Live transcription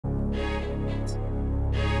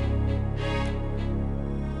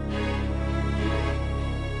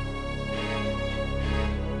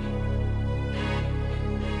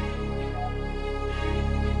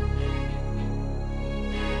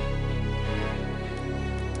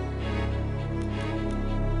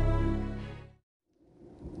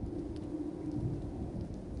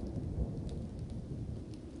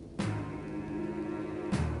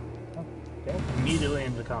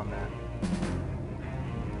combat.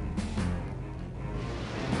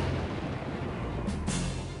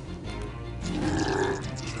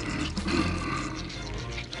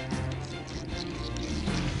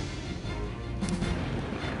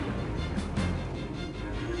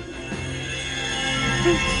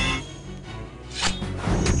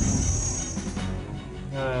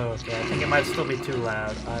 Okay, I think it might still be too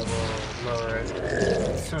loud. I will lower it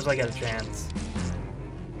as soon as I get a chance.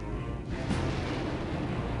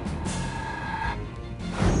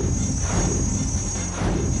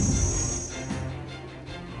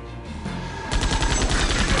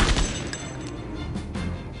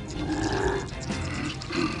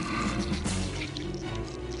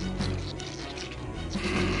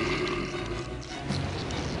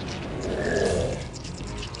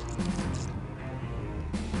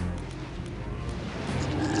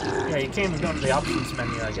 Yeah, you can't even go to the options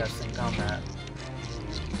menu, I guess, in combat.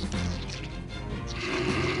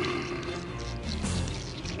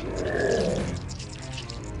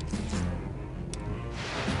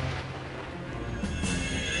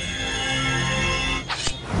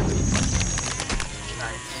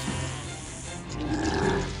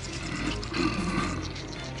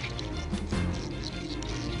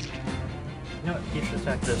 You know what? You should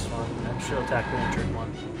attack this one, and she'll attack the injured one.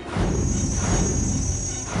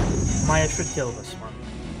 Maya should kill this one.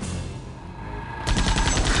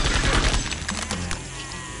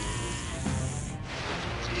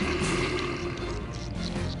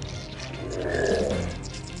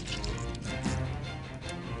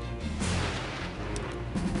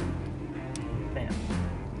 Bam.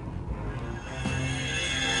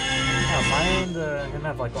 Oh, Maya and him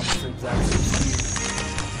have like almost the exact same speed.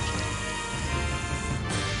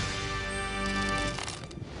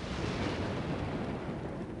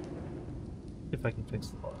 If I can fix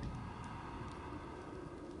the bar.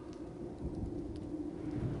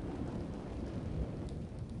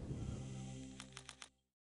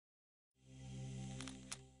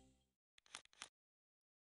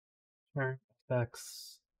 Turn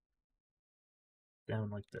effects down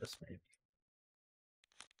like this, maybe.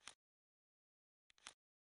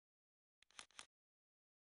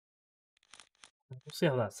 We'll see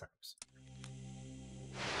how that sounds.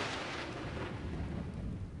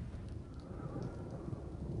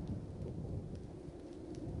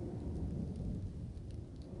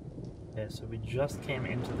 Okay, so we just came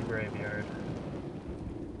into the graveyard.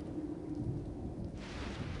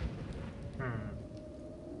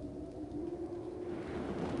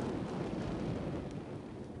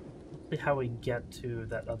 Let's see how we get to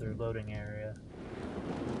that other loading area.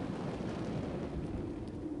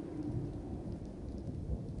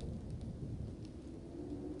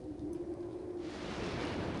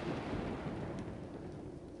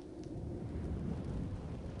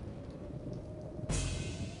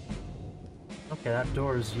 Okay, that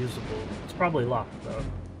door is usable. It's probably locked, though.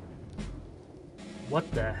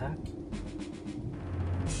 What the heck?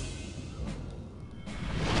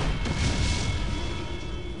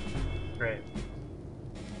 Great.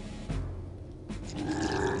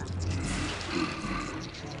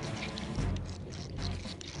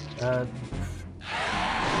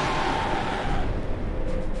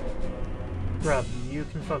 Grubb, you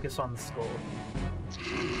can focus on the skull.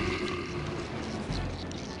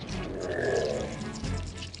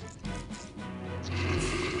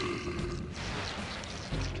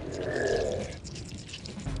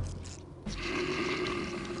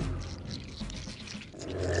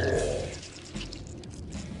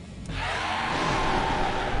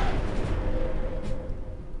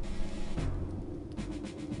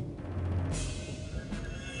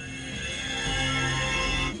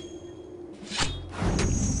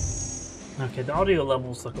 Okay, the audio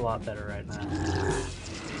levels look a lot better right now.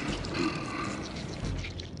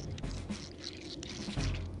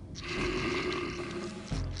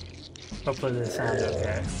 Hopefully they sound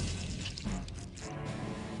okay.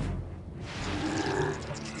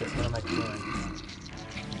 Shit, what am I doing?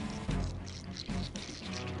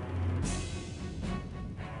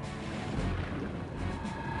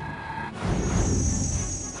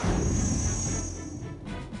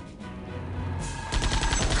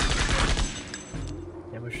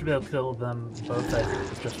 Should be able to kill them both, I think,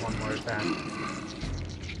 with just one more attack.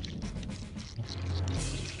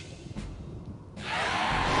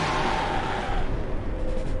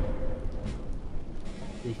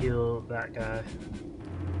 To heal that guy.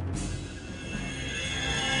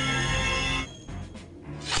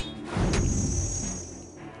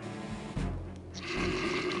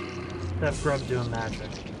 Have Grubb doing magic.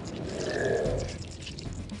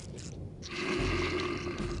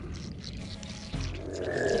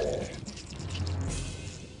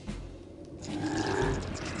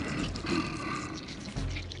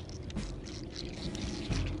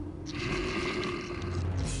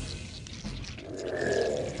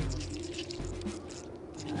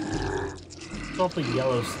 all the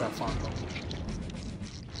yellow stuff on them.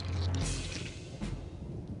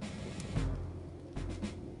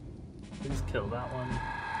 Please kill that one.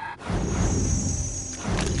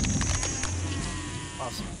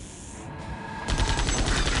 Awesome.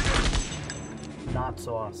 Not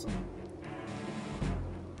so awesome.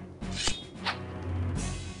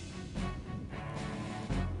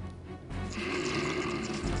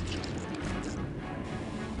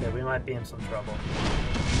 Yeah, we might be in some trouble.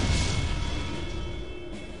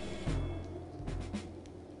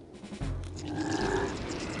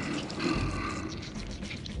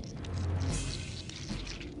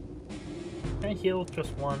 Can I heal with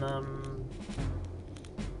just one,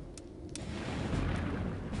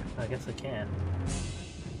 I guess I can.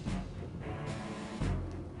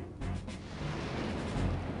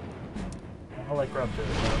 I'll let Grubb do it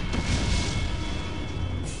though.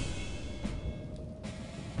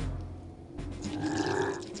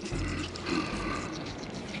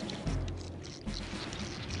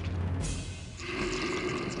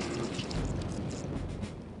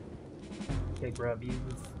 Okay, Grubb, you've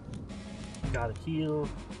gotta heal.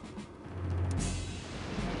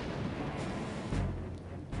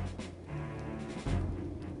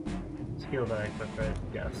 Heal that I equipped, right?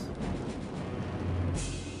 Yes.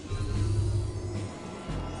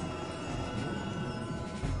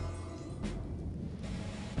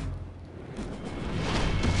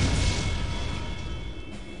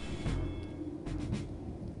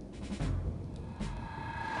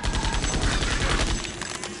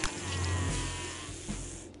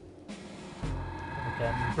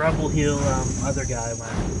 Okay, Grubb will heal other guy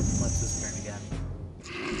once his turn again.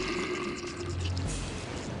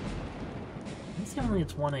 Only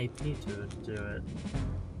it's 1 AP to do it.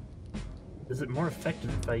 Is it more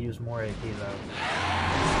effective if I use more AP though?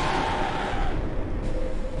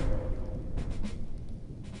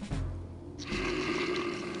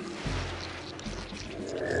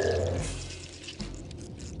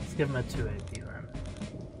 Let's give him a 2 AP then.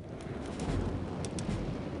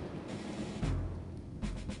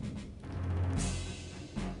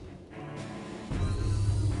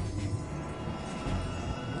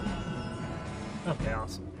 Okay,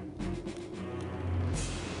 awesome.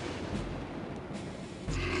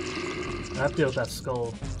 I have to deal with that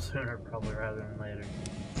skull sooner, probably, rather than later.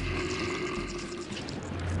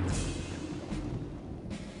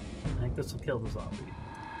 I think this will kill the zombie.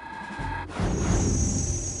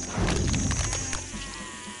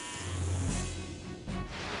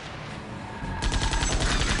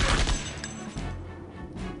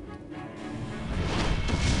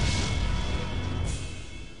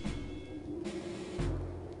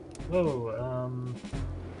 Whoa,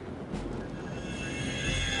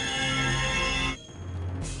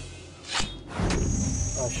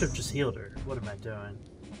 oh, I should have just healed her. What am I doing?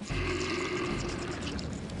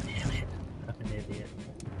 Damn it. I'm an idiot.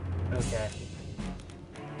 Okay.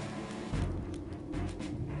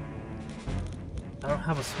 I don't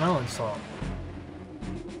have a smelling salt.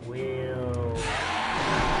 Well...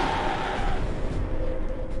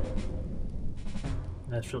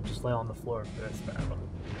 I should just lay on the floor for this battle.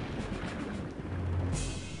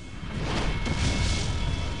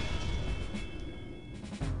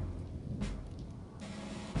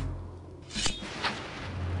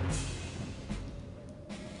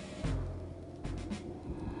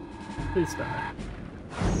 Please spend that.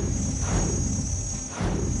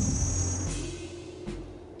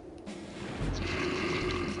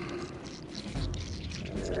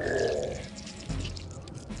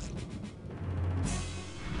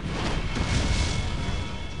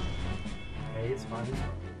 Okay, he's fine, he's fine.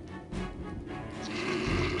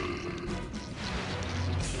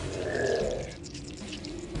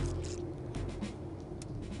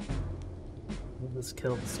 We'll just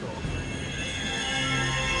kill the skull.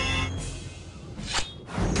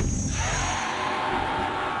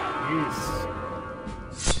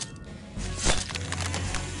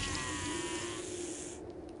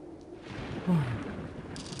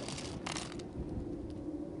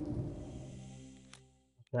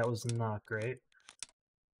 That was not great.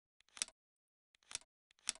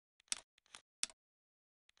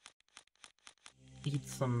 Eat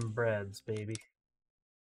some breads, baby.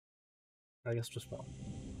 I guess just one.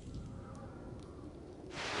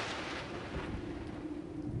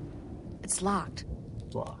 It's locked.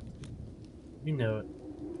 It's locked. You know it.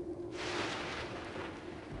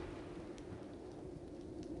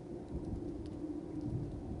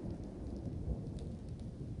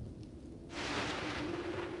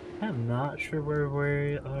 I'm not sure where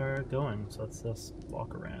we are going, so let's just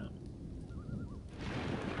walk around.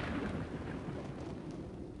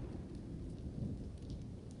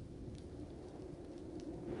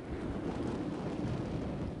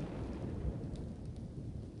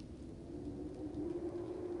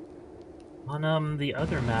 On the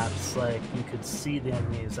other maps, like, you could see the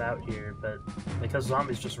enemies out here, but because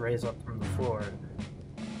zombies just raise up from the floor.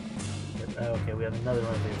 But, okay, we have another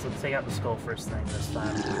one of these. Let's take out the skull first thing this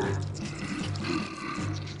time.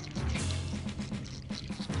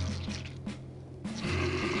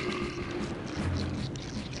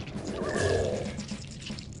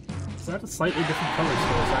 Is that a slightly different color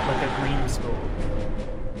skull? Is that like a green skull?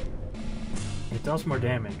 It does more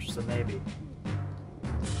damage, so maybe.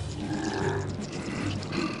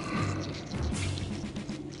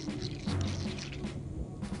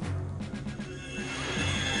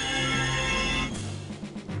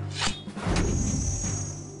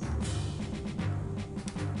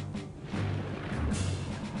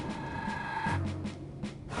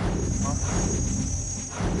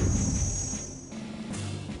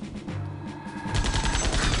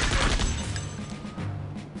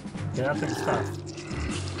 Get up and stuff.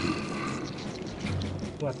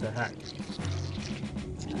 What the heck?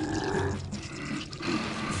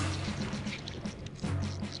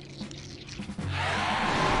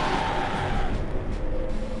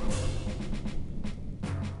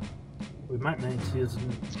 We might manage to use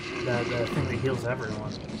that thing that heals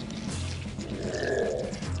everyone.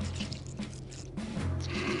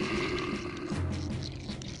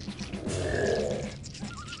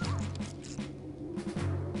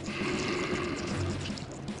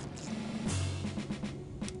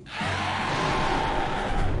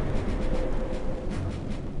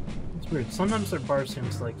 Weird. Sometimes their bar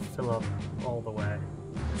seems to like fill up all the way.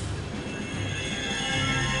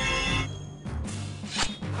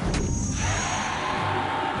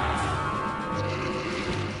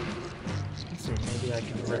 Let's see, maybe I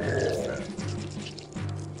can reproduce that.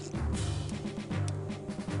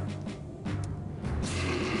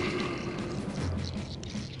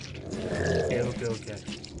 Okay.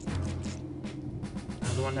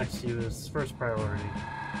 Now the one next to you is first priority.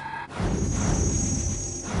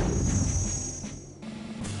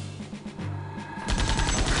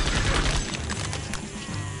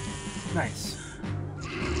 Nice.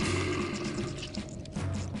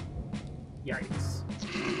 Yikes.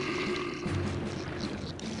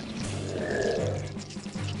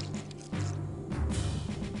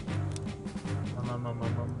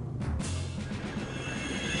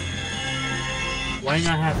 Why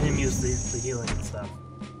not have him use the healing and stuff?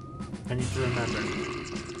 I need to remember.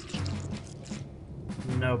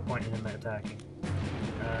 No point in him attacking.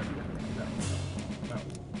 No.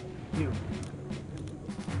 You.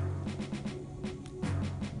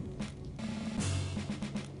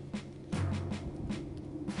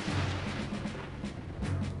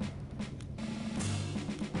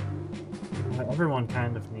 Everyone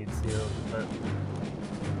kind of needs healed, but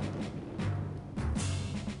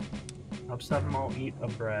I'll just have them all eat a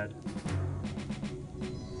bread.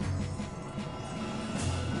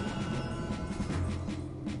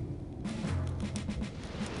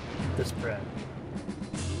 This bread.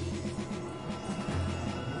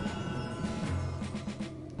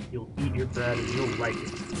 You'll eat your bread and you'll like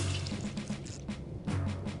it.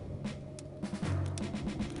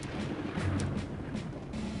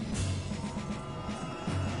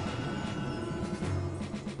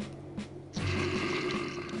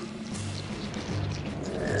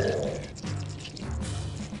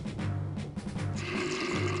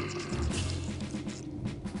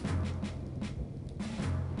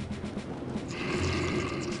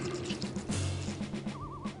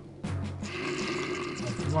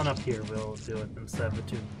 One up here will do it instead of the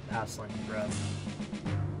two hassling Grubb.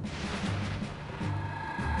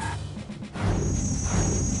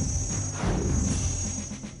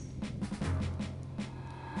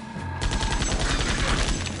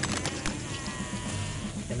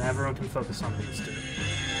 And everyone can focus on these two.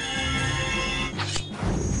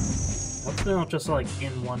 Hopefully they don't just like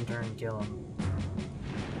in one turn kill him.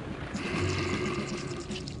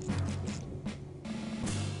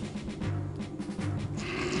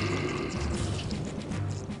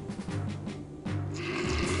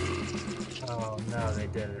 No, they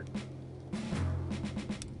did it.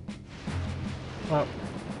 Well.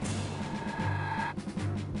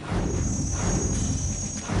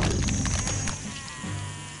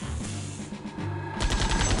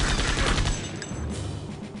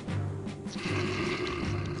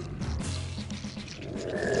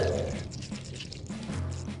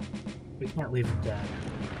 We can't leave him dead.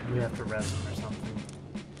 We have to rest him or something.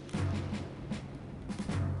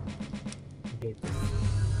 I hate this.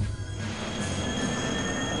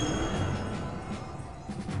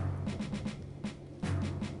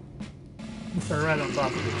 They're right on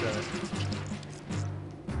top of each other.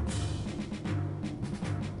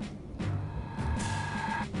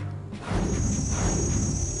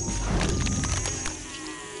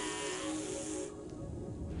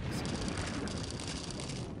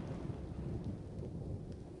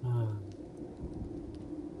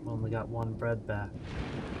 only got one bread back.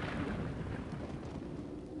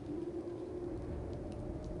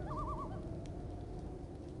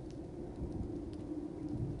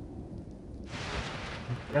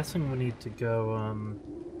 I'm guessing we need to go,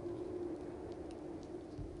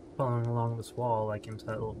 following along this wall, like into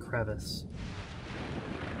that little crevice.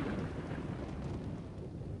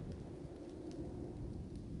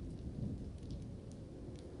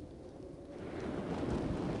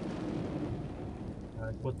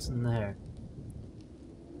 What's in there?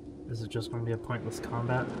 Is it just going to be a pointless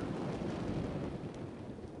combat?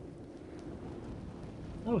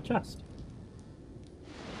 Oh, a chest.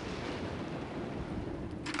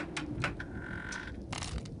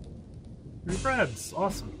 Three breads!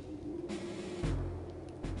 Awesome.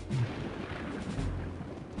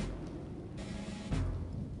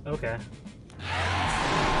 Okay.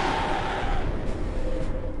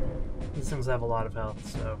 These things have a lot of health,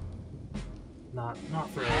 so not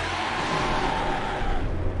thrilled.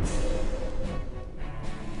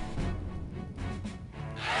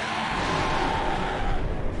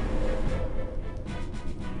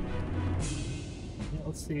 Yeah,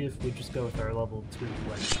 let's see if we just go with our level 2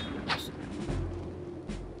 like.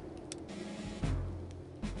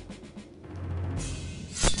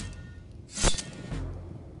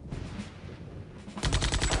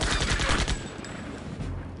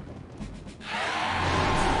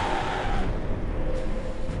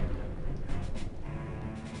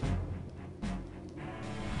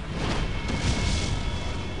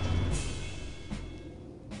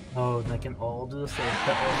 Oh, they can all do this, so all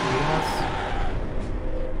three of us?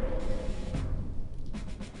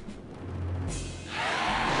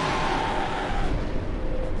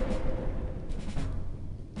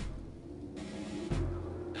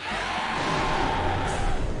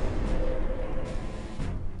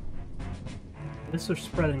 At least they're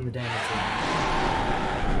spreading the damage around.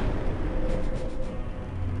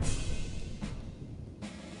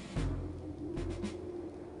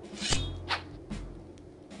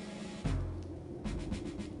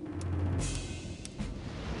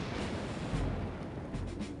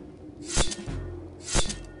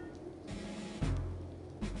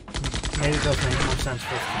 Maybe it does make more sense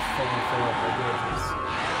for us to fully fill up our gauges.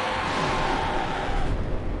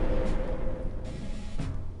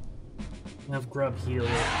 Have Grubb heal.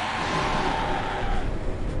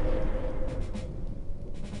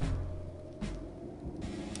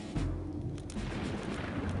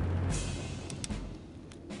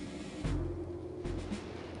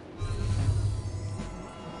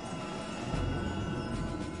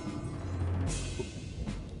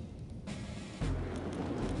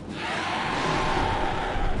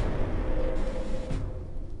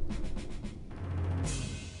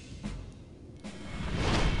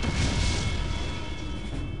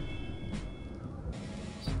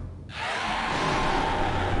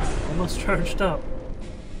 Almost charged up.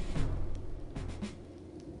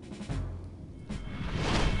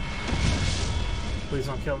 Please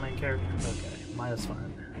don't kill main character. Okay, Maya's fine.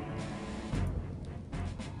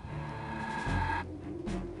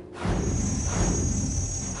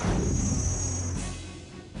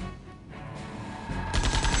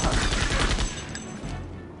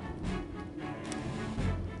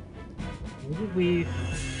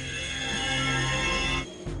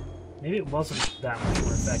 Maybe it wasn't that much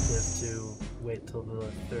more effective to wait till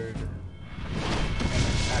the third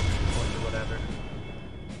action point or whatever.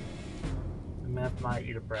 The map might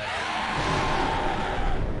eat a bread.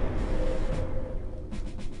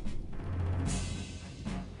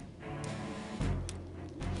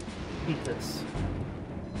 Eat this.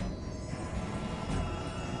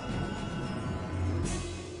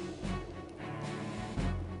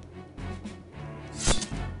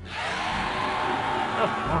 Oh,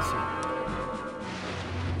 awesome.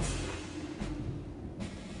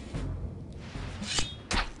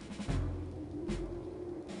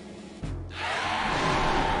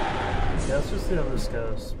 Yeah, let's just see how this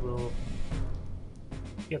goes. We'll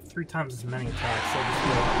get 3 times as many attacks, so it'll just be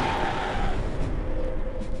a lot weaker.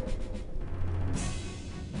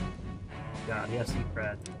 God, yes, eat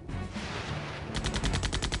bread.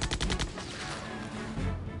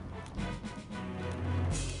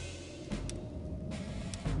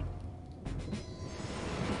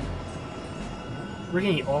 We're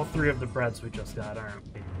gonna eat all 3 of the breads we just got, aren't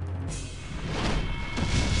we?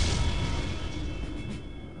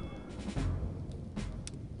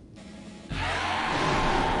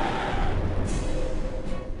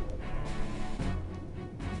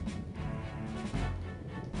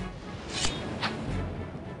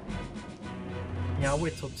 Yeah, I'll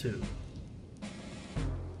wait till 2.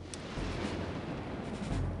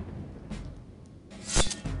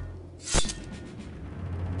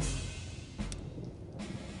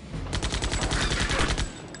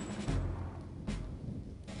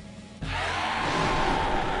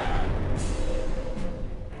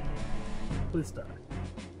 Please die.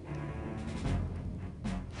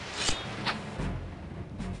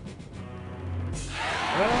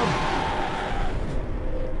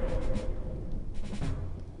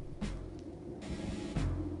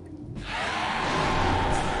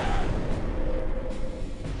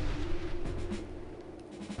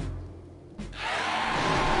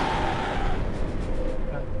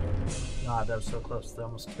 God, that was so close. They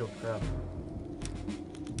almost killed Grubb.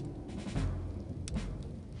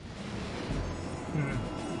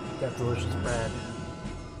 That delicious bread.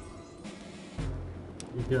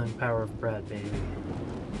 The healing power of bread, baby.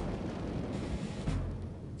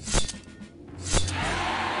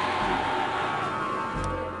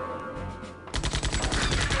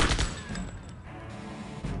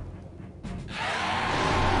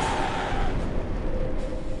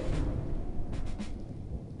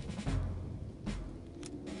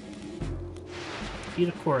 Eat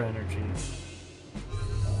a core energy.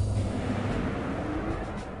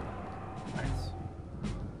 Nice.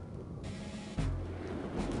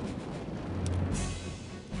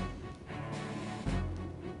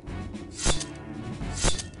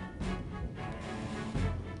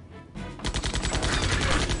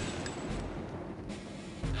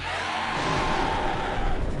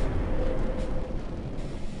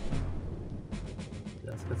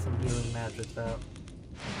 Let's get some healing magic out.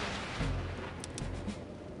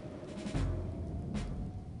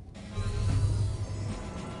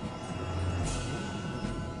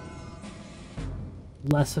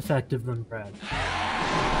 Less effective than bread.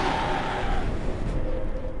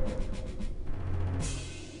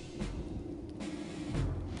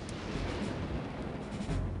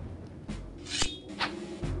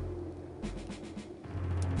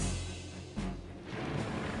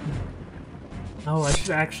 Oh, I should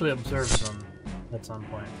actually observe them at some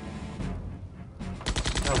point.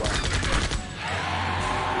 Oh well.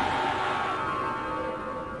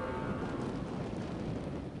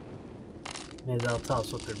 Maybe that'll tell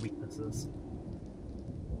us what their weakness is.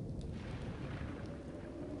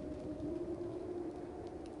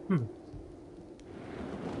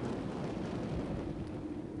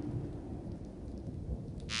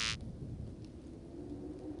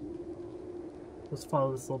 Let's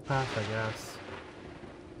follow this little path, I guess.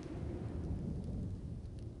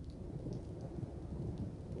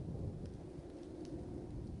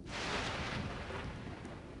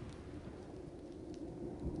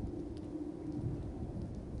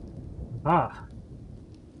 Ah.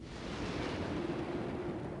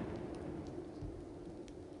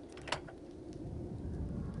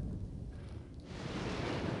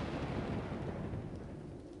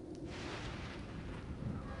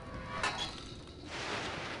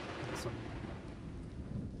 Awesome.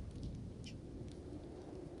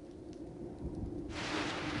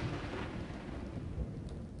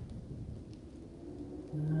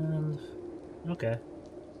 And okay.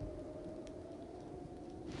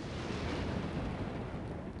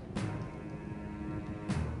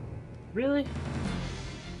 Really?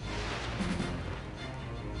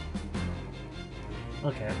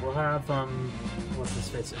 Okay, we'll have, what's his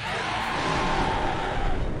face?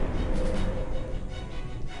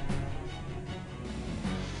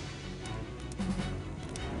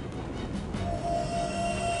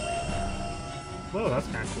 Whoa, that's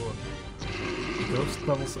kind of cool. Ghost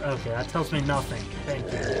levels. Okay, that tells me nothing. Thank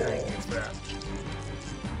you for that.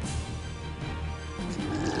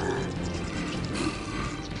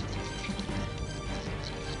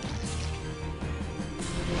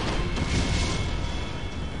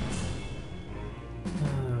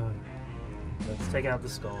 Let's take out the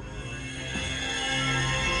skull.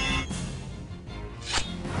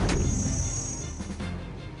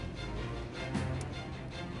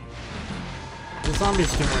 The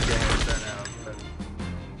zombies do more damage right now, but...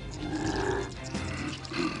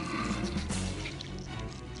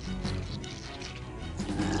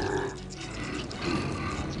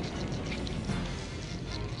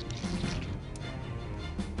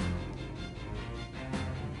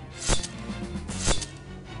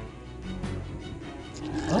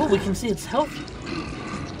 Oh, we can see its health!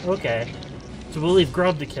 Okay. So we'll leave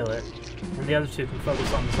Grubb to kill it, and the other two can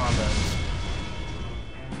focus on the zombies.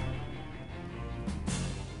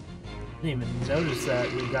 Didn't even notice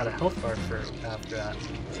that we got a health bar for after that.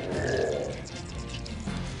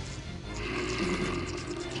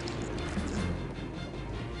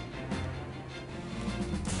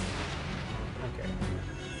 Okay.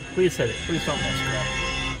 Please hit it. Please don't mess it up.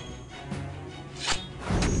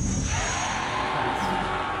 Nice.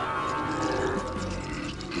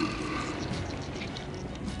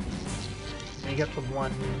 You get the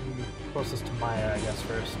one closest to Maya, I guess,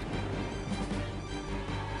 first.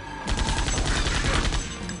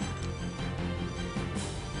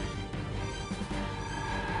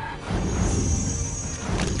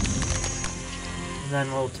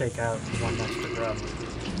 then we'll take out the one next to Grubb.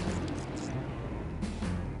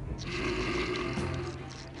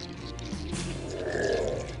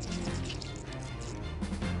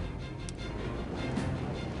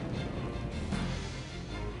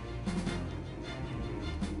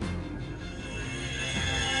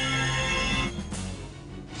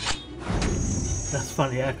 That's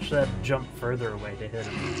funny, I actually had to jump further away to hit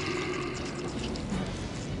him.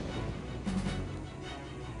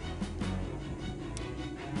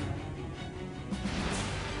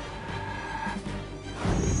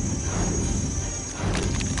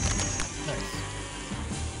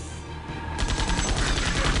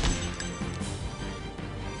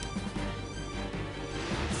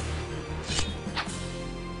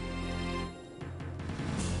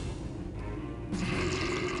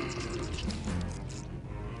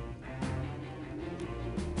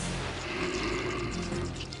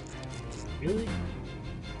 Really?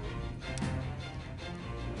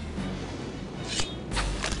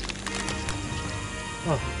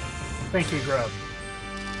 Oh, thank you, Grubb.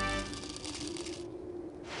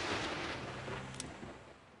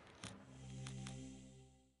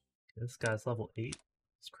 This guy's level 8.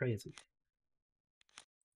 It's crazy.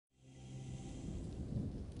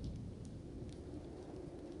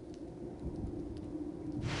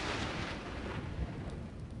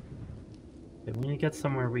 Okay, we need to get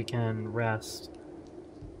somewhere we can rest.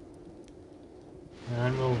 And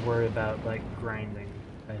then we'll worry about, like, grinding,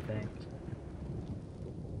 I think.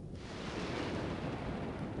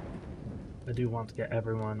 I do want to get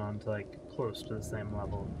everyone onto, like, close to the same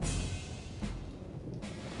level.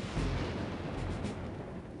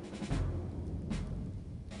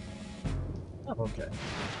 Oh, okay.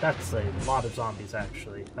 That's a lot of zombies,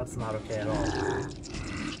 actually. That's not okay at all.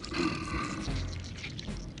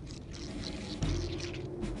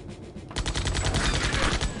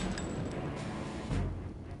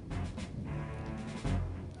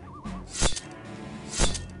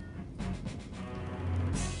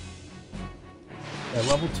 Yeah,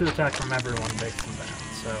 level 2 attack from everyone takes them down,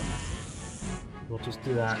 so we'll just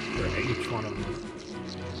do that for each one of them.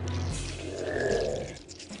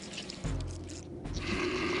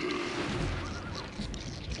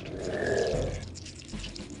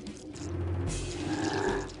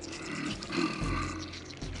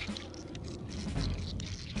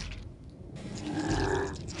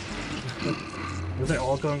 Are they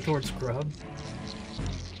all going towards Grubb?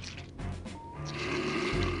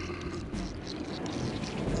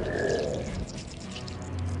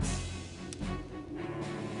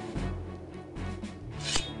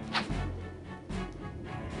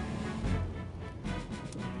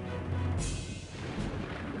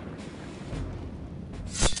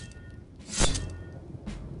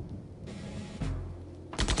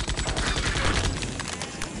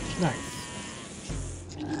 Nice.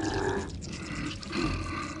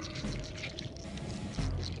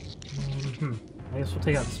 I guess we'll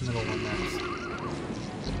take out this middle one next.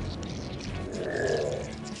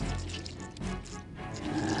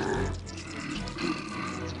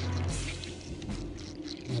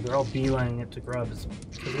 Yeah, they're all beelining it to Grubb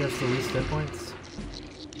because he has the least hit points.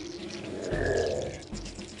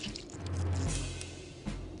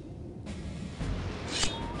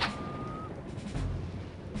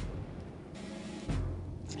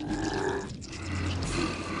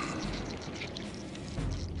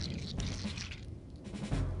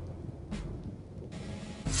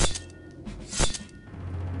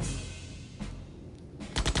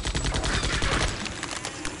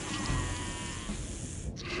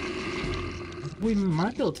 We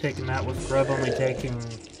might be able to take him out with Grubb only taking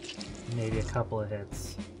maybe a couple of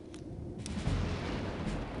hits.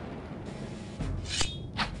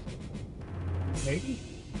 Maybe?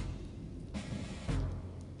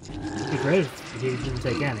 It'd be great if he didn't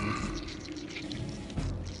take any.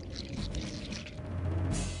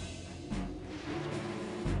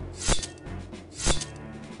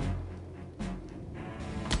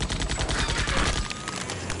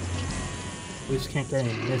 We just can't get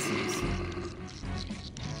any misses.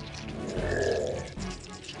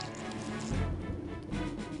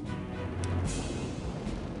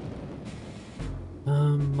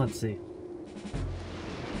 Let's see.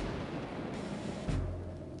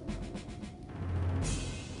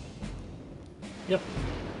 Yep.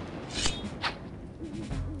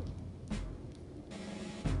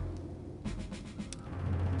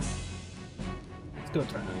 Let's go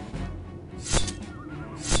try it.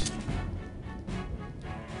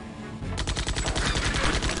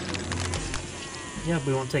 Yeah,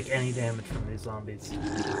 we won't take any damage from these zombies.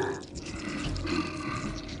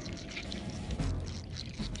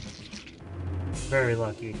 Very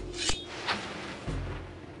lucky.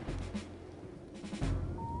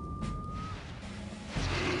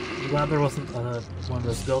 glad there wasn't one of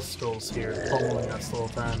those ghost skulls here pummeling us the whole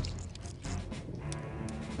time.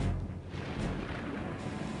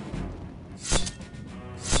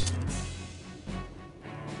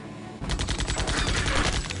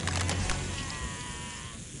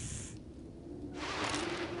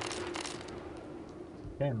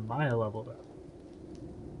 Okay, Maya leveled up.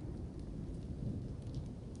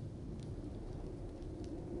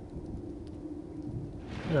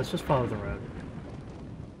 Yeah, let's just follow the road.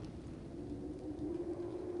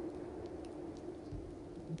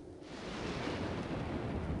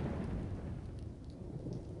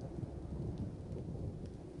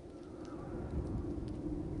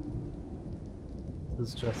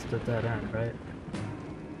 This is just a dead end, right?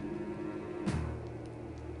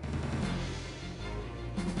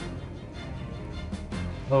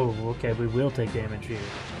 Oh, okay, we will take damage here.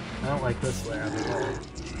 I don't like this lab at all.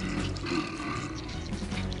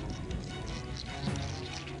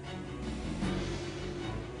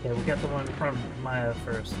 Okay, we'll get the one from Maya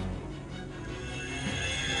first.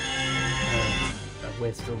 I've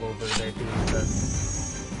wasted a little bit of AP with that.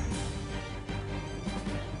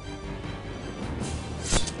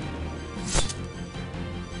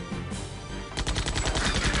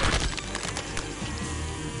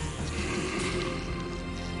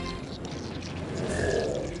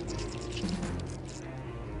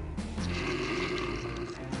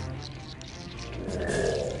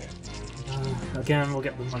 Again, we'll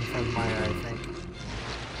get the one from Maya, I think.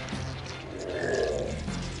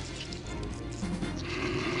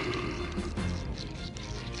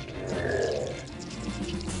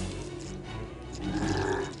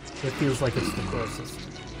 It feels like it's the closest.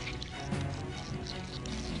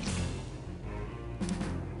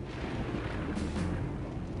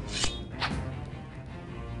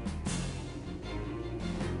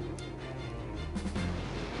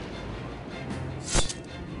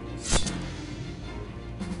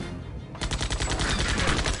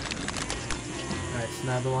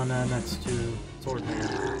 Now the one next to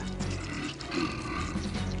Swordman.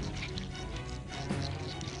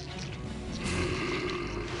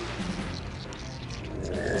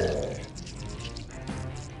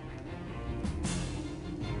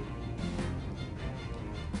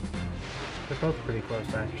 They're both pretty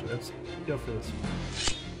close, actually. Let's go for this one.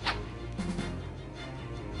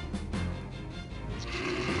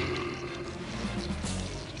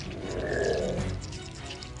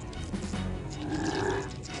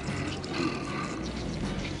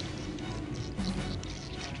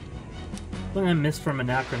 What I missed from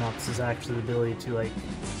Anachronauts is actually the ability to, like,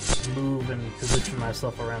 move and position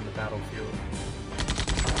myself around the battlefield.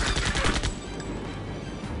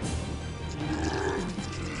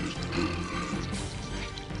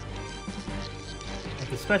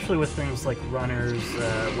 Like, especially with things like Runner's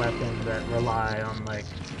weapon that rely on, like,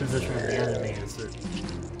 positioning the enemies, it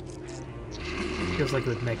feels like it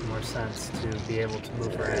would make more sense to be able to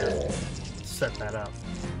move around, set that up.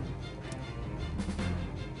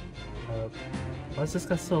 Why is this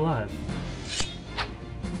guy still alive?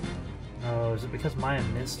 Oh, is it because Maya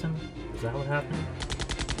missed him? Is that what happened?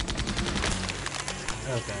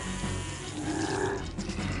 Okay.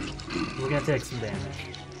 We're gonna take some damage.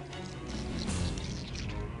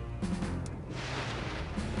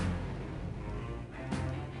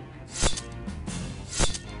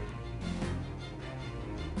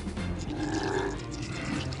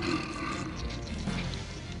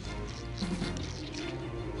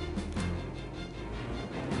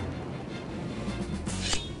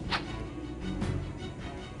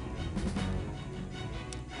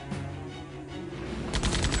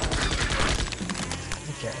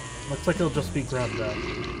 Looks like it'll just be Grubb, though.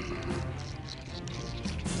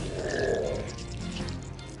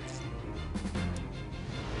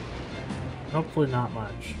 Hopefully not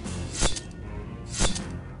much.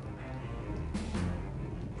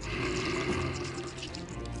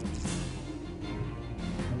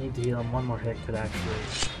 I need to heal him. One more hit could actually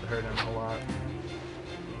hurt him a lot.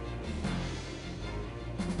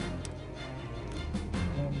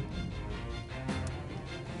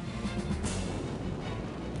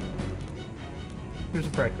 Here's a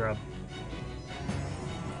break, Grubb.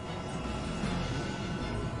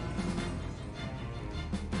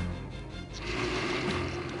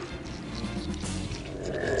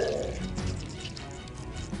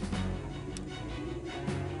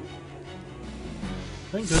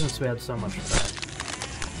 Thank goodness we had so much of that.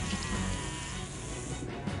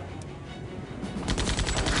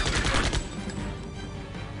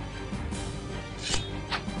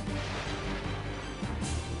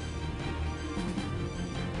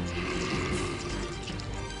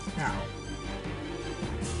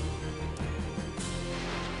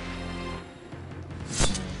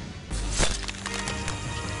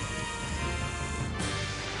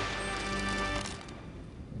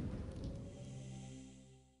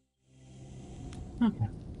 Okay.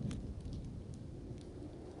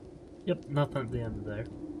 Yep, nothing at the end of there.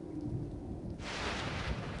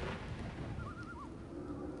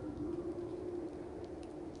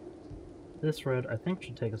 This road, I think,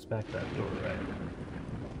 should take us back to that door, right?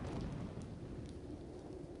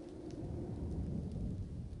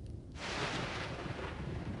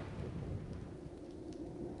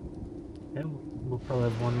 Okay, we'll probably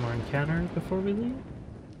have one more encounter before we leave.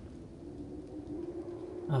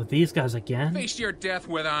 Oh, these guys again? Face your death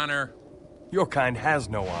with honor. Your kind has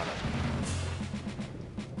no honor.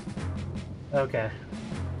 Okay.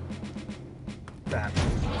 That.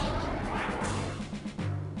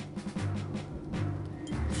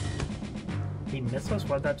 He missed us?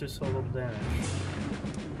 Why'd that do so little damage?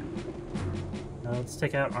 Now let's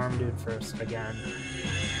take out Arm Dude first again.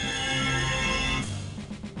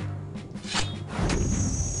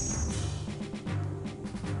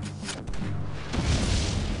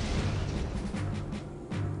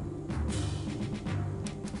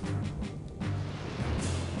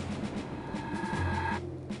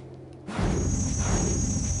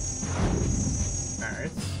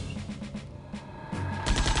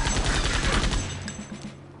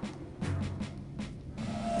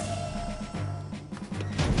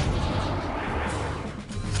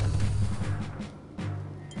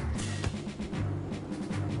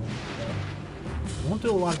 Won't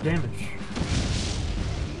do a lot of damage.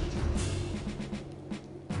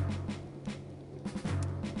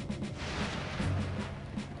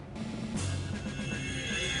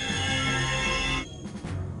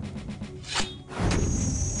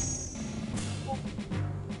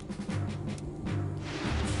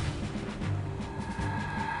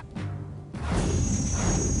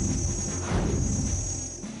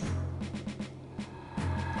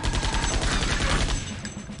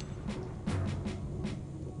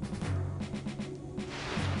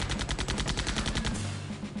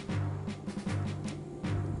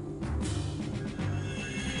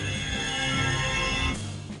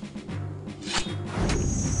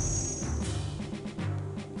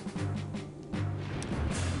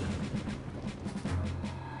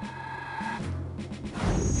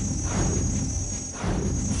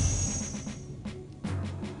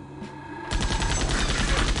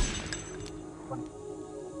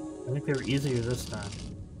 I think they were easier this time.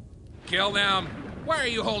 Kill them. Why are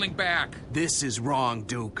you holding back? This is wrong,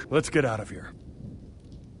 Duke. Let's get out of here.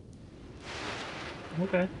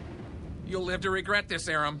 Okay. You'll live to regret this,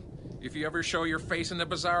 Aram. If you ever show your face in the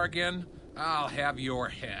bazaar again, I'll have your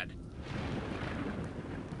head.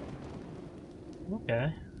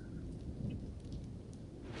 Okay.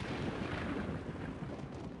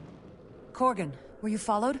 Corgan, were you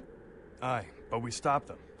followed? Aye, but we stopped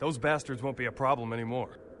them. Those bastards won't be a problem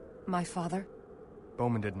anymore. My father?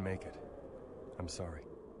 Bowman didn't make it. I'm sorry.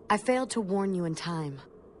 I failed to warn you in time.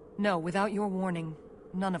 No, without your warning,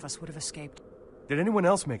 none of us would have escaped. Did anyone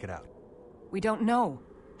else make it out? We don't know.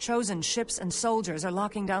 Chosen ships and soldiers are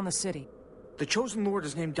locking down the city. The Chosen Lord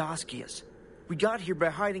is named Doskius. We got here by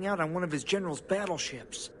hiding out on one of his general's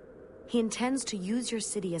battleships. He intends to use your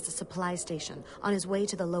city as a supply station on his way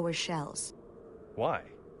to the lower shells. Why?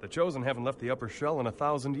 The Chosen haven't left the upper shell in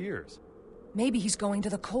 1,000 years. Maybe he's going to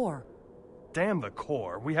the core. Damn the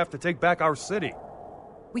core. We have to take back our city.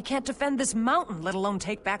 We can't defend this mountain, let alone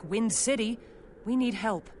take back Wind City. We need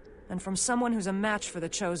help, and from someone who's a match for the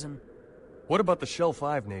Chosen. What about the Shell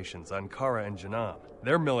 5 nations, Ankara and Janam?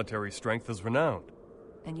 Their military strength is renowned.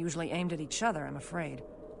 And usually aimed at each other, I'm afraid.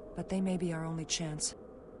 But they may be our only chance.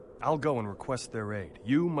 I'll go and request their aid.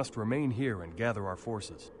 You must remain here and gather our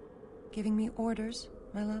forces. Giving me orders,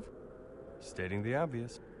 my love? Stating the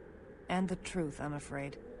obvious. And the truth, I'm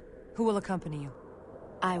afraid. Who will accompany you?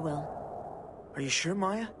 I will. Are you sure,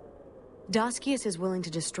 Maya? Doskius is willing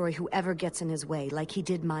to destroy whoever gets in his way, like he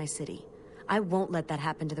did my city. I won't let that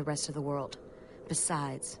happen to the rest of the world.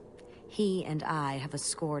 Besides, he and I have a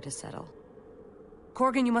score to settle.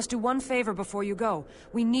 Corgan, you must do one favor before you go.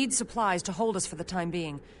 We need supplies to hold us for the time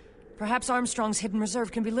being. Perhaps Armstrong's hidden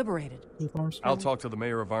reserve can be liberated. I'll talk to the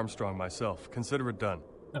mayor of Armstrong myself. Consider it done.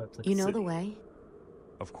 Oh, it's like You know city. the way?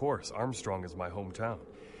 Of course, Armstrong is my hometown.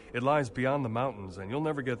 It lies beyond the mountains, and you'll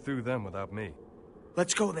never get through them without me.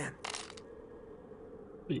 Let's go then.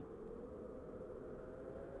 Sweet.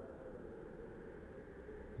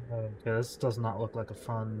 Okay, this does not look like a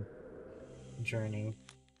fun journey.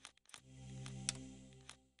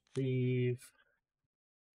 Leave.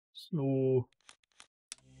 Snow.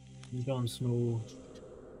 He's going snow.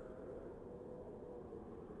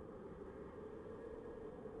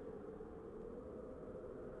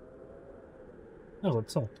 Oh,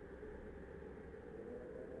 what's up?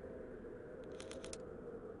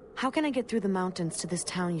 How can I get through the mountains to this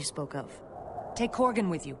town you spoke of? Take Corgan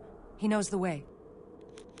with you. He knows the way.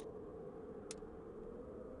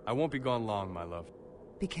 I won't be gone long, my love.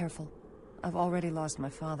 Be careful. I've already lost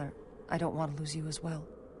my father. I don't want to lose you as well.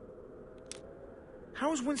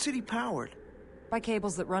 How is Wind City powered? By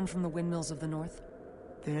cables that run from the windmills of the north.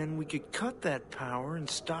 Then we could cut that power and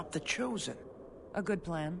stop the Chosen. A good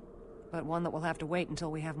plan, but one that will have to wait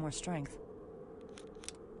until we have more strength.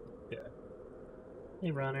 Yeah. Hey,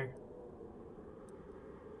 runner.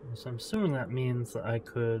 So I'm assuming that means that I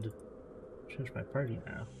could change my party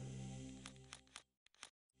now.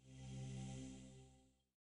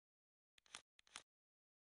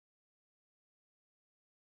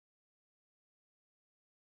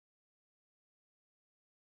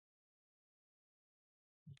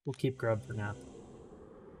 We'll keep Grubb for now.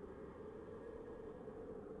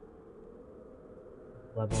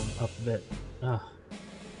 Level him up a bit. Ugh.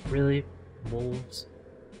 Really? Wolves?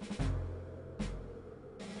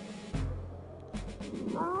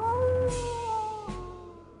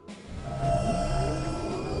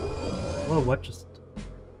 Whoa, what just...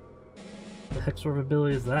 the heck sort of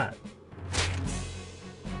ability is that?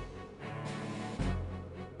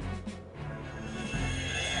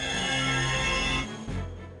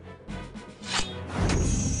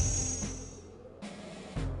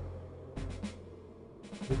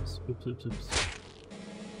 Oops.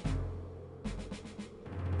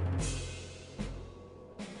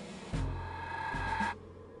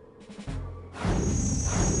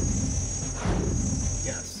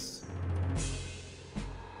 Yes.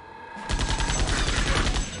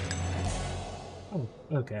 Oh,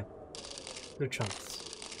 okay. They're chunks.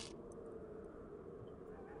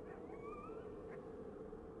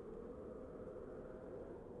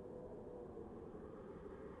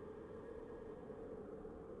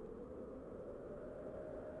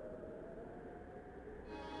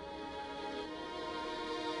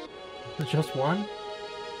 Just one?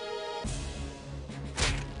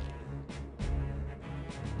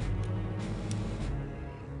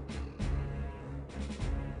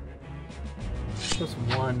 Just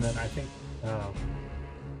one that I think... oh.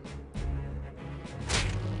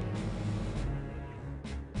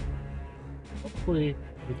 Hopefully,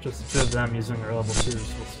 with just two of them using their level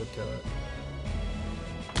 2s, we'll still kill it.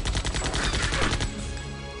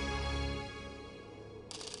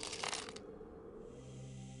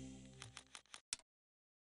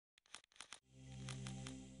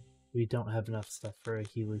 We don't have enough stuff for a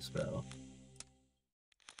Healy spell.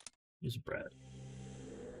 Use bread.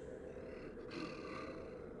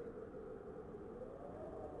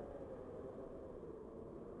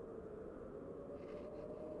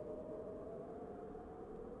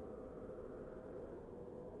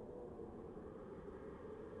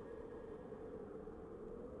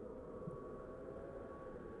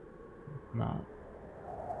 Not.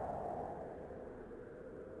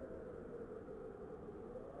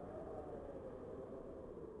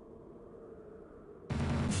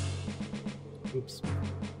 Oops.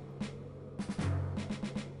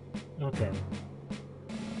 Okay.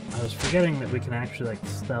 I was forgetting that we can actually, like,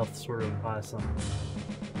 stealth sort of buy some.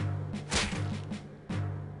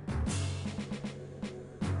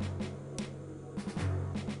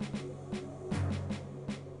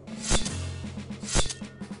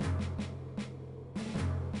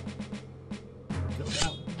 Kill that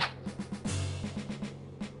one.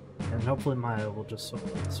 And hopefully Maya will just solo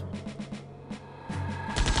this one.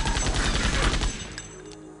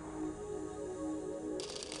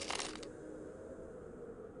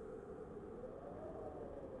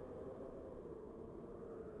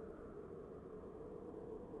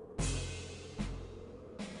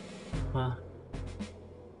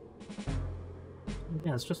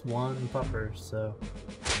 Yeah, it's just one pupper, so...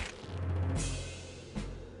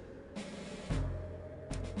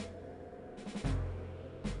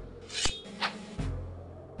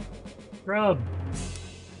 Grubb!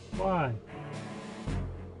 Why?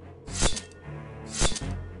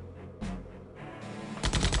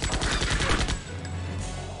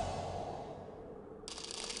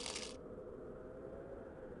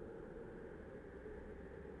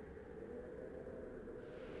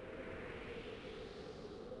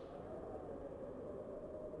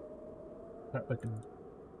 That like a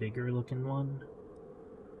bigger looking one.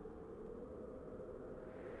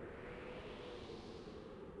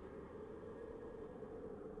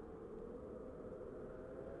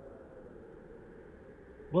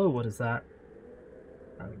 Whoa, what is that?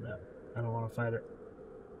 I don't know. I don't want to fight it.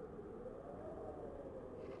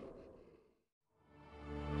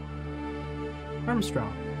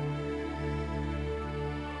 Armstrong.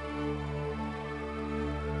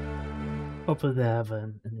 Hopefully they have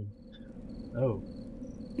any... Oh.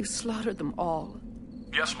 You slaughtered them all.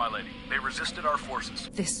 Yes, my lady. They resisted our forces.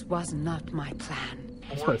 This was not my plan.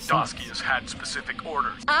 Lord Daskius had specific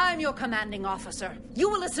orders. I'm your commanding officer. You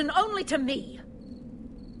will listen only to me.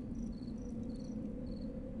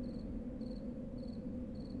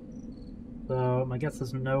 So, my guess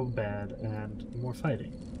is no bad and more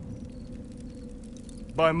fighting.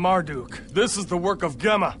 By Marduk, this is the work of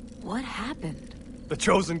Gemma. What happened? The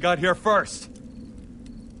Chosen got here first.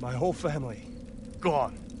 My whole family,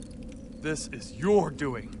 gone. This is your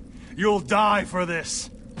doing. You'll die for this.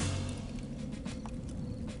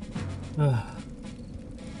 Okay,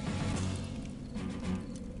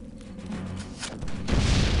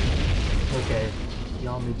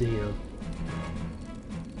 y'all need to heal.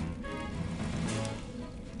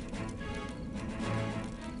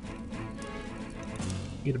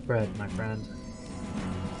 Eat a bread, my friend.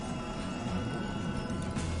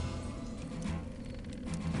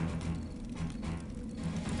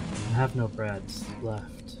 I have no breads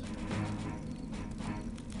left.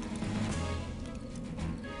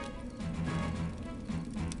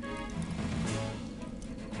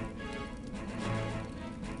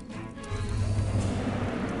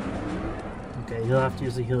 Okay, he'll have to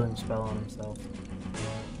use a healing spell on himself.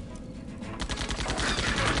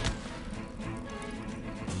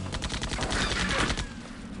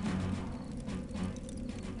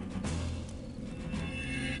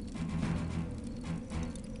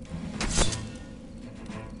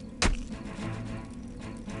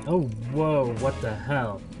 Oh, whoa, what the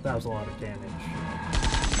hell? That was a lot of damage.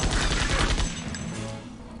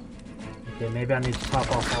 Okay, maybe I need to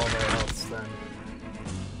top off all their healths then.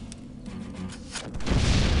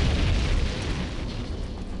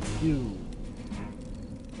 You.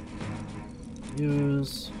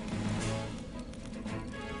 Use.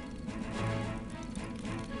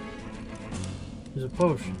 Use a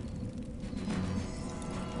potion.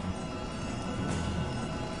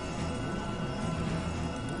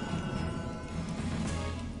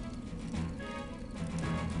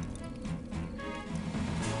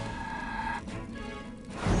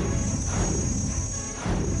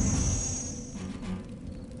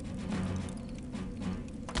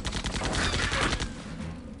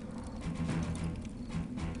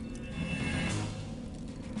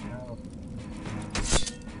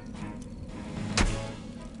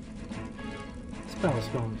 That was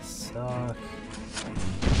going to suck.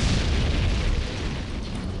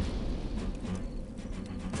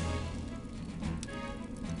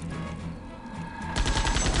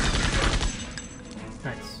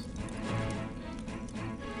 Nice.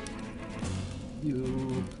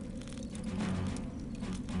 You.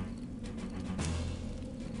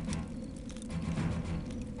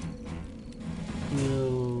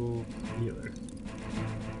 You. Healer.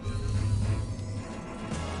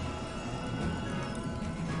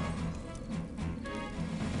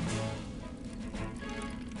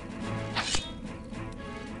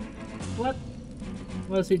 What?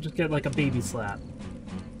 Why does he just get like a baby slap?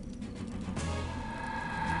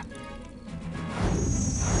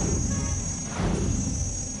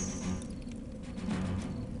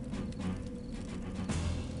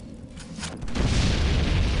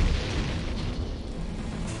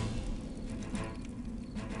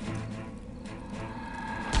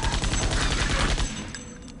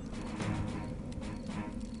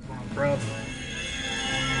 Come on, Grubb.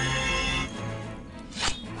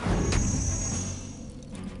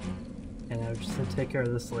 And I'm just gonna take care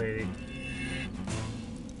of this lady.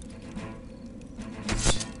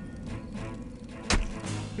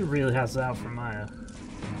 He really has it out for Maya.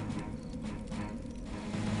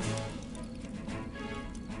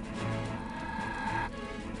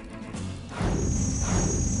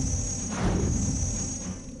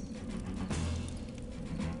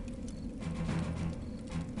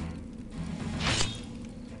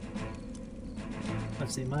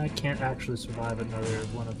 Let's see, Maya can't actually survive another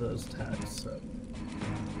one of those attacks, so...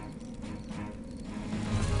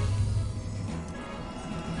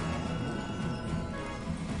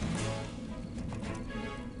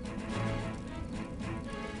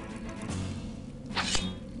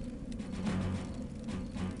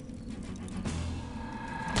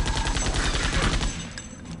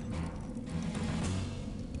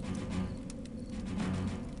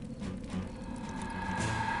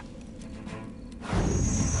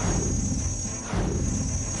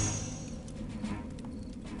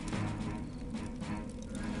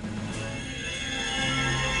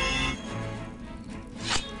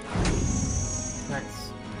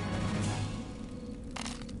 Nice.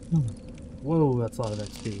 Whoa, that's a lot of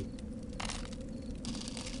XP.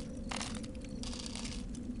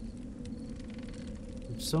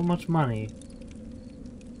 so much money.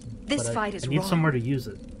 This but fight is I need wrong. somewhere to use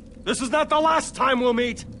it. This is not the last time we'll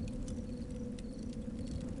meet!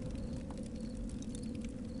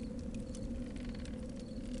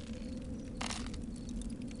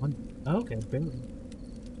 Oh, okay, barely.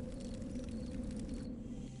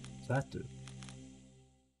 What's that do?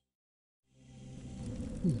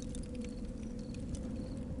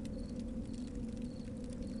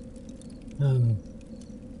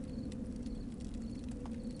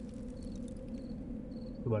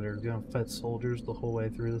 What, are we gonna fight soldiers the whole way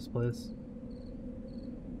through this place?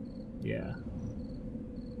 Yeah.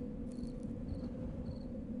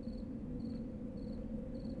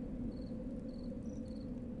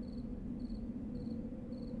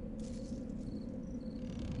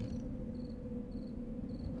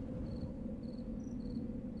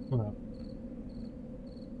 Well.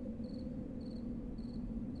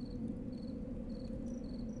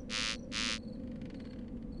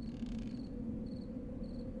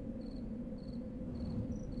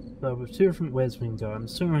 So with two different ways we can go. I'm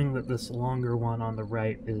assuming that this longer one on the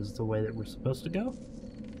right is the way that we're supposed to go.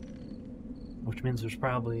 Which means there's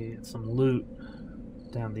probably some loot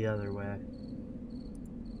down the other way.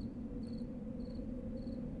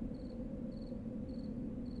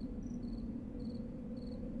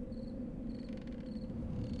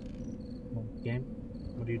 Game?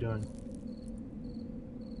 What are you doing?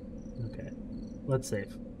 Okay. Let's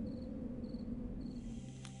save.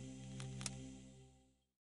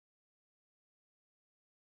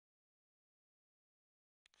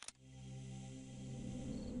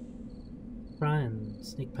 Try and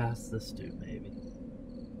sneak past this dude, maybe.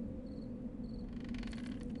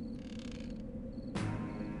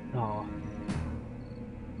 Aw.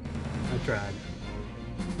 I tried.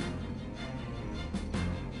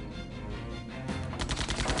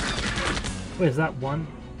 Wait, is that one?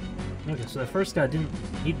 Okay, so the first guy didn't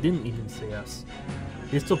even see us.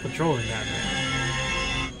 He's still patrolling down there.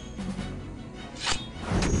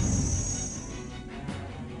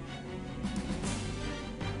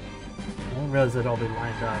 I didn't realize they'd all be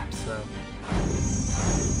lined up, so.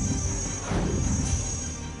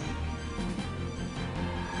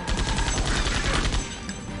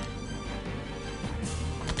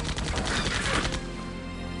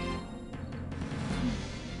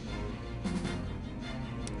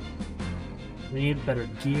 We need better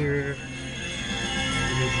gear.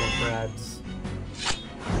 We need more Brads.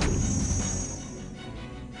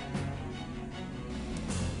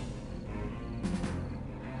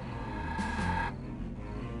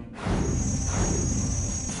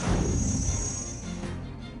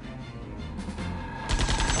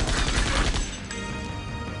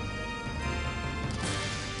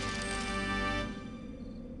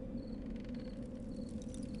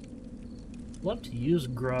 Love to use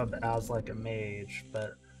Grubb as like a mage,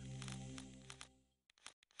 but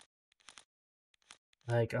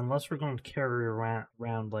like unless we're going to carry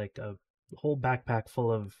around like a whole backpack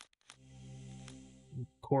full of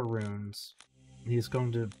core runes, he's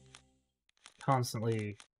going to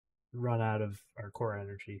constantly run out of our core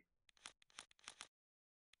energy.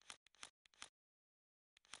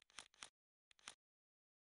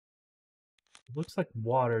 It looks like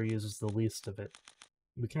water uses the least of it.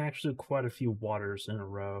 We can actually do quite a few waters in a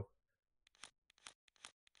row.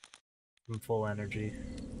 From full energy.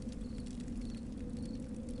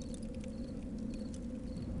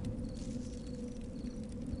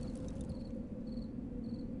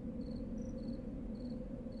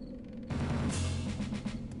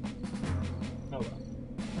 Oh well.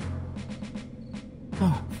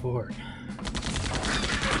 Oh, forward.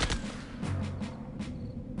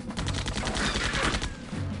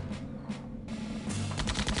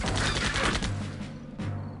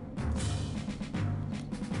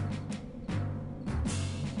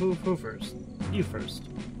 Who first? You first.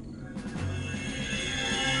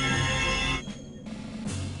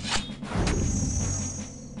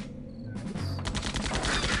 Nice.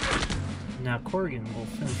 Now Corrigan will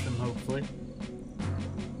finish him, hopefully.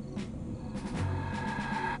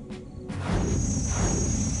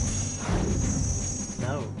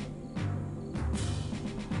 No.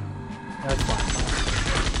 That's fine.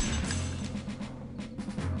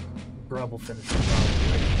 Grubb will finish him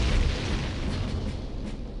probably.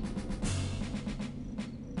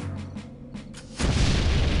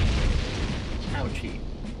 Ouchie.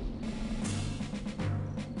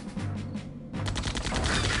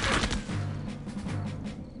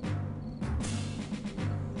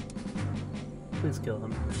 Please kill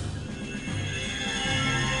him.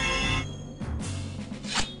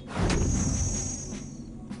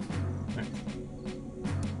 Nice.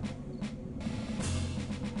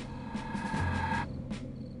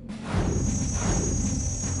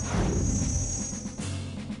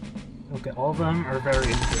 Okay, all of them are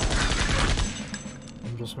very interesting.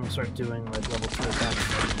 I'm just gonna start doing like level 2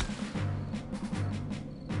 attacks.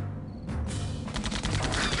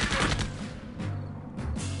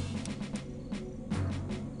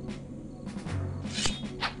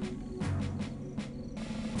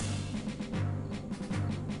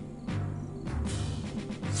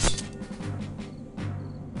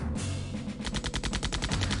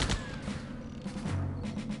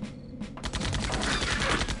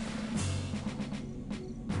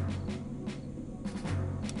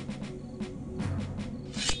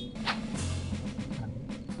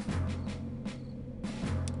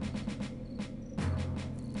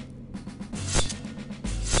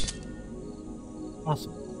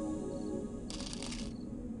 Awesome.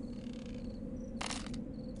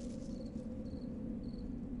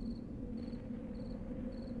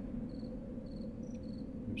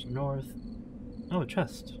 There's north. Oh, a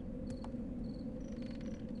chest.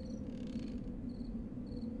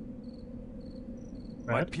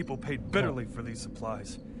 My Right? people paid bitterly for these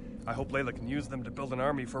supplies. I hope Layla can use them to build an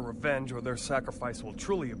army for revenge, or their sacrifice will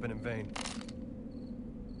truly have been in vain.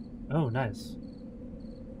 Oh, nice.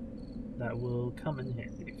 That will come in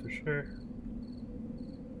handy for sure.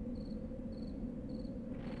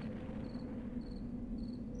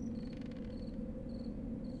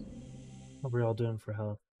 How are we all doing for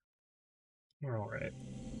health? We're alright.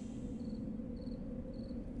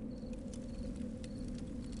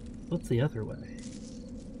 What's the other way?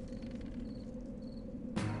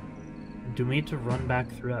 Do we need to run back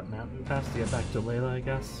through that mountain pass to get back to Layla, I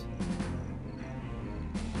guess?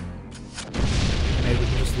 Maybe we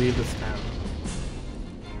can just leave this town.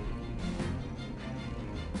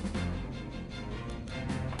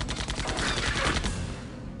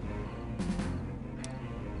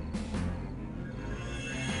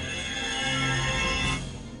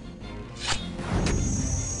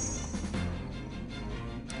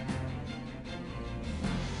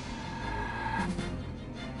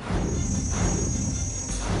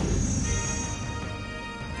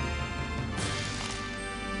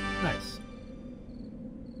 Nice.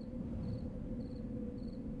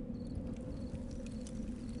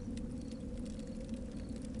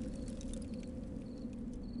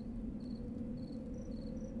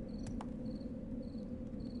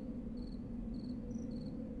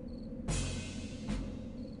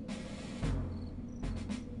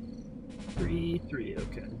 Three,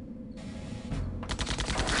 okay.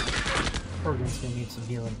 Organ's gonna need some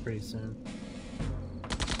healing pretty soon.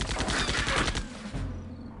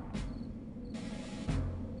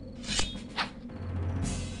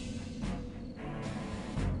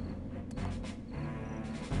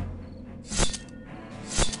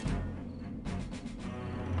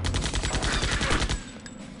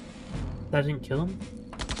 That didn't kill him?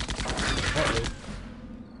 Uh-oh.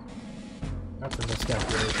 That's a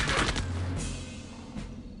miscalculation.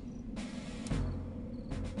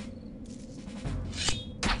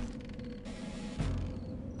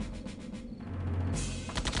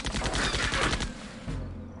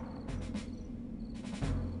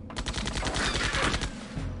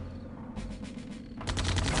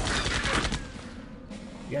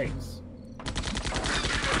 Yikes.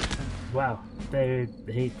 Wow, they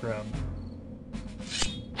hate Grubb.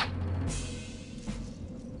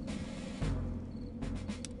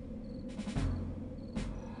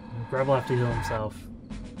 Grubb will have to heal himself.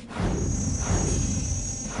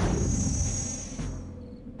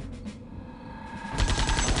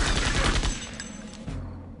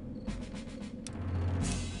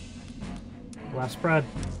 Last spread.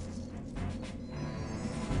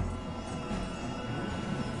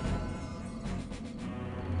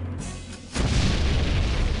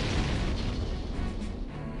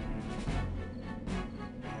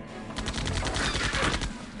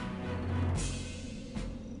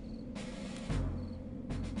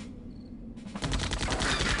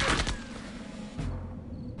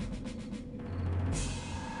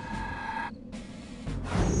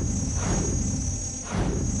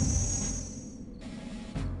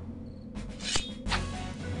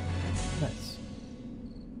 Nice.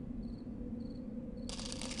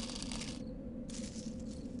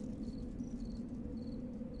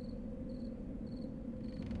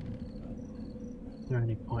 Is there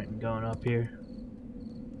any point in going up here?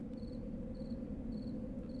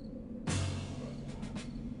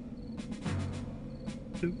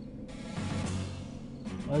 Oop.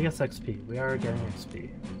 Well, I guess XP. We are getting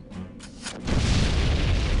XP.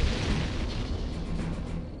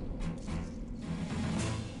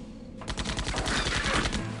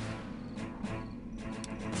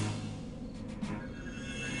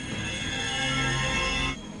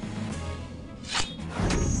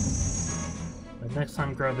 next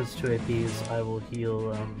time Grubb is 2 APs, I will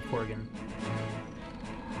heal Corgan.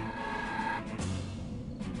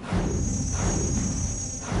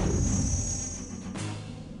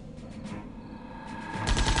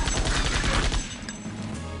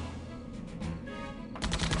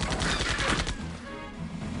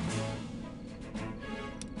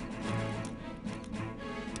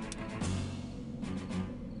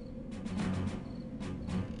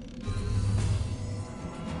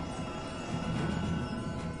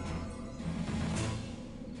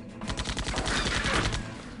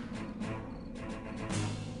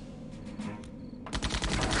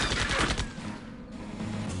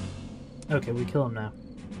 Okay, we kill him now.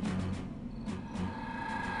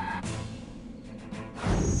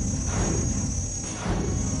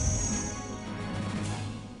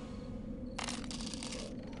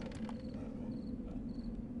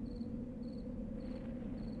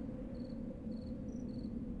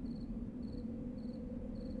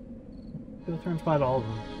 Go turns by to all of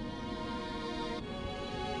them.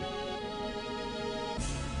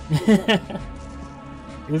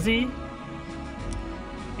 Is he?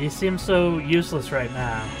 He seems so useless right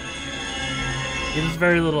now. He does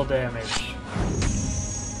very little damage.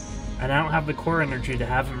 And I don't have the core energy to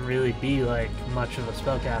have him really be, like, much of a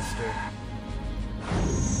spellcaster.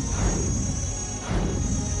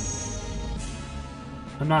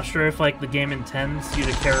 I'm not sure if, like, the game intends you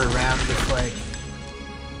to carry around just, like,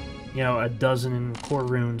 you know, a dozen core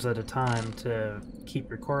runes at a time to keep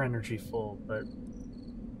your core energy full, but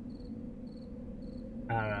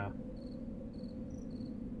I don't know.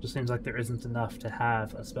 Just seems like there isn't enough to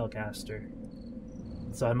have a spellcaster.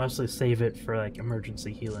 So I mostly save it for, like,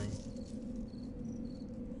 emergency healing.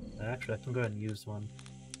 Actually, I can go ahead and use one.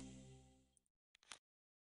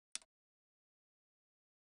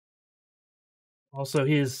 Also,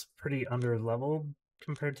 he is pretty under-leveled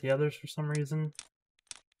compared to the others for some reason.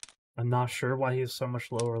 I'm not sure why he's so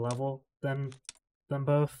much lower level than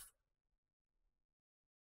both.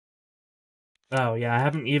 Oh, yeah, I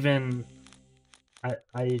haven't even...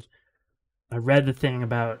 I read the thing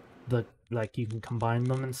about the, like, you can combine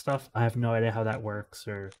them and stuff. I have no idea how that works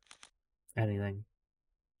or anything.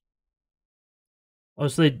 Oh,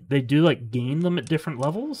 so they do, like, gain them at different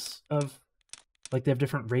levels of... Like, they have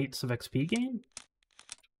different rates of XP gain?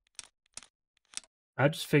 I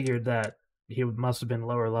just figured that he must have been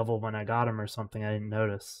lower level when I got him or something. I didn't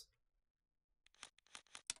notice.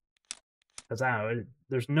 Because, I don't know,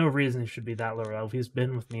 there's no reason he should be that lower level. He's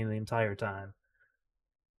been with me the entire time.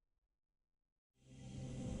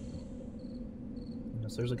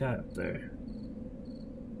 Yes, there's a guy up there.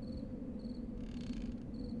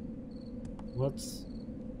 Let's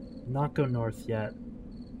not go north yet.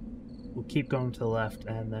 We'll keep going to the left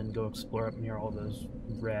and then go explore up near all those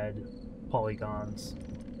red polygons.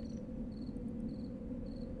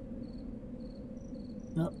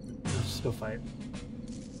 No, let's just go fight.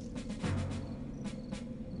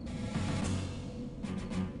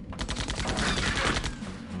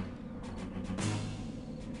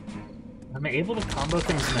 Am I able to combo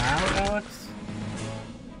things now, Alex?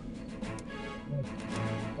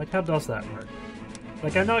 Like, how does that work?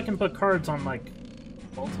 Like, I know I can put cards on, like,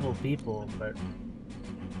 multiple people, but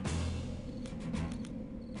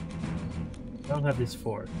I don't have these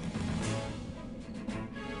 4.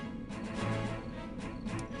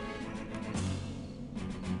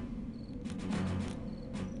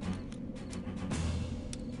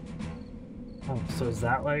 Oh, so is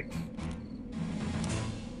that like...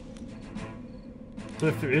 So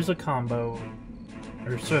if there is a combo,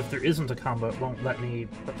 or so if there isn't a combo, it won't let me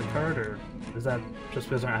put the card, or is that just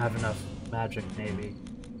because I don't have enough magic, maybe?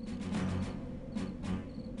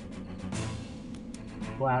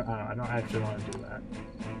 Well, I don't know, I don't actually want to do that.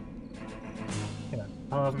 Yeah,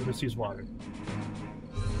 I'll have them just use water.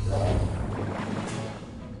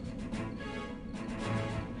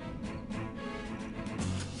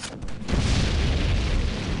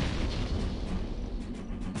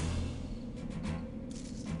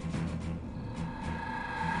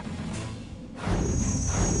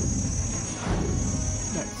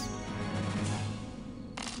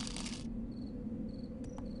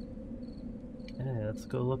 Let's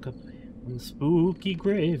go look up in the spooky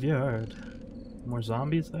graveyard. More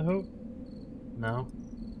zombies, I hope? No?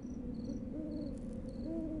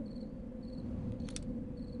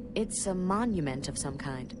 It's a monument of some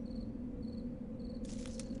kind.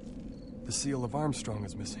 The seal of Armstrong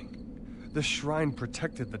is missing. This shrine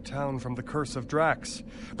protected the town from the curse of Drax,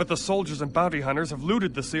 but the soldiers and bounty hunters have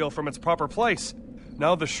looted the seal from its proper place.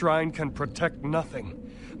 Now the shrine can protect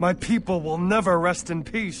nothing. My people will never rest in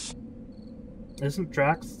peace. Isn't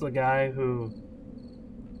Drax the guy who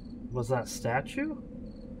Was that statue?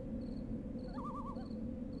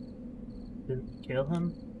 Didn't kill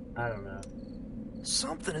him? I don't know.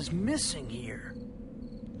 Something is missing here.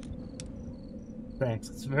 Thanks,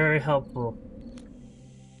 it's very helpful.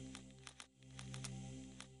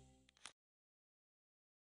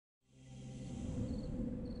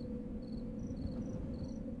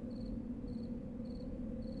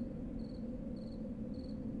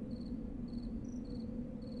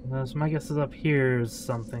 So my guess is up here is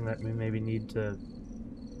something that we maybe need to...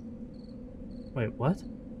 Wait, what?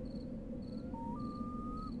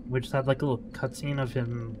 We just had like a little cutscene of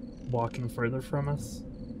him walking further from us.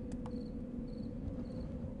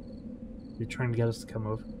 They're trying to get us to come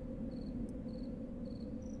over.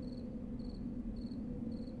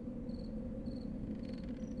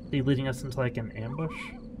 Are they leading us into like an ambush?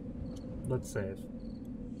 Let's save.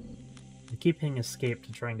 I keep hitting escape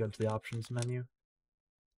to try and go to the options menu.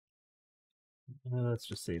 Let's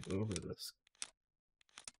just save over this.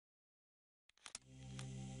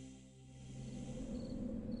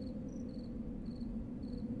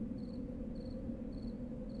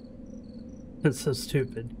 It's so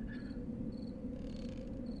stupid.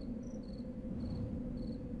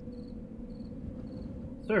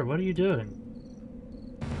 Sir, what are you doing?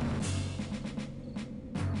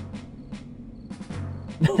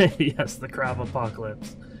 Yes, the crab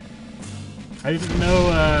apocalypse. I didn't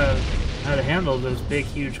know how to handle those big,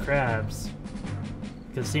 huge crabs.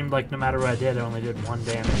 Because it seemed like no matter what I did, I only did 1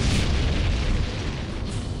 damage.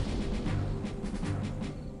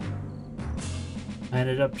 I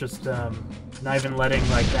ended up just not even letting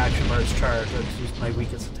like the action bars charge. I just used my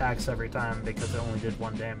weakest attacks every time because it only did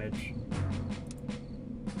 1 damage.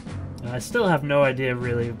 And I still have no idea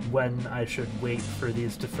really when I should wait for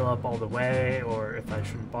these to fill up all the way, or if I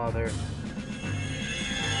shouldn't bother.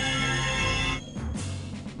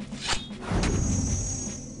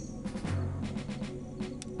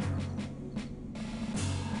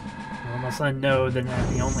 Unless I know that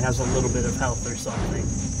he only has a little bit of health or something.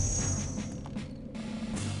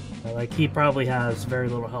 Like, he probably has very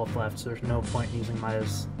little health left, so there's no point in using my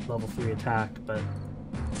level 3 attack, but...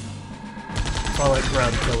 I'll let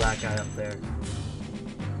Grubb kill that guy up there.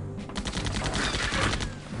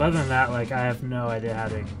 But other than that, like, I have no idea how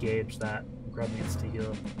to gauge that. Grubb needs to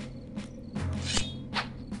heal.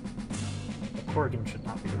 But Corgan should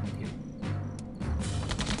not be able to heal.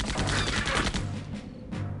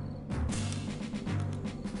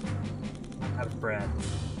 I'm out of bread.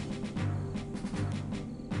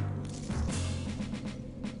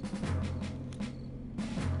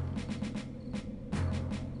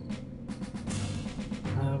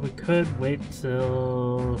 We could wait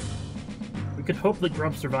till... We could hope that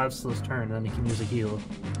Grubb survives this turn, then he can use a heal.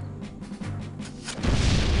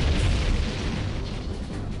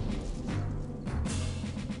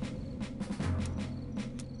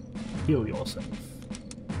 Heal yourself.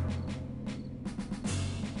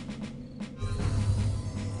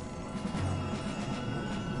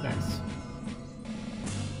 Nice.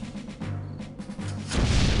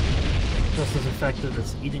 Just as effective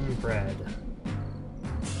as eating bread.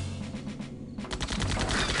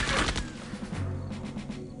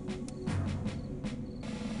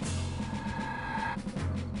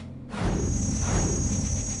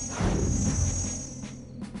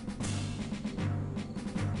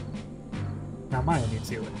 Now Maya needs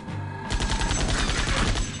healing.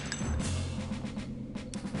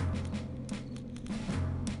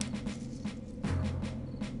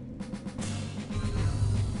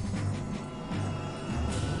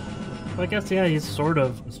 Well, I guess, yeah, he's sort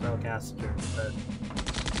of a spellcaster, but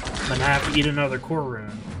then I have to eat another core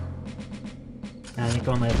rune. And I think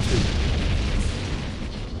I only have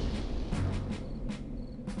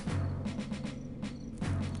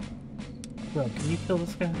 2. Bro, can you kill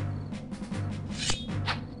this guy?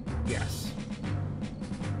 Yes.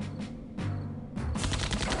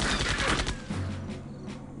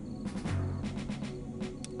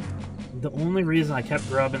 The only reason I kept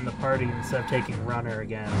Grubb in the party instead of taking Runner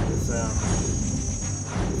again is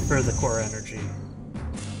for the core energy.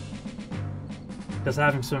 Because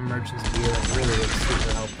having some emergency healing really is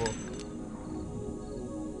super helpful.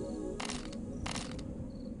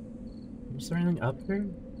 Is there anything up here?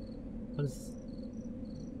 What is...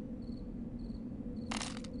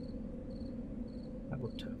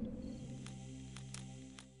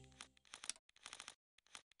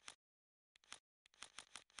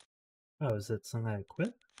 Oh, is it something I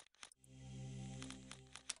equip?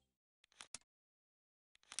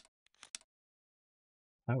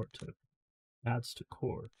 Power token. Adds to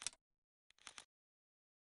core.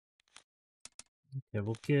 Okay,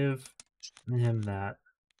 we'll give him that.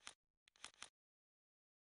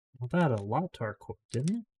 Well, that had a lot to our core,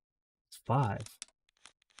 didn't it? It's 5.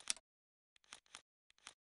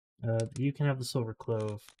 You can have the silver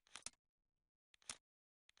clove.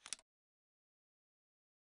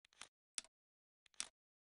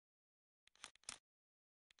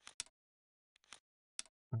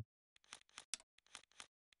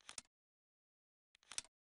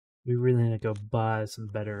 We really need to go buy some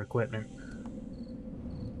better equipment.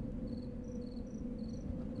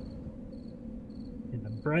 And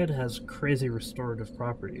the bread has crazy restorative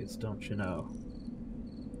properties, don't you know?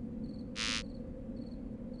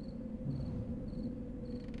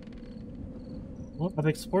 Well, I've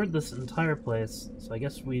explored this entire place, so I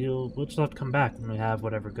guess we'll just have to come back when we have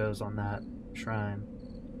whatever goes on that shrine.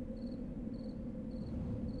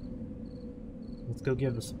 Let's go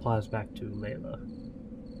give the supplies back to Layla.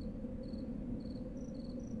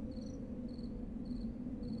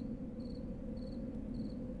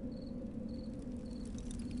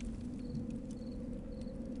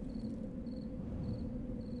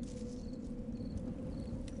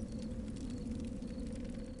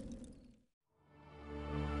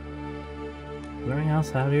 Is there anything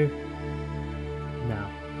else out here? No.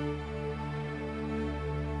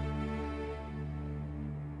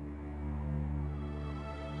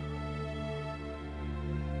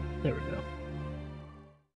 There we go.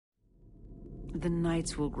 The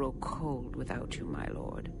nights will grow cold without you, my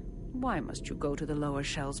lord. Why must you go to the lower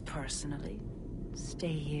shells personally?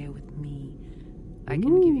 Stay here with me. I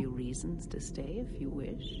can give you reasons to stay if you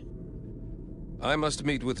wish. I must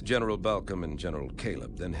meet with General Balcom and General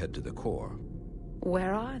Caleb, then head to the core.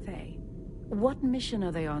 Where are they? What mission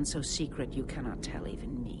are they on so secret you cannot tell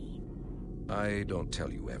even me? I don't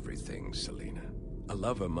tell you everything, Selena. A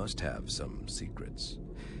lover must have some secrets.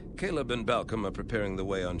 Caleb and Balcom are preparing the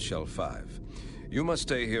way on Shell 5. You must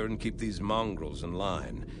stay here and keep these mongrels in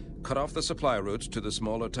line. Cut off the supply routes to the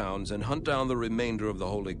smaller towns and hunt down the remainder of the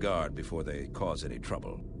Holy Guard before they cause any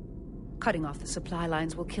trouble. Cutting off the supply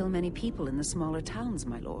lines will kill many people in the smaller towns,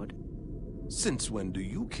 my lord. Since when do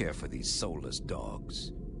you care for these soulless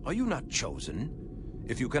dogs? Are you not chosen?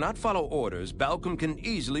 If you cannot follow orders, Balcom can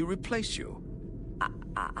easily replace you.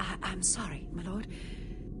 I'm sorry, my lord.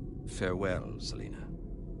 Farewell, Selena.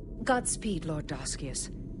 Godspeed, Lord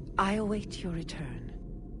Daskius. I await your return.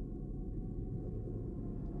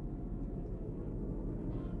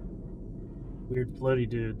 Weird floaty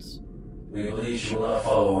dudes. We believe she will not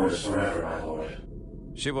follow orders forever, my lord.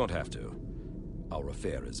 She won't have to. Our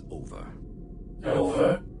affair is over.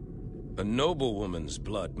 Over? A noblewoman's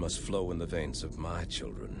blood must flow in the veins of my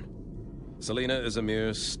children. Selena is a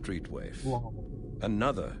mere street waif. Wow.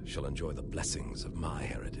 Another shall enjoy the blessings of my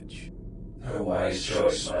heritage. A wise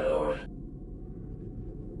choice, my lord.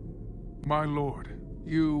 My lord,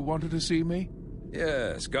 you wanted to see me?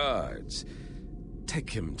 Yes, guards. Take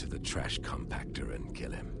him to the trash compactor and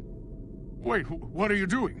kill him. Wait, what are you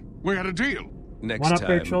doing? We had a deal. Next Why not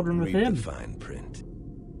bear time, children with read him? the fine print.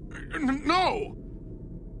 No!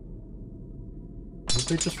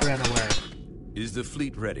 They just ran away. Is the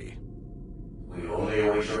fleet ready? We only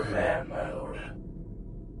await your command, my lord.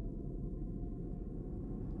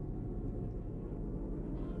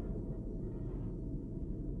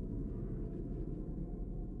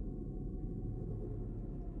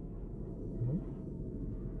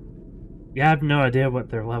 Yeah, I have no idea what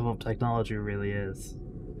their level of technology really is.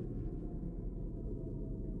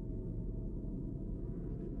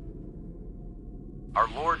 Our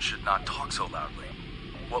lord should not talk so loudly.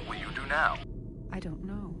 What will you do now? I don't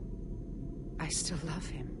know. I still love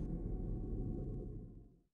him.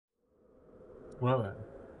 Well then.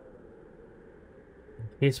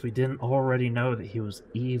 In case we didn't already know that he was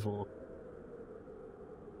evil.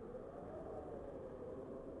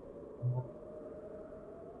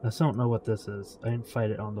 I still don't know what this is. I didn't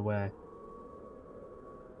fight it on the way.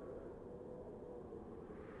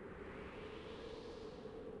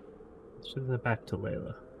 Let's give that back to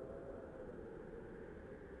Layla.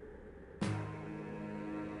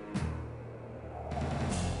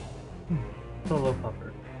 Solo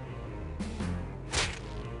pupper.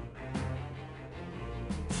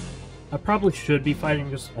 I probably should be fighting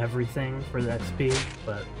just everything for the XP,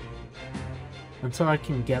 but until I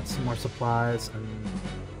can get some more supplies and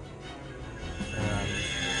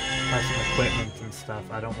buy some equipment and stuff,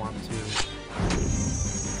 I don't want to,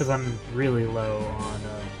 because I'm really low on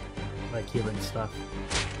like healing stuff.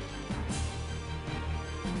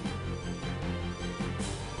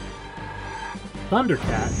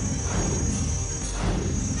 Thundercat.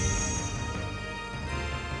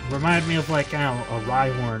 Remind me of, like, I don't know, a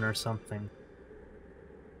Rhyhorn or something.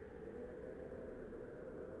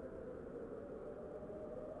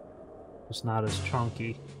 Just not as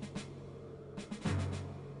chunky.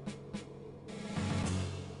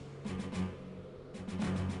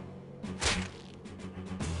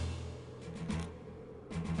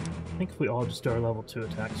 think if we all just do our level 2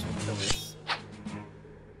 attacks, we'll kill this.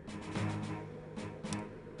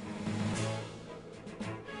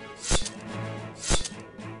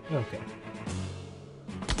 Okay.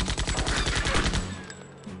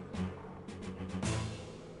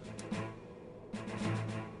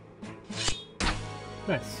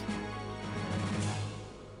 Nice.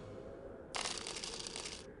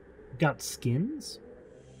 Got skins?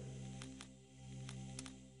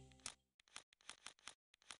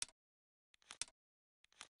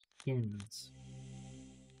 Skins.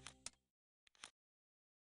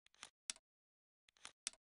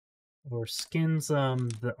 Or skins,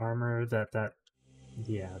 the armor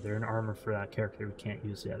yeah, they're an armor for that character we can't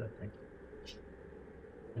use yet, I think.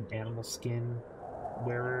 An animal skin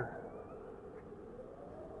wearer.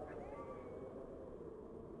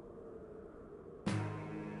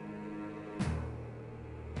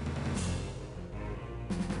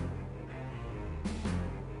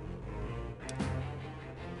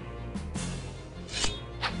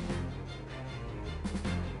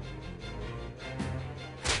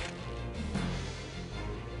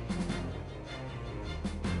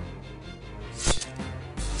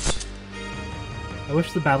 I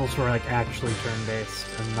wish the battles were like actually turn-based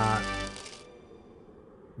and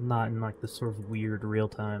not in like this sort of weird real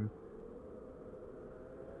time.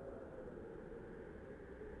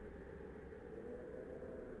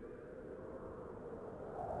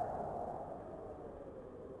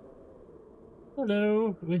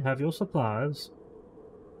 Hello, we have your supplies.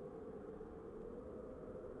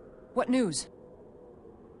 What news?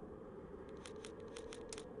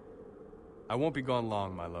 I won't be gone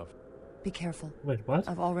long, my love. Be careful. Wait, what?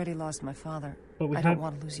 I've already lost my father. But I don't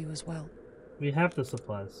want to lose you as well. We have the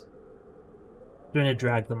supplies. Do you want to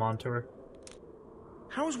drag them onto her?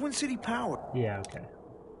 How is Wind City powered? Yeah, okay.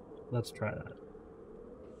 Let's try that.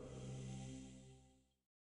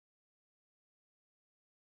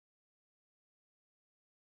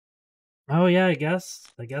 Oh yeah, I guess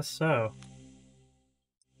so.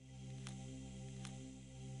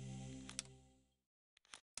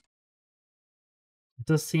 It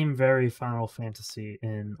does seem very Final Fantasy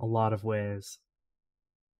in a lot of ways.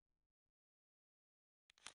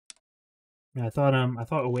 Yeah, I thought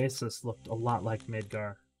Oasis looked a lot like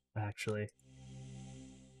Midgar, actually.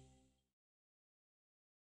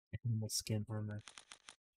 Animal skin armor.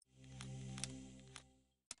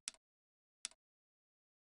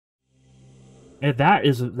 And that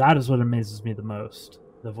is what amazes me the most.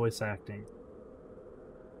 The voice acting.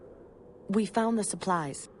 We found the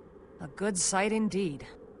supplies. A good sight indeed.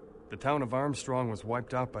 The town of Armstrong was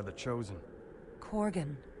wiped out by the Chosen.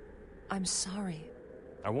 Corgan, I'm sorry.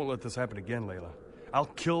 I won't let this happen again, Layla. I'll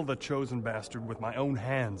kill the Chosen bastard with my own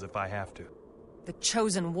hands if I have to. The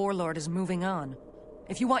Chosen warlord is moving on.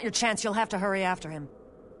 If you want your chance, you'll have to hurry after him.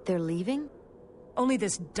 They're leaving? Only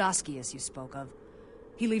this Daskius you spoke of.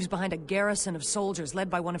 He leaves behind a garrison of soldiers led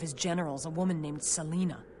by one of his generals, a woman named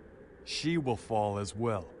Selena. She will fall as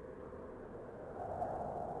well.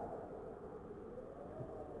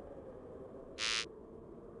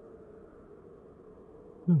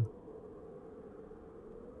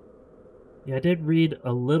 Yeah, I did read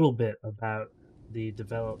a little bit about the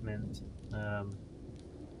development.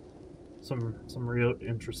 Some real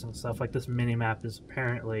interesting stuff. Like this mini-map is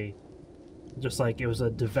apparently just like it was a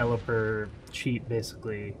developer cheat,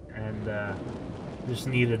 basically, and just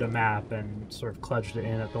needed a map and sort of clutched it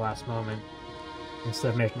in at the last moment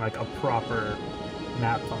instead of making like a proper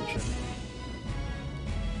map function.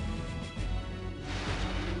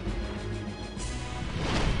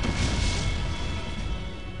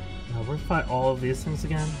 Where to fight all of these things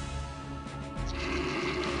again?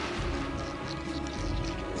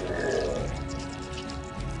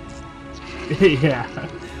 Yeah.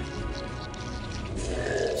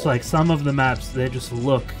 It's like some of the maps, they just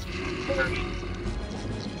look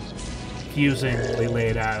confusingly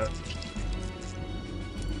laid out.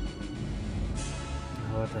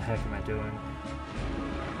 Oh, what the heck am I doing?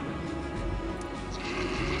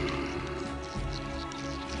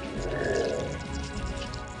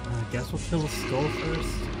 I guess we'll kill the skull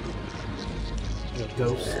first. The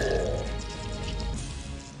ghost.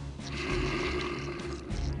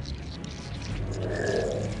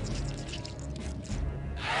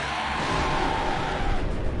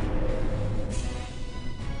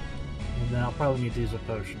 And then I'll probably need to use a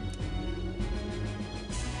potion.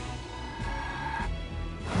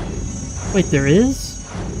 Wait, there is?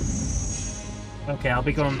 Okay, I'll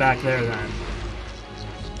be going back there then.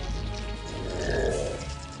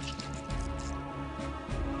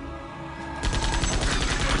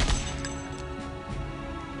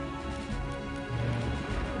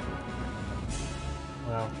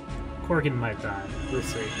 Corgan might die. We'll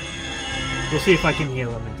see. We'll see if I can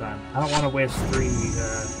heal him in time. I don't want to waste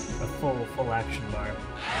a full action bar.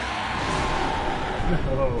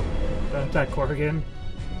 No, don't attack Corgan.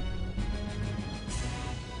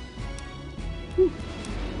 Whew.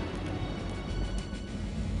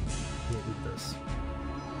 Eat this.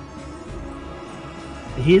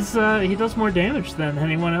 He does more damage than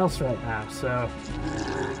anyone else right now, so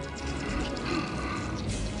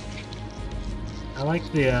I like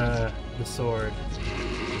the sword.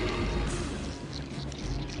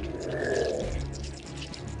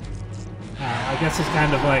 I guess he's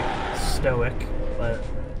kind of like stoic, but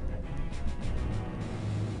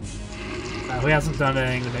he hasn't done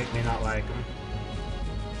anything to make me not like him.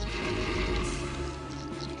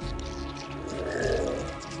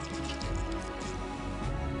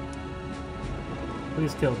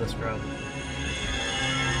 Please kill this Grubb.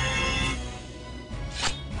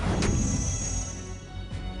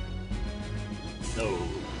 No.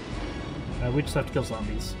 We just have to kill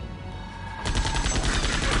zombies.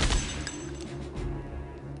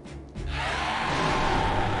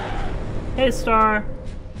 Hey, Star!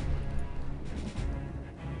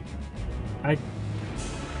 I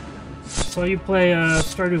saw you play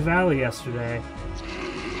Stardew Valley yesterday.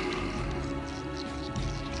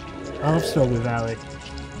 I love Stardew Valley.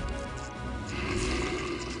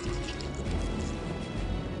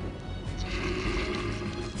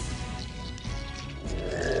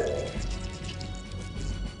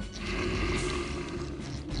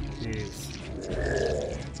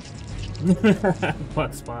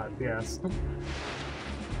 Butt spot, yes.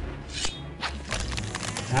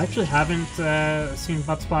 I actually haven't seen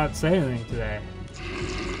Buttspot say anything today.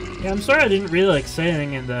 Yeah, I'm sorry I didn't really say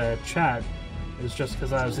anything in the chat. It was just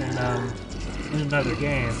because I was in another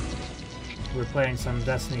game. We were playing some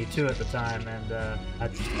Destiny 2 at the time, and I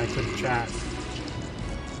couldn't chat.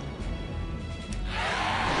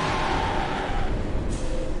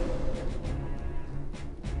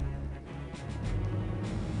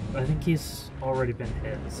 I think he's already been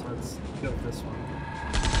hit, so let's go with this one.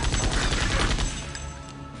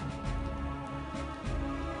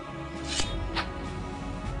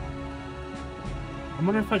 I'm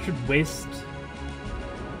wondering if I should waste...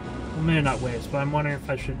 Well, maybe not waste, but I'm wondering if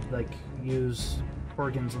I should, like, use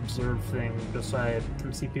Corgan's Observe thing just so I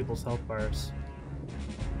can see people's health bars.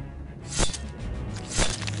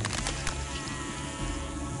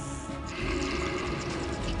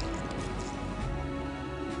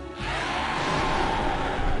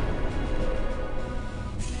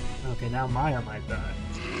 Okay, now Maya might die.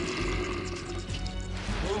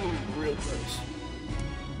 Ooh, real close.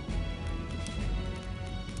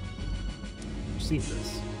 See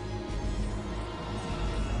this.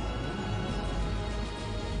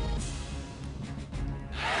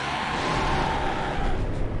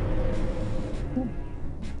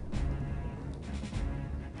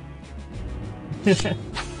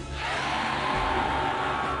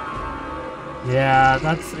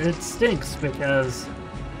 Yeah, it stinks because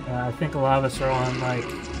I think a lot of us are on like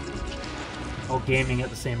all gaming at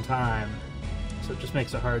the same time, so it just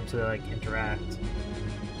makes it hard to like interact.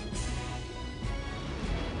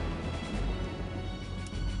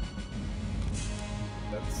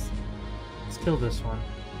 Let's kill this one.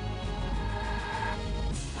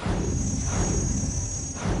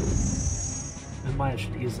 And Maya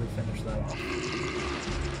should easily finish that off.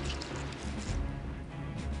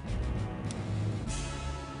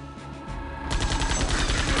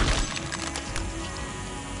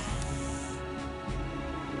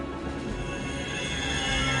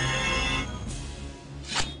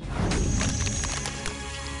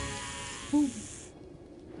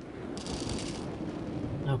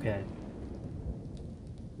 Okay.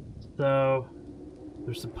 So,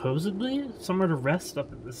 there's supposedly somewhere to rest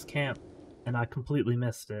up at this camp, and I completely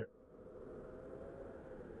missed it.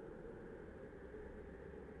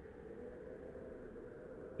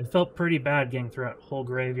 It felt pretty bad getting through that whole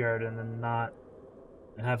graveyard and then not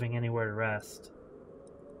having anywhere to rest.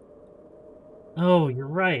 Oh, you're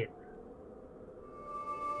right.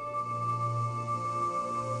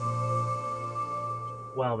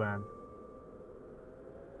 Well then.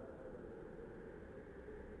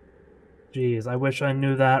 Jeez, I wish I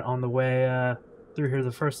knew that on the way through here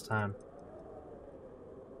the first time.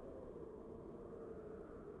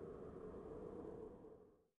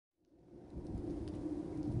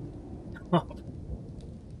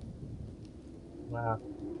 Wow.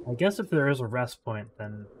 I guess if there is a rest point,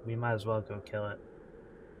 then we might as well go kill it.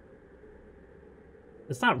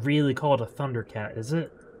 It's not really called a Thundercat, is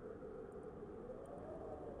it?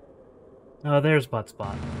 Oh, there's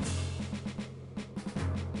Buttspot.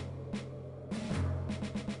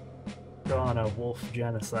 go on a wolf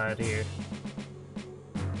genocide here.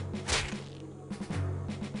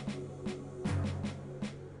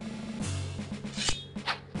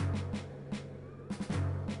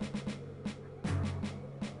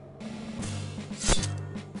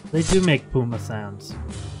 They do make puma sounds.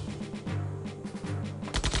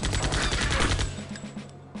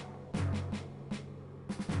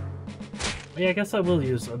 Yeah, I guess I will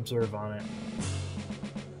use Observe on it.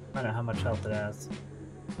 Find out how much health it has.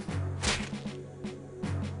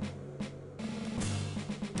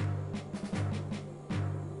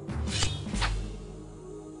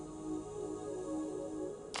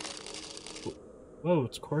 Whoa,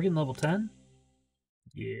 it's Corgan level 10?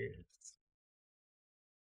 Yes.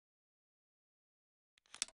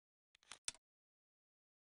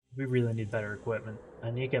 We really need better equipment.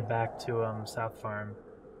 I need to get back to South Farm.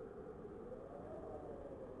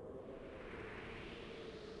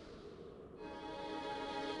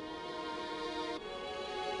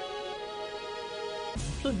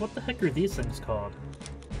 Actually, what the heck are these things called?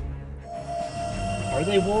 Are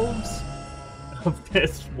they wolves?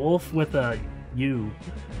 This wolf with a U.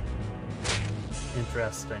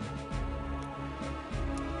 Interesting.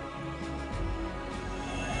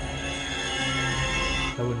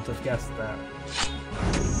 I wouldn't have guessed that.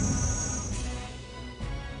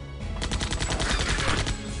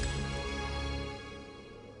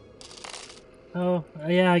 Oh,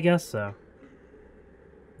 yeah, I guess so.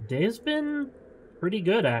 Day's been pretty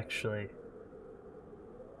good, actually.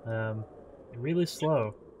 Really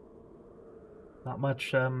slow. Not much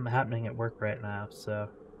happening at work right now, so...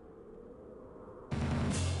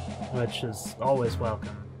 which is always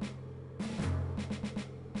welcome.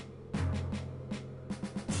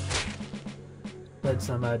 Played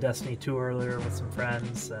some Destiny 2 earlier with some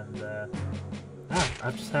friends, and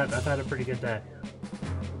I've had a pretty good day.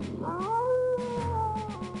 How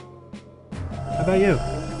about you?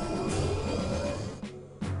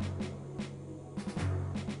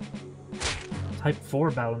 Type 4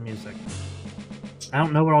 battle music. I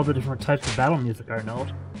don't know what all the different types of battle music are,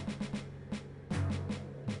 Nold.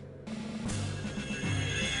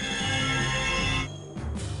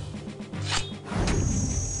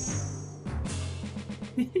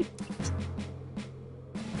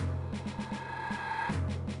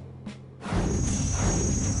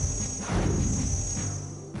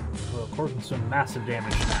 Well, Corgan's doing massive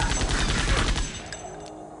damage now.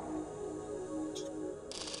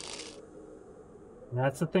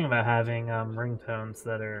 That's the thing about having ringtones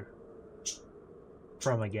that are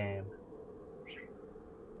from a game.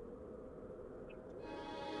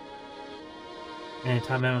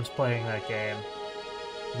 Anytime anyone's playing that game,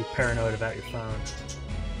 be paranoid about your phone.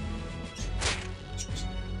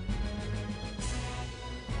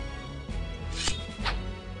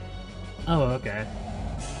 Oh, okay.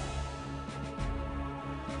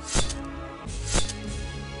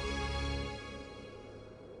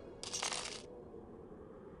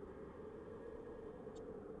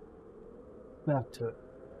 Back to it.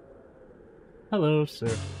 Hello,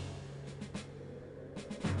 sir.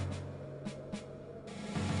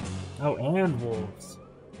 Oh, and wolves.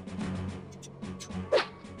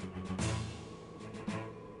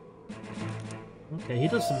 Okay, he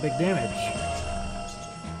does some big damage.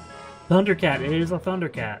 Thundercat, it is a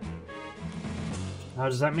Thundercat. Now,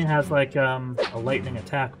 does that mean it has like a lightning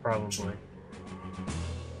attack, probably?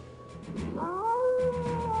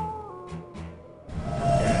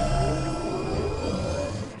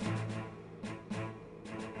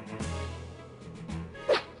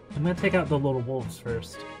 I'm gonna take out the little wolves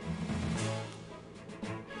first.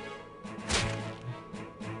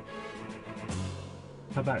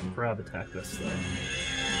 How about Grubb attack this thing?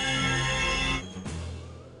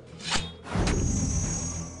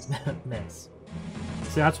 Miss.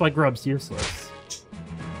 See, that's why Grubb's useless.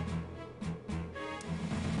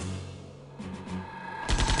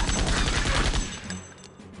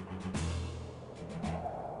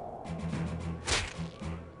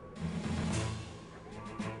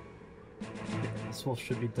 This wolf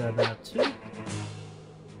should be dead now too.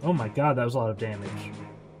 Oh my god, that was a lot of damage.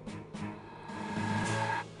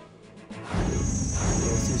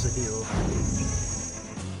 Let's use a heal.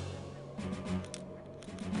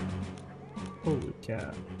 Holy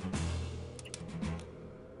cow.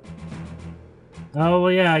 Oh,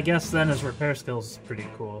 well, yeah, I guess then his repair skills is pretty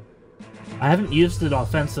cool. I haven't used it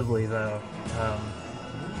offensively, though.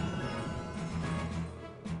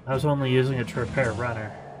 I was only using it to repair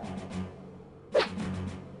runner.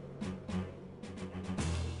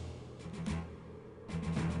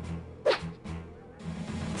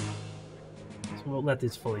 So we'll let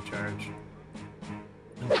these fully charge.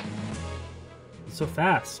 Oh. It's so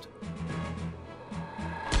fast.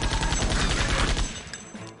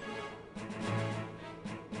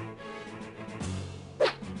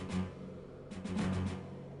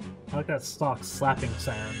 I like that stock slapping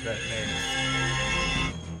sound that it makes.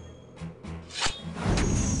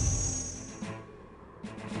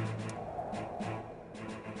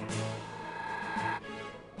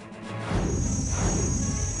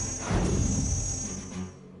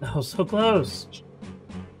 Oh, so close!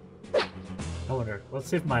 I wonder, let's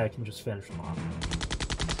see if Maya can just finish him off.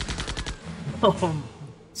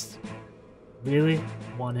 Really?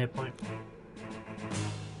 1 hit point?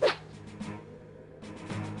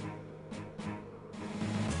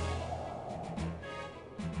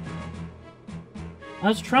 I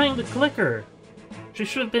was trying to click her! She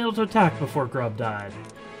should have been able to attack before Grubb died.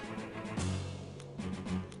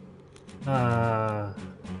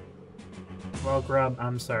 Well, Grubb,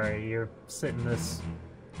 I'm sorry. You're sitting this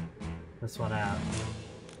one out.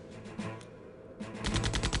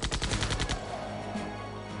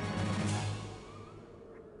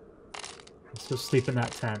 Let's go sleep in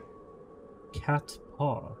that tent. Cat's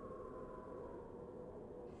paw.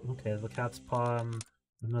 Okay, the cat's paw,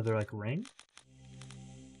 another, like, ring?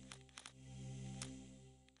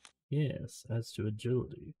 Yes, as to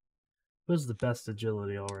agility. Who has the best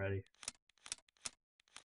agility already?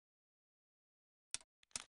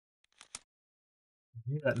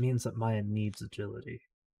 Maybe that means that Maya needs agility.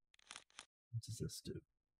 What does this do?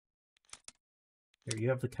 Here, you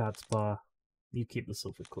have the cat's paw. You keep the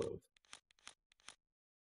silver clove.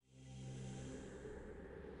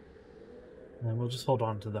 And we'll just hold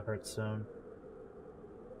on to the heartstone.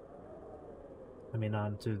 I mean,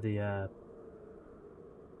 on to the,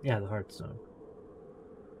 yeah, the heartstone.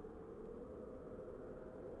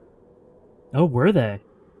 Oh, were they?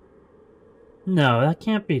 No, that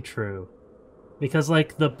can't be true. Because,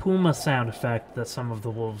 like, the puma sound effect that some of the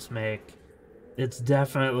wolves make, it's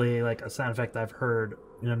definitely, like, a sound effect I've heard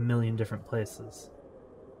in a million different places.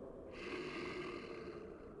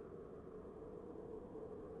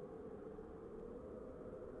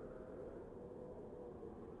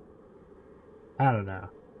 I don't know.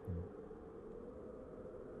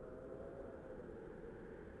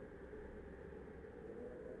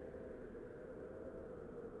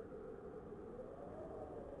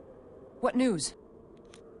 What news?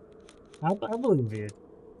 I believe you.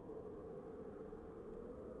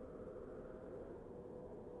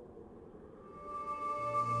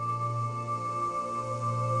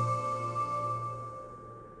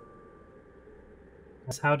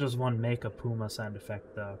 How does one make a puma sound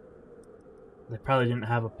effect, though? They probably didn't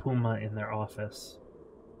have a puma in their office.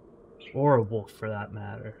 Or a wolf, for that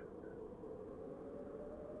matter.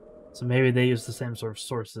 So maybe they used the same sort of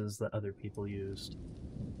sources that other people used.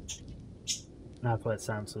 That's why it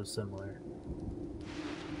sounds so similar.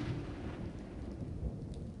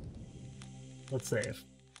 Let's save.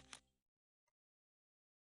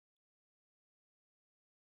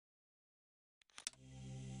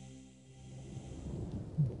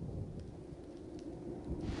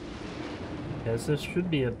 Because this should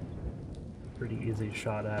be a pretty easy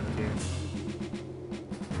shot out of here.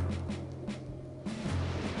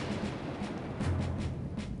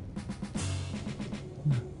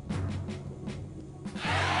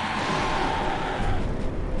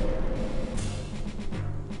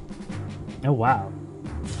 Oh, wow.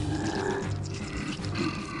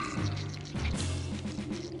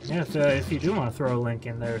 Yeah, so if you do want to throw a link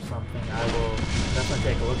in there or something, I will definitely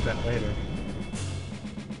take a look at that later.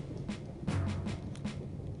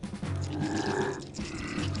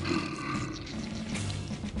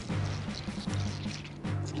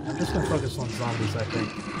 I'm just going to focus on zombies, I think.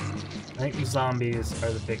 I think zombies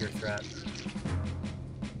are the bigger threat.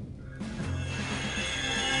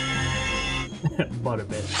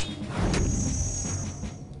 Butterbit.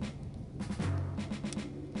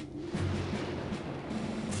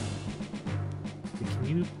 Can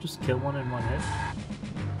you just kill one in one hit?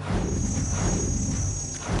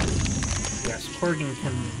 Yes, Corgan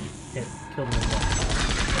can kill them in one hit.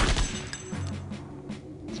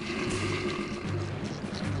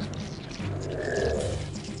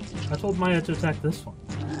 I told Maya to attack this one.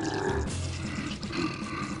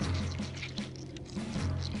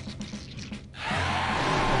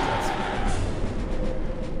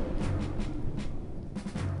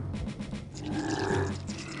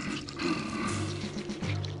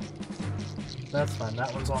 That's fine.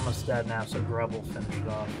 That one's almost dead now, so Grubb will finish it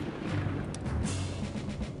off.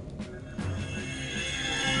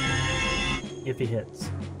 If he hits.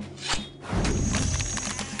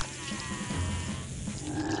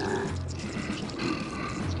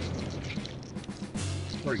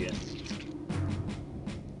 We're good.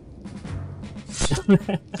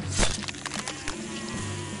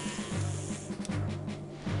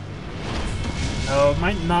 Oh, it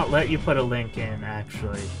might not let you put a link in,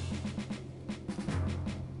 actually.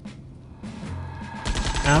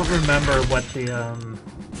 I don't remember what the,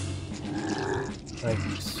 like,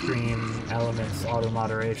 stream elements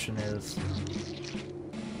auto-moderation is.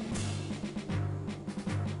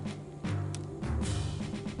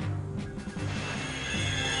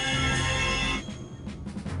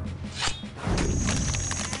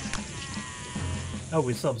 Oh,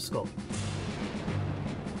 we still have a skull.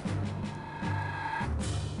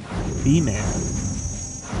 B-Man.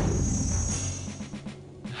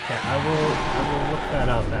 Okay, I will look that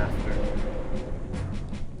up after.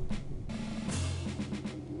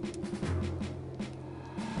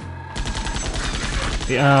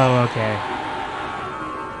 Oh, okay.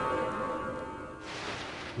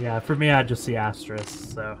 Yeah, for me, I just see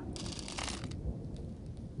asterisks, so.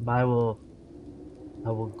 But I will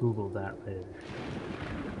Google that later.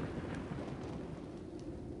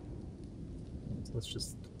 So let's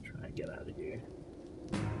just try and get out of here.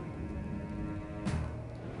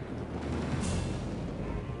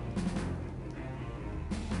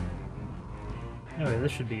 Anyway,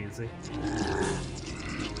 this should be easy.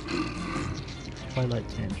 Twilight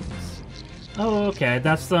Tangents. Oh, okay.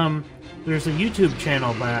 That's there's a YouTube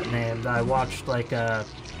channel by that name that I watched, like a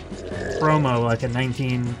promo, like a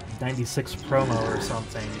 1996 promo or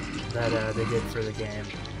something that they did for the game.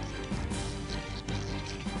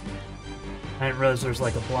 I didn't realize there's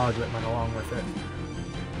like a blog that went along with it.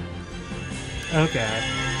 Okay.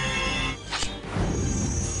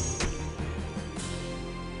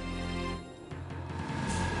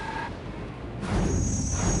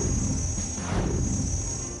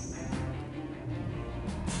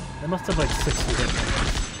 They must have like 60 hit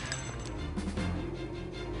points.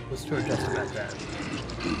 Let's to adjust about that.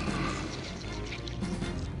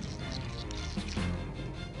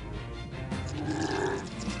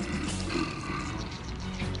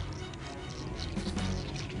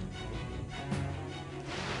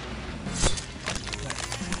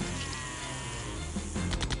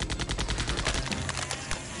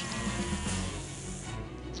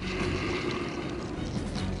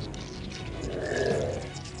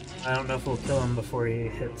 I don't know if we'll kill him before he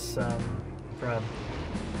hits, Grubb.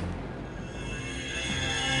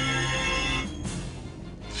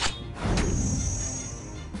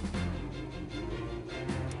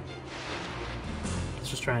 Let's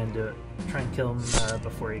just try and do it. Try and kill him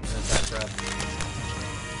before he can attack Grubb.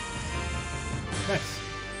 Nice.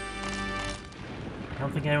 I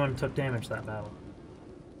don't think anyone took damage that battle.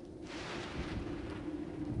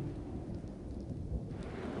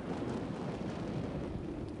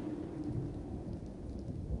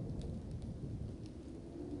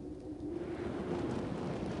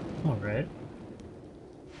 Alright.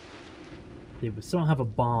 We still don't have a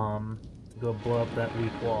bomb to go blow up that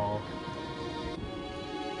weak wall.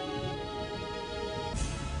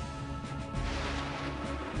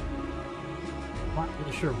 I'm not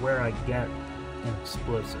really sure where I get an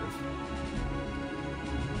explosive.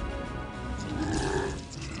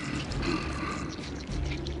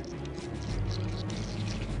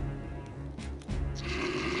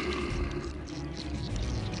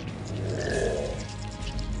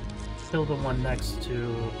 Kill the one next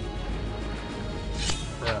to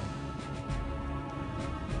Grubb.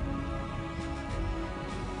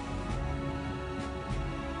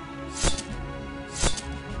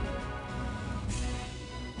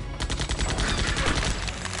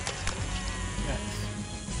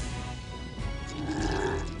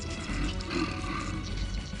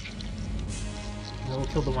 We'll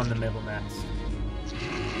kill the one in the middle next.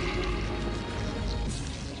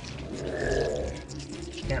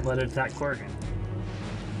 Can't let it attack Corgan.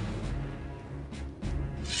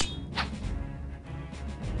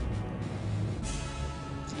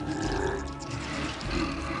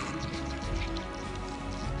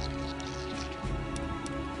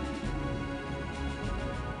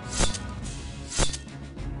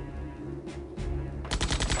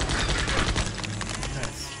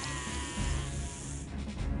 Nice.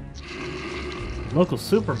 Local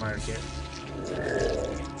supermarket.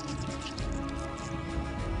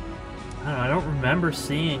 I don't remember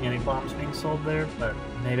seeing any bombs being sold there, but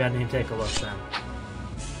maybe I need to take a look then.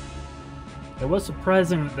 It was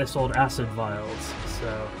surprising that they sold acid vials,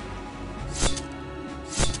 so...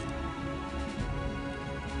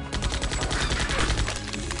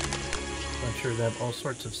 I'm sure they have all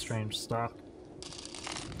sorts of strange stock.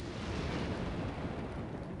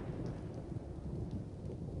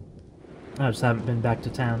 I just haven't been back to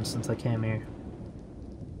town since I came here.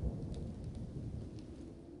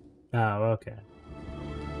 Oh, okay.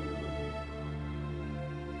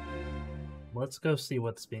 Let's go see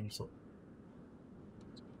what's being sold.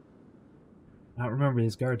 I don't remember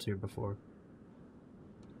these guards here before.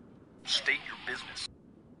 State your business.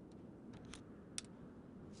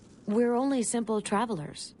 We're only simple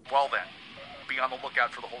travelers. Well then, be on the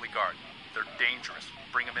lookout for the Holy Guard. They're dangerous.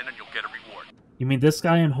 Bring them in and you'll get a reward. You mean this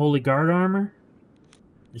guy in Holy Guard armor?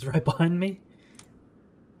 He's right behind me?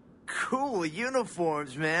 Cool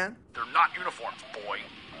uniforms, man. They're not uniforms, boy.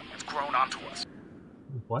 It's grown onto us.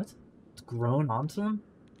 What? It's grown onto him?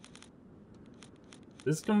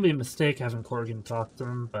 This is gonna be a mistake having Corgan talk to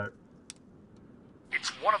him, but... It's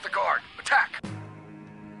one of the guard. Attack!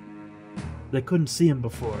 They couldn't see him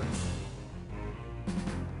before.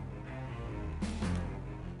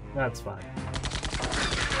 That's fine.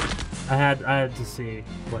 I had to see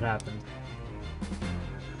what happened.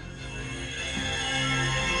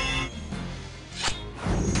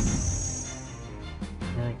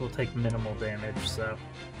 I think we'll take minimal damage, so...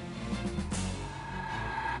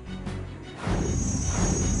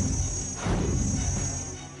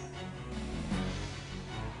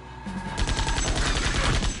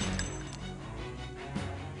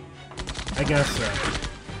 I guess so.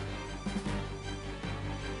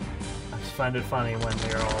 I just find it funny when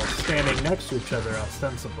they're all standing next to each other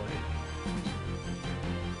ostensibly.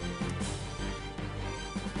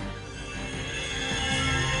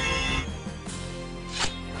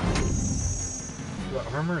 The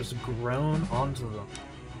armor has grown onto them.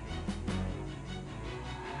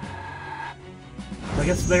 I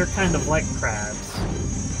guess they're kind of like crabs.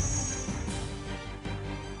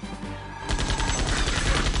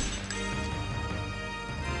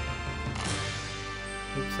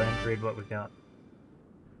 Oops, I didn't read what we got.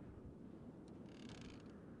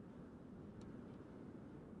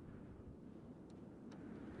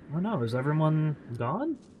 Oh no, is everyone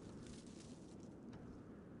gone?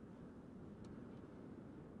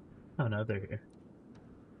 Oh no, they're here.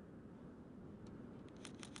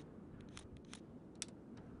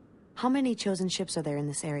 How many chosen ships are there in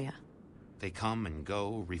this area? They come and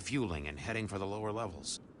go, refueling and heading for the lower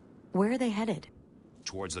levels. Where are they headed?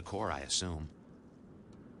 Towards the core, I assume.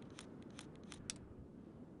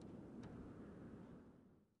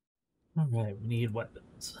 Alright, we need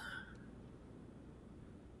weapons.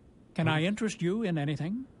 Can I interest you in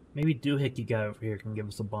anything? Maybe Doohickey guy over here can give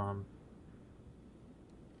us a bomb.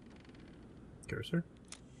 Cursor?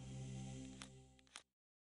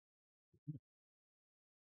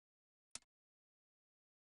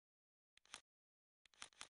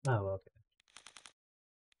 Oh, okay.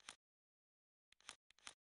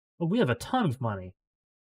 Oh, we have a ton of money.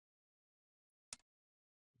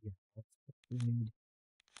 Yeah, that's what we need.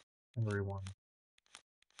 Everyone.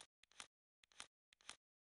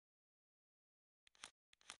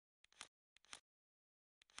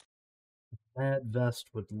 That vest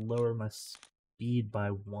would lower my speed by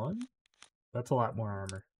 1? That's a lot more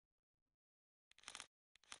armor.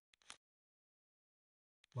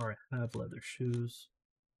 Or I have leather shoes.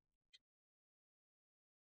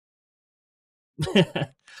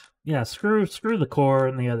 Yeah, screw the core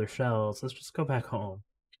and the other shells. Let's just go back home.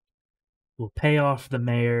 We'll pay off the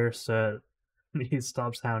mayor so he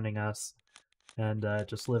stops hounding us, and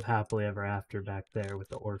just live happily ever after back there with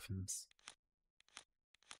the orphans.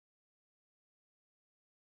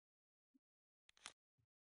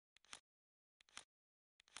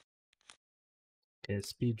 Okay,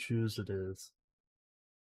 speed shoes it is.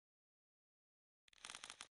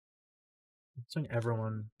 I think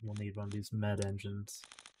everyone will need one of these med engines.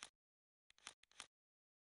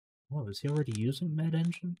 Oh, is he already using med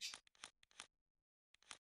engines?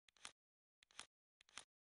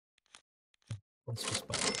 Let's just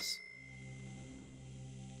buy this.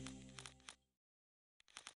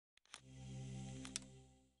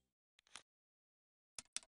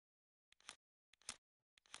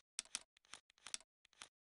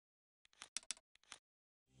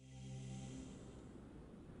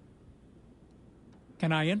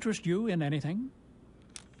 Can I interest you in anything?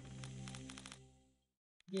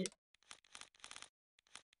 Yeah.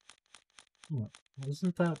 Oh,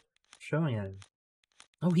 isn't that showing it?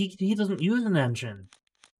 Oh, he doesn't use an engine.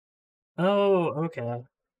 Oh, okay.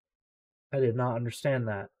 I did not understand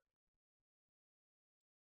that.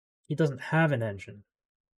 He doesn't have an engine.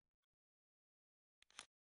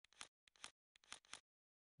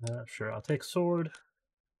 Sure, I'll take sword.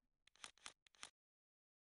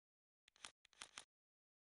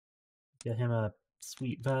 Get him a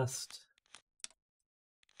sweet vest.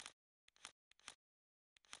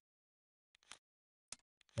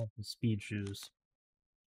 And some speed shoes.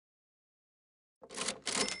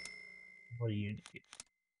 What do you need?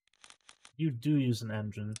 You do use an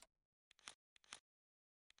engine.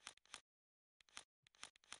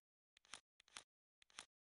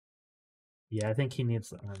 Yeah, I think he needs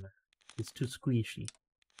the armor. He's too squishy.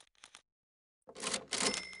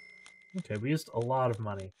 Okay, we used a lot of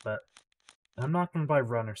money, but I'm not going to buy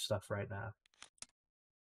runner stuff right now.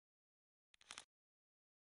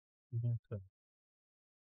 Okay.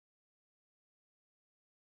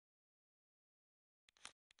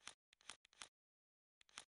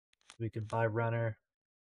 We could buy runner.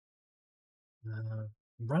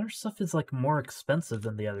 Runner stuff is like more expensive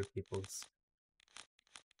than the other people's.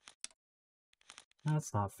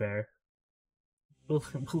 That's not fair. We'll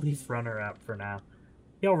leave runner out for now.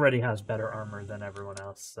 He already has better armor than everyone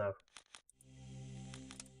else, so.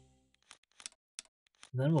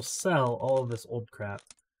 And then we'll sell all of this old crap.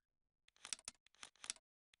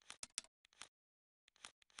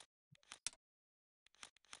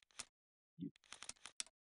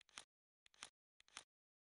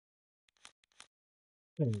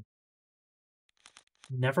 Wait.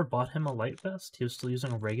 Never bought him a light vest? He was still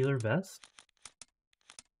using a regular vest?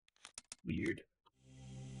 Weird.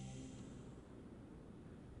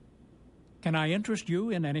 Can I interest you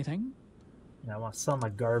in anything? Yeah, I want to sell my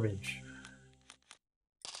garbage.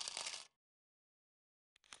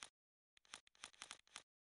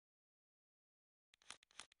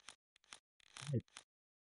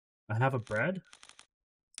 I have a bread?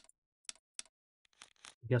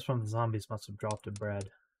 I guess one of the zombies must have dropped a bread.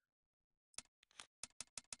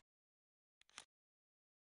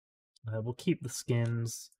 We'll keep the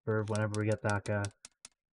skins for whenever we get that guy.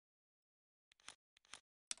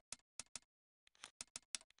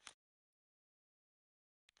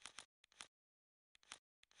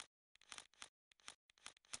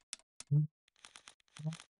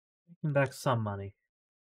 Taking back some money.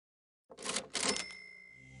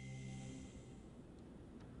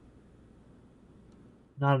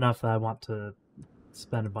 Not enough that I want to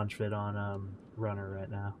spend a bunch of it on runner right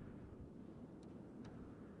now.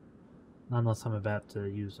 Not unless I'm about to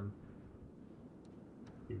use them.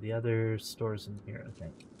 The other store's in here, I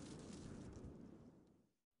think.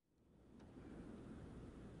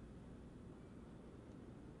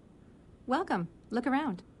 Welcome. Look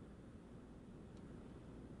around.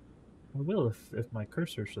 I will if my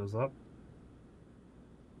cursor shows up.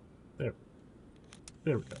 There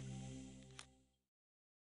we go.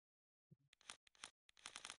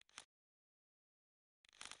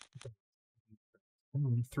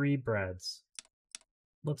 3 breads.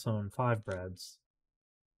 Let's own 5 breads.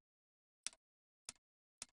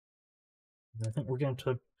 And I think we're getting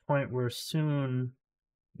to a point where soon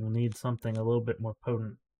we'll need something a little bit more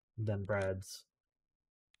potent than breads.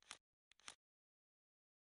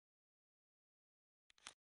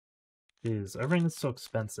 Jeez, everything is so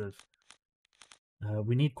expensive.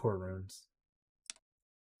 We need core runes.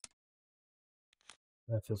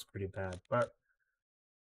 That feels pretty bad, but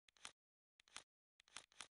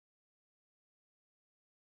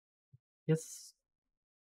I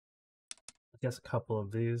guess a couple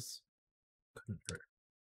of these couldn't hurt.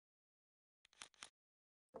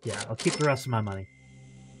 Yeah, I'll keep the rest of my money.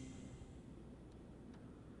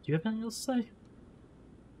 Do you have anything else to say?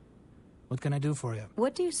 What can I do for you?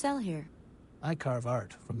 What do you sell here? I carve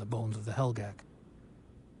art from the bones of the Helgak.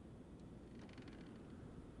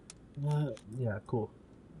 Yeah, cool.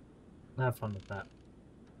 Have fun with that.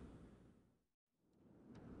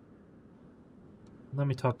 Let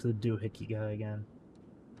me talk to the doohickey guy again.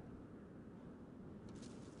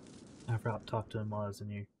 I forgot to talk to him while I was in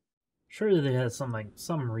here. Surely they had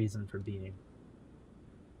some reason for being.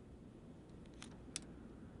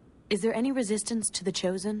 Is there any resistance to the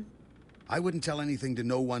Chosen? I wouldn't tell anything to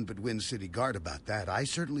no one but Wind City Guard about that. I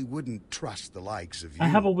certainly wouldn't trust the likes of you. I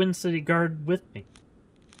have a Wind City Guard with me.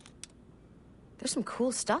 There's some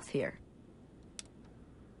cool stuff here.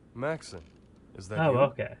 Maxon, is that you?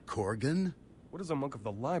 Okay. Corgan? What is a monk of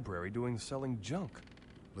the library doing selling junk?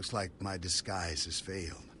 Looks like my disguise has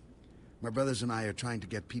failed. My brothers and I are trying to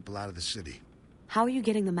get people out of the city. How are you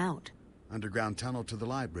getting them out? Underground tunnel to the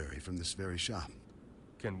library from this very shop.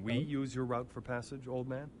 Can we use your route for passage, old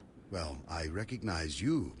man? Well, I recognize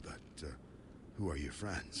you, but who are your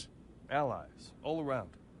friends? Allies, all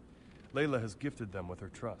around. Layla has gifted them with her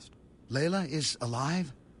trust. Layla is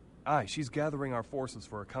alive? Aye, she's gathering our forces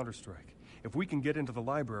for a counterstrike. If we can get into the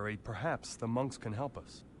library, perhaps the monks can help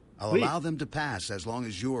us. I'll allow them to pass as long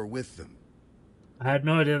as you're with them. I had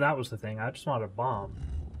no idea that was the thing. I just wanted a bomb.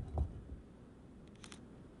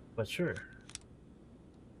 But sure.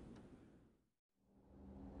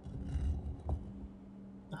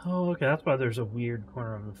 Oh, okay, that's why there's a weird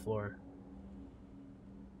corner of the floor.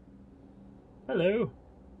 Hello.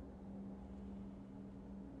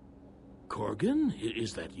 Corgan?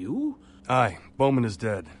 Is that you? Aye, Bowman is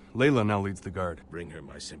dead. Layla now leads the guard. Bring her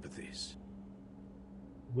my sympathies.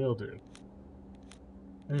 Will do.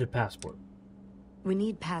 I need a passport. We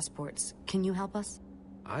need passports. Can you help us?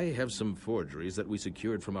 I have some forgeries that we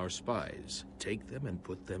secured from our spies. Take them and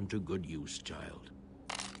put them to good use, child.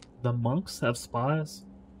 The monks have spies?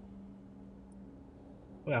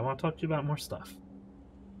 Wait, I want to talk to you about more stuff.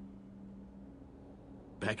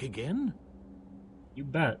 Back again? You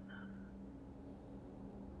bet.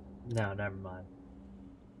 No, never mind.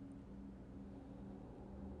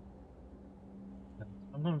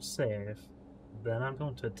 I'm going to save. Then I'm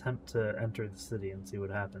going to attempt to enter the city and see what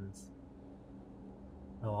happens.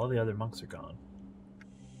 Oh, all the other monks are gone.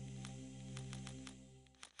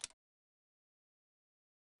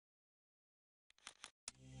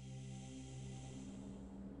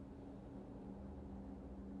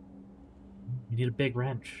 You need a big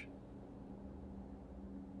wrench.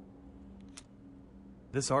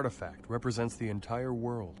 This artifact represents the entire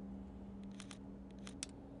world.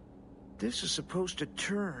 This is supposed to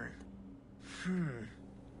turn.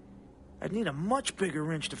 I'd need a much bigger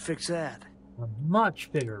wrench to fix that. A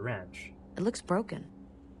much bigger wrench. It looks broken.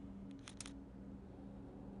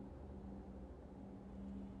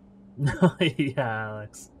 Yeah,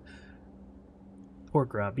 Alex. Poor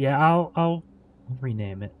Grubb. Yeah, I'll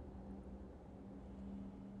rename it.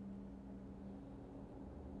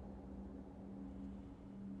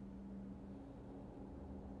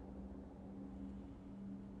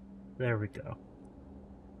 There we go.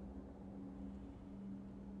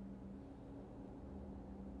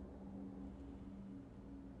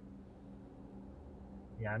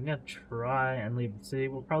 Yeah, I'm gonna try and leave the city.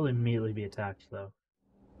 We'll probably immediately be attacked, though.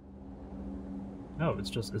 No,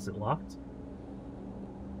 it's just... is it locked?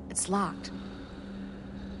 It's locked.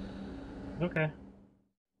 Okay.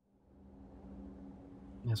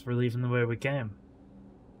 Guess we're leaving the way we came.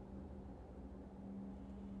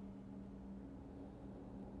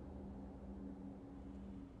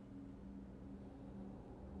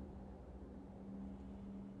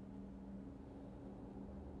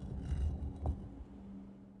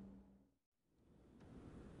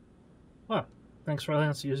 Well, thanks for letting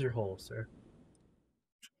us use your hole, sir.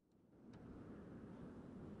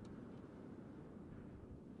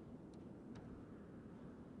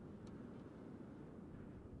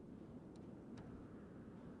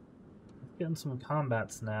 Let's get in some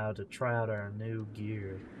combats now to try out our new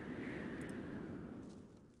gear.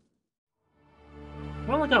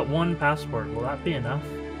 I only got one passport. Will that be enough?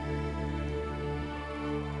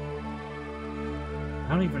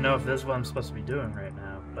 I don't even know if this is what I'm supposed to be doing right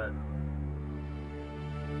now, but...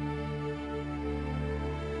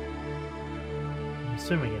 I'm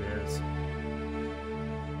assuming it is.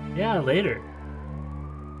 Yeah, later.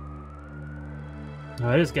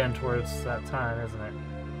 Oh, it is getting towards that time, isn't it?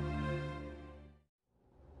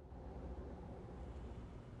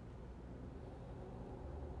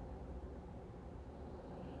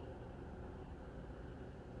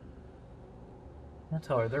 I can't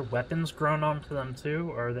tell, are their weapons grown onto them too,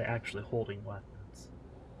 or are they actually holding weapons?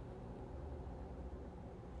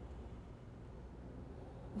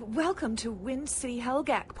 Welcome to Wind City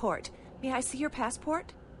Helgak Port. May I see your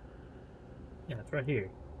passport? Yeah, it's right here.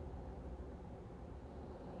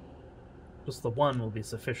 Just the one will be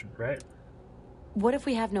sufficient, right? What if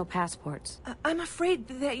we have no passports? I'm afraid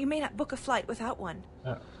that you may not book a flight without one.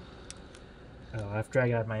 Oh. Oh, I have to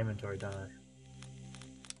drag out my inventory, don't I?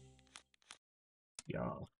 Yeah.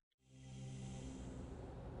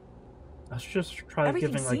 I should just try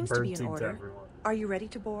Everything giving like seems to be bird in seed to order. everyone. Are you ready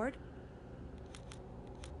to board?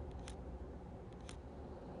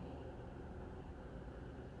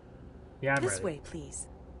 Yeah, I'm this ready. way, please.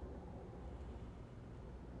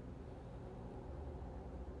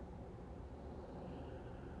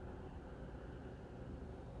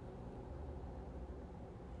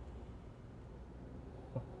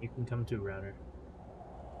 Oh, you can come too, Router.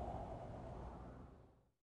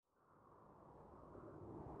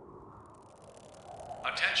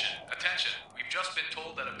 Attention, attention. We've just been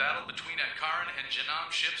told that a battle between Ankaran and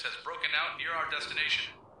Janam ships has broken out near our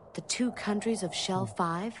destination. The two countries of Shell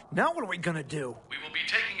 5? Now what are we gonna do? We will be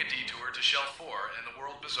taking a detour to Shell 4 and the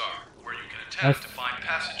World Bazaar, where you can attempt to find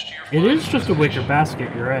passage to your It flight. is just a wicker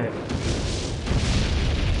basket, you're right.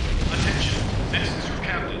 Attention, this is your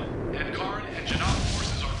captain. Ankaran and Janam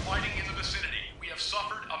forces are fighting in the vicinity. We have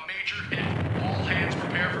suffered a major hit. All hands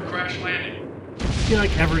prepare for crash landing. I feel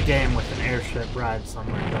like every game with an airship ride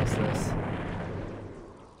somewhere does this.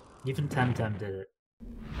 Even Temtem did it.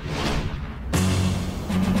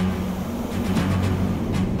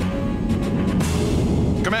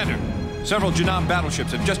 Commander, several Janam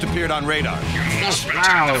battleships have just appeared on radar. You must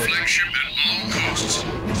return the flagship at all costs.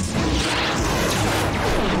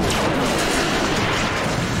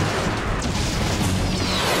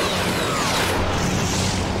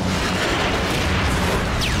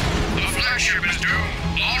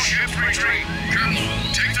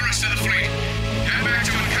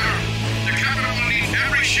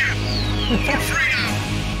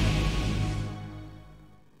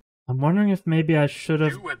 I'm wondering if maybe I should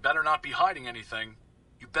have... You had better not be hiding anything.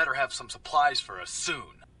 You better have some supplies for us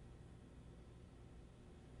soon.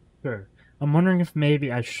 Sure. I'm wondering if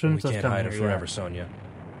maybe I shouldn't have come We can't hide her here forever, yet. Sonia.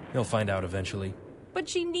 He'll find out eventually. But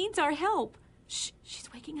she needs our help. Shh, she's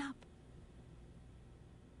waking up.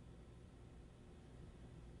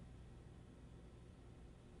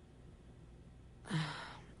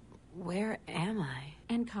 Where am I?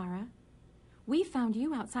 Ankara, we found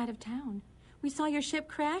you outside of town. We saw your ship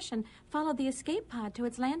crash and followed the escape pod to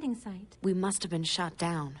its landing site. We must have been shot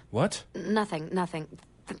down. What? Nothing.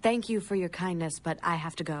 Thank you for your kindness, but I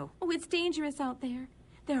have to go. Oh, it's dangerous out there.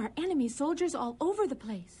 There are enemy soldiers all over the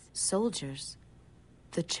place. Soldiers?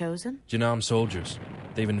 The Chosen? Janam soldiers.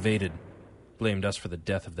 They've invaded. Blamed us for the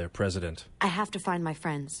death of their president. I have to find my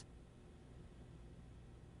friends.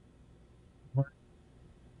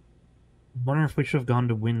 I'm wondering if we should have gone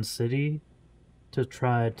to Wind City to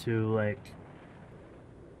try to, like...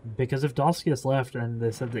 Because if Daskius left and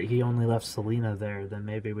they said that he only left Selena there, then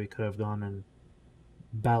maybe we could have gone and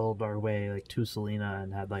battled our way, like, to Selena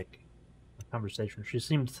and had, like, a conversation. She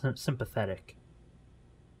seemed sympathetic.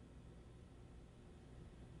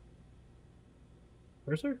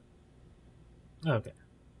 Where's her? Okay.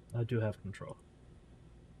 I do have control.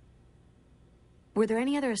 Were there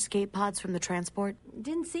any other escape pods from the transport?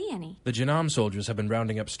 Didn't see any. The Janam soldiers have been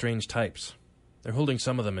rounding up strange types. They're holding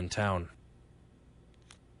some of them in town.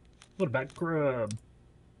 What about Grubb?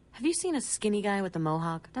 Have you seen a skinny guy with a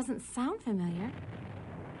mohawk? Doesn't sound familiar.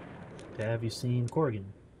 Okay, have you seen Corgan?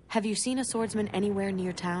 Have you seen a swordsman anywhere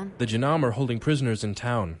near town? The Janam are holding prisoners in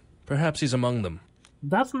town. Perhaps he's among them.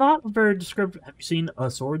 That's not very descriptive. Have you seen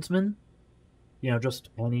a swordsman? You know, just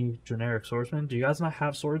any generic swordsman? Do you guys not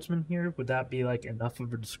have swordsmen here? Would that be, like, enough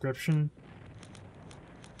of a description?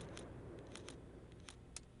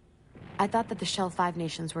 I thought that the Shell 5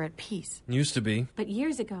 nations were at peace. Used to be. But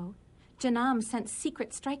years ago, Janam sent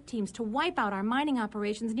secret strike teams to wipe out our mining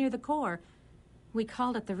operations near the core. We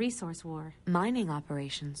called it the Resource War. Mining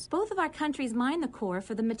operations? Both of our countries mine the core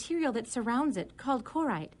for the material that surrounds it, called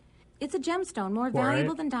corite. It's a gemstone more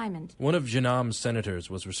valuable than diamond. One of Janam's senators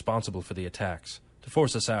was responsible for the attacks, to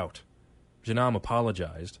force us out. Janam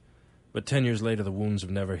apologized, but 10 years later the wounds have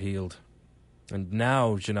never healed. And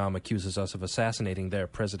now Janam accuses us of assassinating their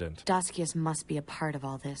president. Daskius must be a part of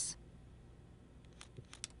all this.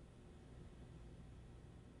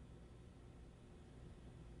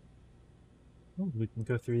 Oh, we can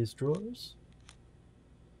go through these drawers.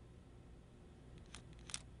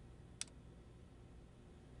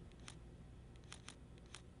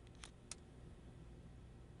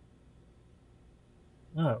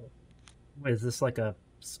 Oh. Wait, is this like a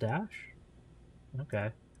stash?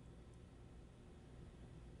 Okay.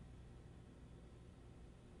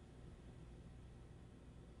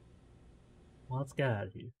 Well, let's get out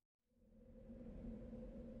of here.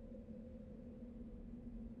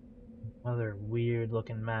 Another weird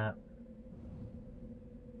looking map.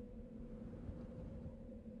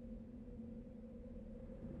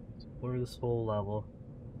 Explore this whole level.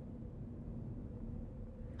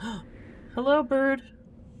 Hello, bird!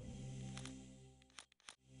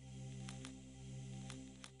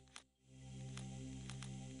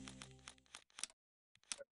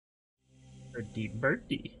 Birdie,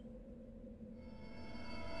 birdie.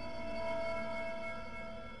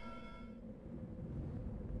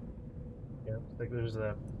 Yeah, looks like there's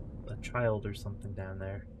a child or something down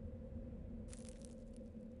there.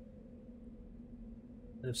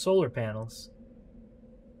 They have solar panels.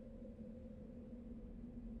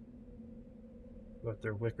 With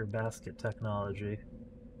their wicker basket technology.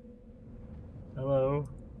 Hello?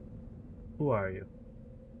 Who are you?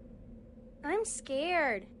 I'm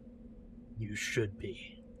scared. You should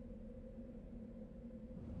be.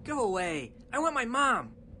 Go away. I want my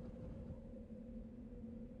mom.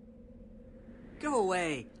 Go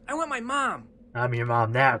away. I want my mom. I'm your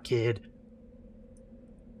mom now, kid.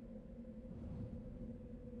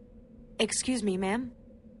 Excuse me, ma'am?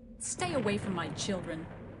 Stay away from my children.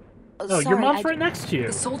 Oh, your mom's right next to you.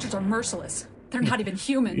 The soldiers are merciless. They're not even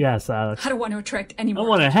human. Yes, Alex. I don't want to attract any more. I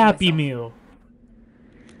want a Happy Meal.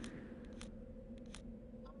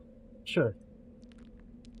 Sure.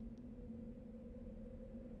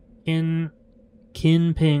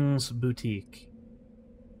 Kinping's Boutique.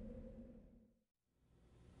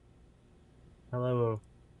 Hello,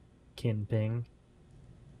 Kinping.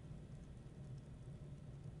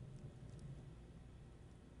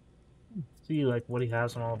 See, like, what he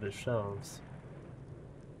has on all of his shelves.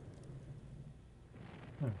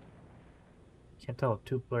 Can't tell,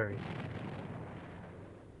 too blurry.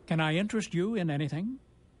 Can I interest you in anything?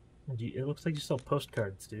 It looks like you sell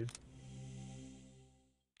postcards, dude.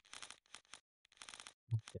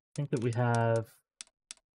 I think that we have...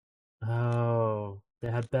 Oh, they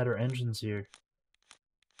had better engines here.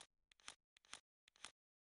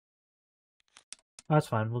 Oh, that's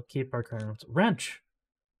fine. We'll keep our current ones. Wrench!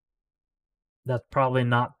 That's probably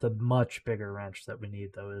not the much bigger wrench that we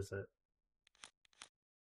need, though, is it?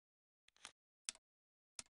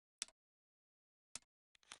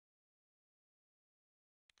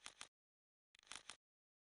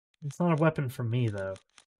 It's not a weapon for me, though.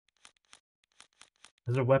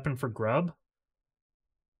 Is it a weapon for Grubb?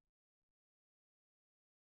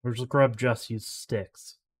 Or does Grubb just use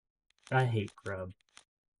sticks? I hate Grubb.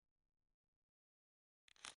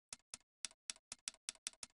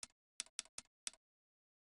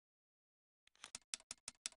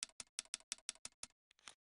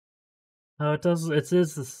 Oh, it does. It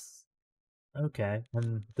is this. Okay,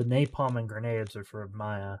 and the napalm and grenades are for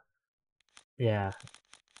Maya. Yeah,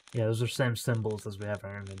 yeah, those are same symbols as we have in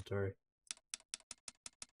our inventory.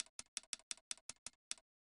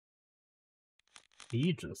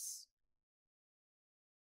 Aegis.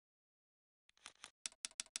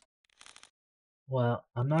 Well,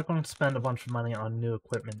 I'm not going to spend a bunch of money on new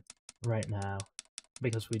equipment right now,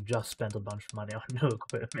 because we just spent a bunch of money on new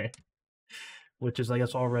equipment, which is, I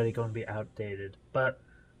guess, already going to be outdated. But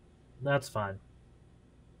that's fine.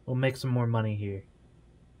 We'll make some more money here.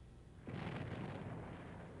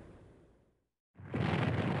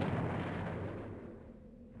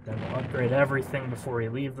 Then we'll upgrade everything before we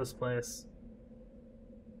leave this place.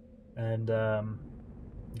 And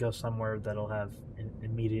go somewhere that'll have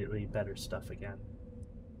immediately better stuff again.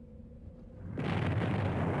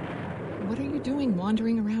 What are you doing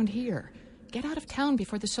wandering around here? Get out of town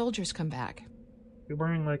before the soldiers come back. You're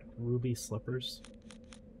wearing, like, ruby slippers?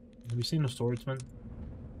 Have you seen a swordsman?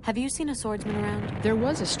 Have you seen a swordsman around? There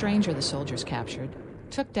was a stranger the soldiers captured.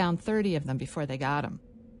 Took down 30 of them before they got him.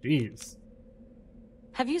 Jeez.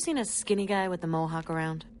 Have you seen a skinny guy with a mohawk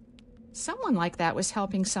around? Someone like that was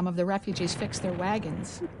helping some of the refugees fix their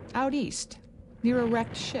wagons. Out east, near a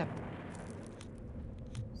wrecked ship.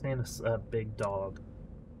 Seen a big dog.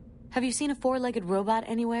 Have you seen a four-legged robot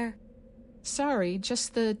anywhere? Sorry,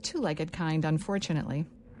 just the two-legged kind, unfortunately.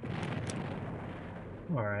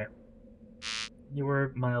 Alright. You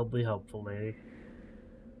were mildly helpful, lady.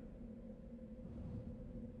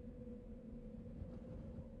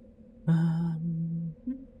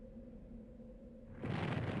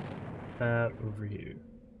 Over here.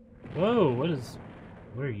 Whoa, what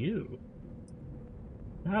are you?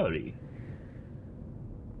 Howdy.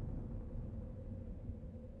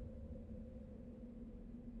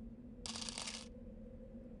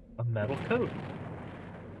 A metal coat.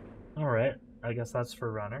 Alright, I guess that's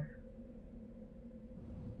for runner.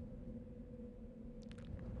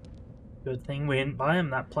 Good thing we didn't buy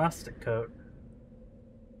him that plastic coat.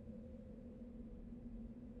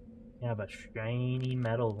 You have a shiny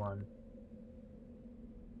metal one.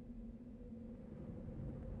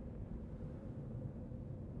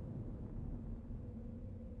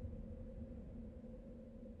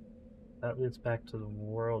 That leads back to the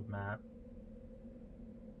world map.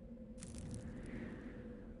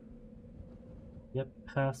 Yep,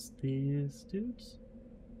 past these dudes.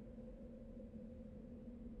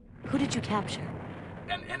 Who did you capture?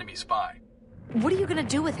 An enemy spy. What are you gonna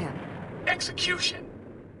do with him? Execution.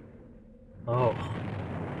 Oh.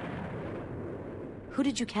 Who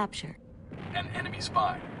did you capture? An enemy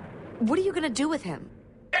spy. What are you gonna do with him?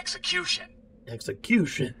 Execution.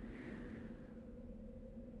 Execution.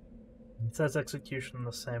 It says execution in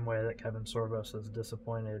the same way that Kevin Sorbo says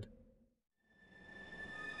disappointed.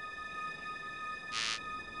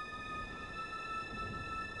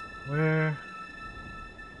 Where?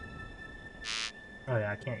 Oh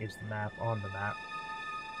yeah, I can't use the map on the map.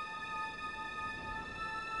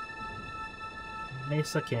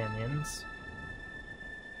 Mesa Canyons.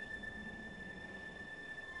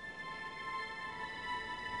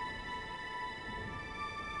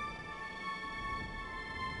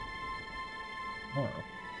 Oh.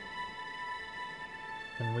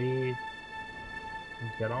 Can we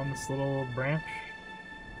get on this little branch?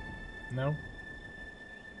 No?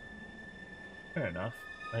 Fair enough.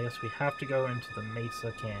 I guess we have to go into the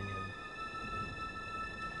Mesa Canyon.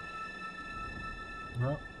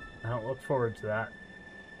 Well, I don't look forward to that.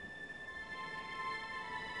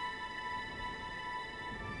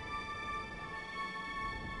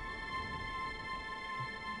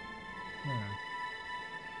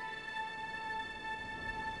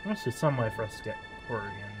 There must be some way for us to get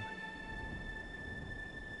Oregon.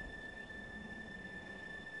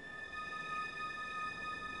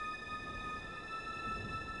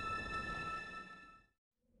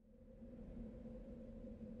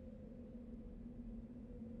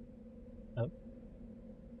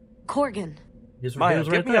 Corgan. Maya,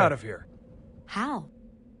 get me out of here. How?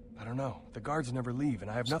 I don't know. The guards never leave, and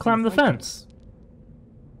I have nothing Climb to the fight fence.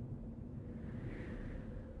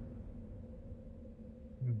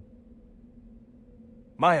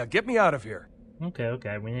 Maya, get me out of here.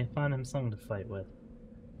 Okay. We need to find him something to fight with.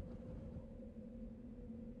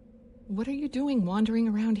 What are you doing wandering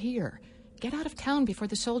around here? Get out of town before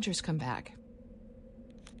the soldiers come back.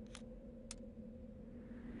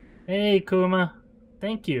 Hey, Kuma.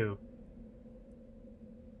 Thank you.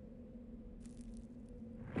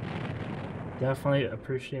 Definitely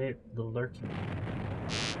appreciate the lurking.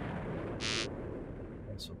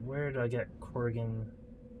 Okay, so where do I get Corgan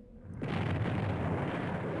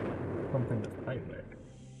something to fight with?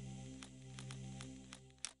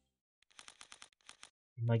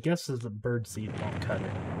 My guess is that birdseed won't cut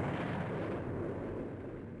it.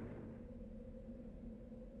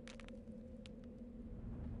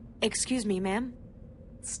 Excuse me, ma'am?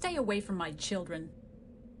 Stay away from my children.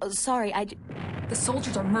 Sorry, The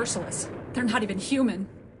soldiers are merciless. They're not even human.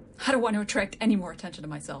 I don't want to attract any more attention to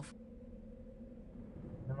myself.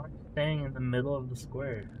 I'm like staying in the middle of the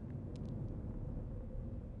square.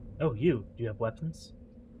 Oh, you. Do you have weapons?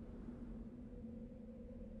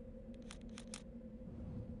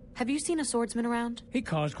 Have you seen a swordsman around? He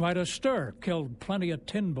caused quite a stir. Killed plenty of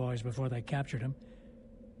tin boys before they captured him.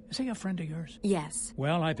 Is he a friend of yours? Yes.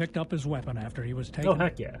 Well, I picked up his weapon after he was taken. Oh,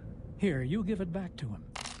 heck yeah. Here, you give it back to him.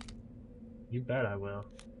 You bet I will.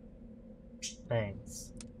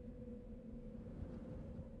 Thanks.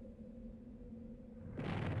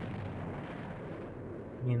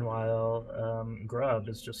 Meanwhile, Grubb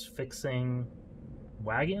is just fixing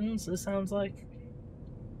wagons, it sounds like.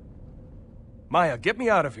 Maya, get me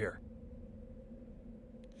out of here.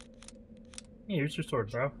 Hey, here's your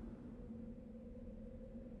sword, bro.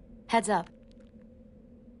 Heads up.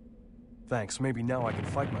 Thanks. Maybe now I can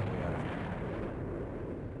fight my way out of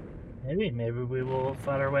here. Maybe we will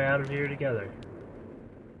fight our way out of here together.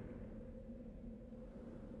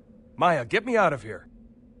 Maya, get me out of here.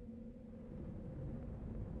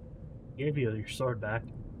 Gave you your sword back.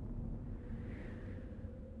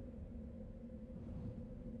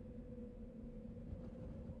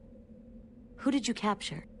 Who did you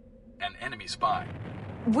capture? An enemy spy.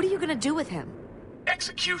 What are you gonna do with him?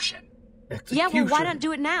 Execution. Yeah, well, why not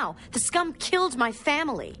do it now? The scum killed my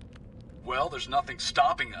family. Well, there's nothing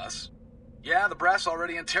stopping us. Yeah, the brass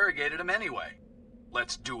already interrogated him anyway.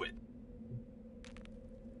 Let's do it.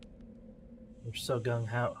 We're so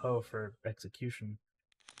gung-ho for execution.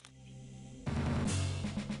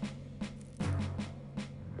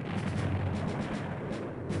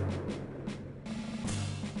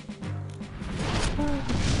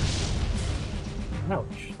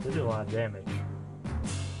 Ouch, they do a lot of damage.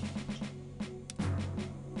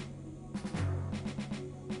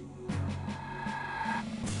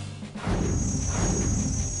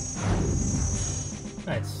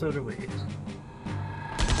 Nice, so do we.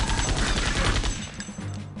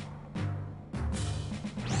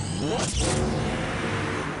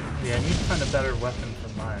 Yeah, I need to find a better weapon for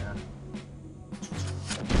Maya.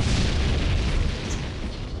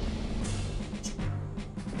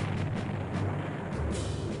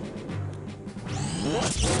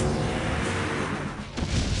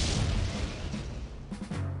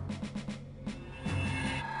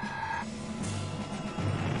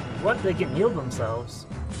 What? They can heal themselves?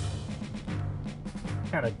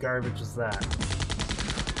 What kind of garbage is that?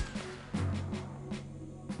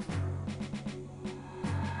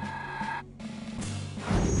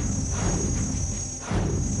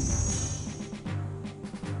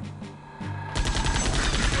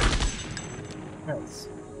 Nice.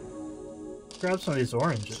 Grab some of these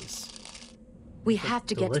oranges. We have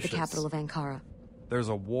to get to the delicious. capital of Ankara. There's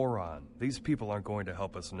a war on. These people aren't going to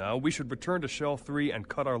help us now. We should return to Shell 3 and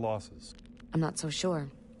cut our losses. I'm not so sure.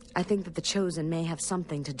 I think that the Chosen may have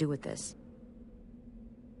something to do with this.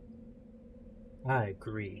 I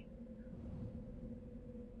agree.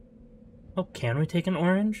 Oh, can we take an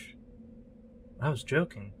orange? I was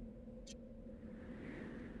joking.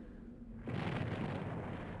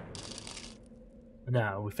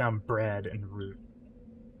 No, we found bread and root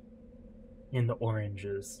in the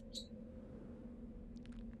oranges.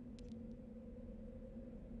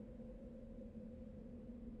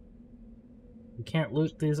 We can't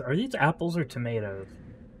loot these. Are these apples or tomatoes?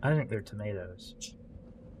 I think they're tomatoes.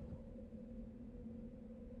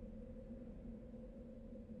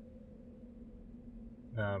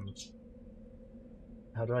 How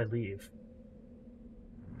do I leave?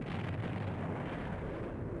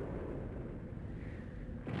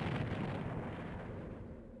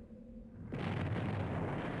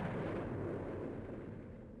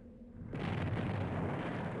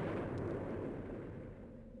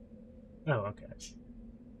 Oh, okay.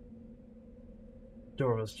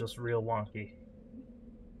 Door was just real wonky.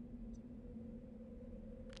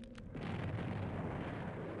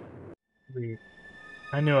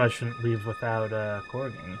 I knew I shouldn't leave without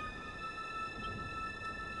Corgan.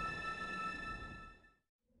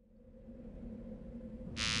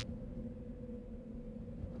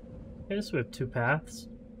 Okay, so we have two paths.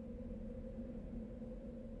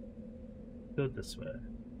 Go this way.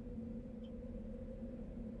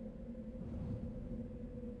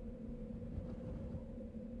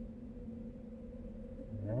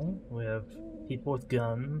 Okay, we have people with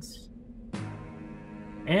guns.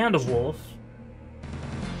 And a wolf.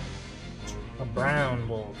 A brown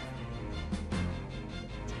wolf.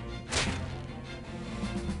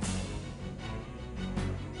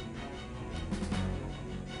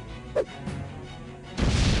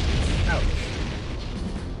 Ouch.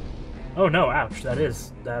 Oh no, ouch.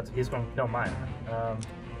 He's gonna kill Maya.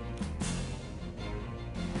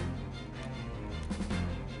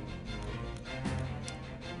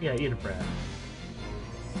 Yeah, eat a bread.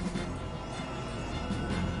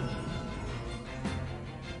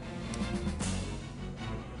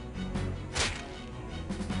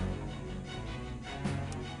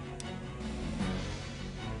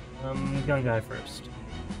 Gun guy first.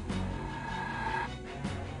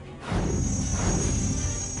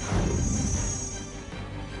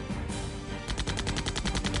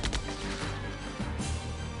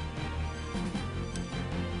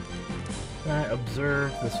 Can I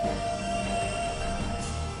observe this one?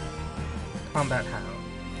 Combat hound.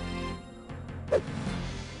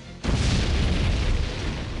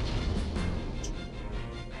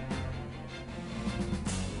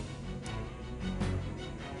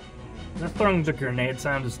 That throwing the grenade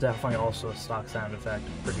sound is definitely also a stock sound effect,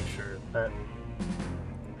 I'm pretty sure, but...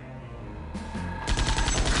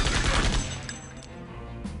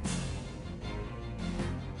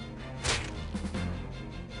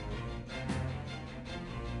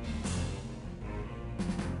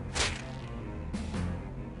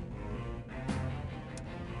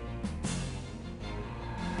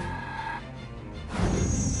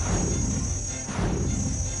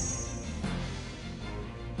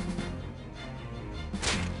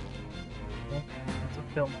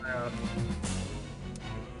 Kill my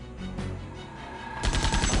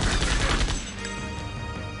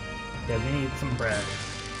Yeah, we need some bread.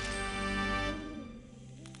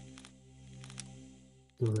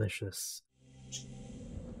 Delicious.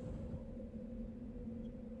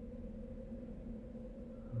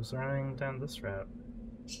 I was running down this route.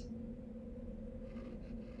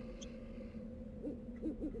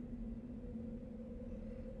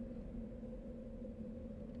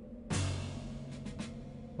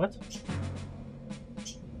 What?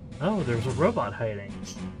 Oh, there's a robot hiding.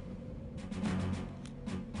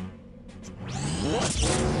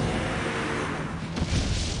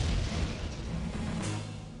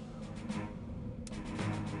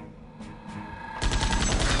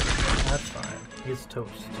 That's fine. He's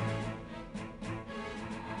toast.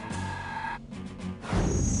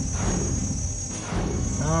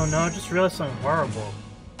 Oh no, I just realized something horrible.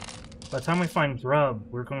 By the time we find Grubb,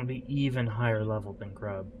 we're going to be even higher level than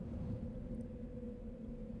Grubb.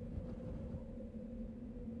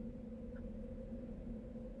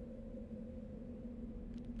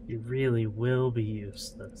 You really will be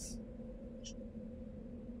useless.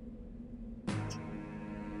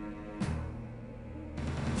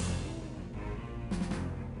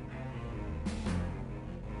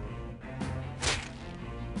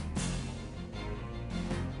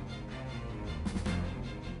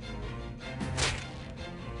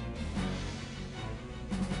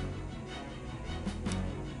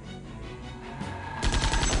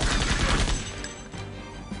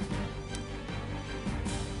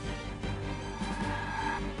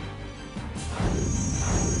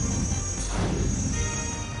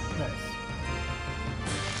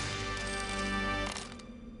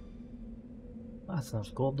 That's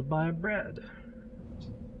enough gold to buy bread.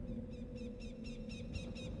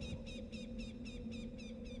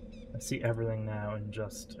 I see everything now and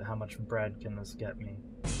just how much bread can this get me.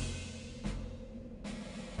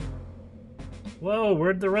 Whoa,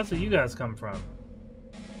 where'd the rest of you guys come from?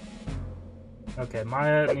 Okay,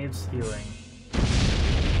 Maya needs healing.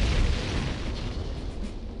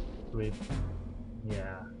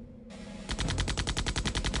 Yeah.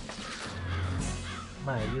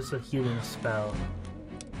 Maya, use a healing spell.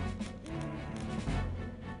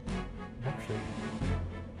 Actually,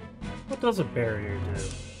 what does a barrier do?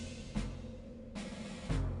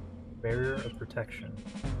 Barrier of protection.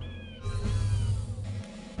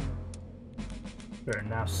 Sure,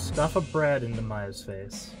 now stuff a bread into Maya's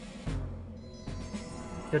face.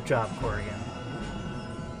 Good job, Corrigan.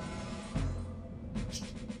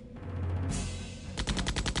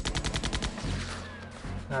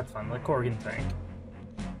 That's fun. Let Corrigan tank.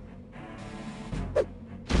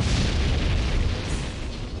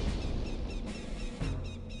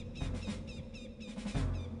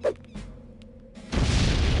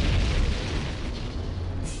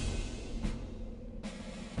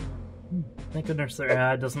 Thank goodness their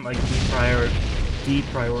ad doesn't like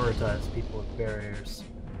deprioritize people with barriers.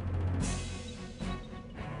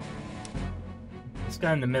 This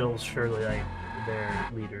guy in the middle is surely like their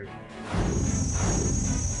leader.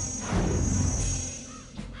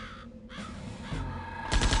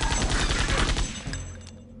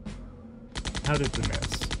 How did we miss?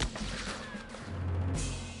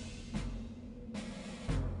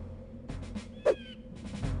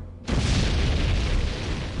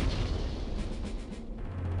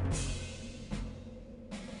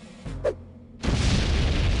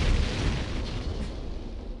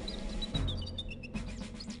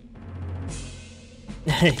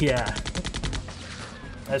 Yeah.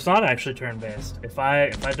 It's not actually turn-based. If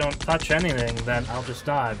I don't touch anything, then I'll just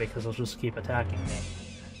die because it'll just keep attacking me.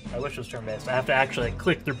 I wish it was turn-based. I have to actually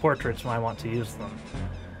click through portraits when I want to use them.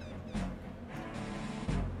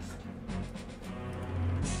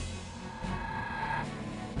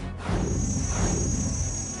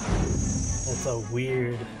 It's a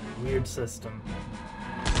weird system.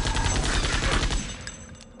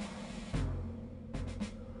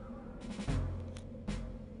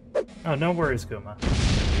 Oh, no worries, Guma.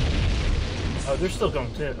 Oh, they're still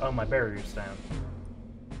going to... Oh, my barrier's down.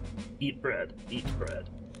 Eat bread. Eat bread.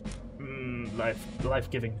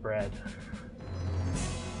 Life-giving bread.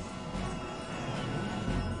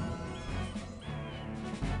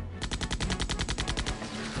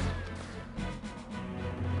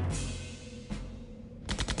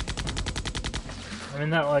 I'm in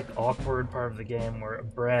that, like, awkward part of the game where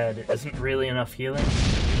bread isn't really enough healing,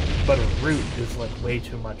 but a root is, like, way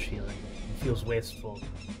too much healing. It feels wasteful.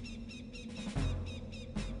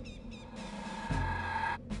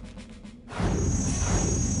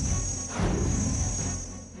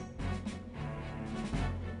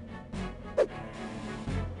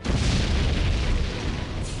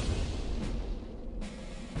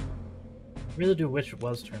 I really do wish it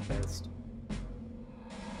was turn-based.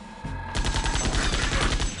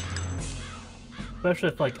 Especially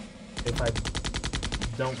if I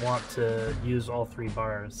don't want to use all 3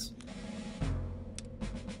 bars.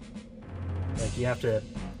 Like, you have to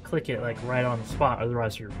click it, like, right on the spot,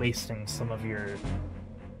 otherwise you're wasting some of your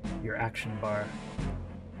action bar.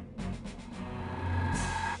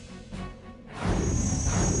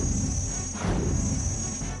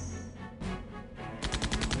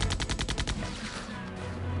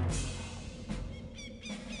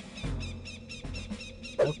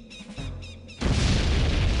 Nope.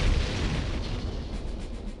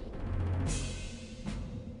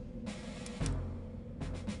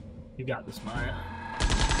 You got this, Maya.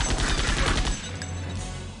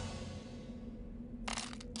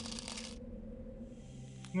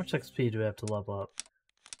 How much XP do we have to level up?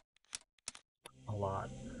 A lot.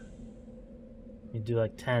 You do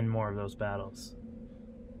like 10 more of those battles.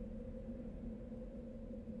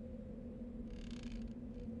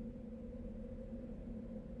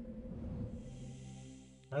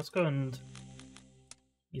 Let's go and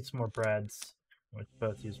eat some more breads. We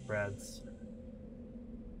both use breads.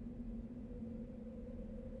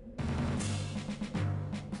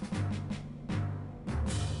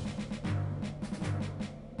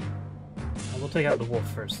 We'll take out the wolf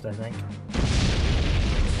first, I think.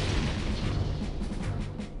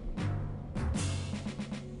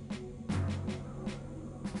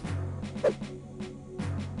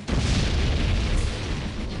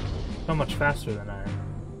 So much faster than I am.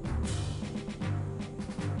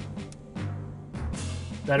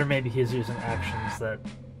 That or maybe he's using actions that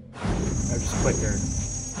are just quicker.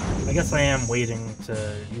 I guess I am waiting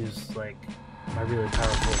to use, like, my really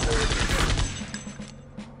powerful abilities.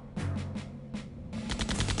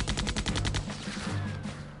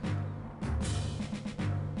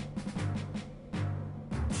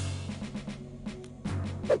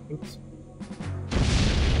 Oops.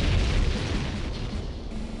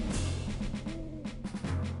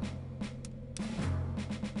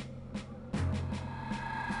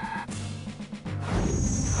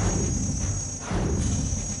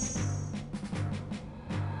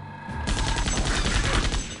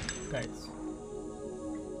 Nice.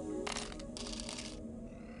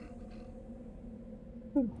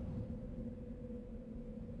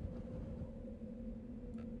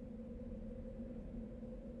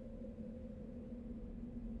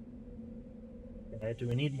 Okay, do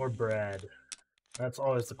we need more bread? That's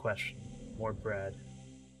always the question. More bread.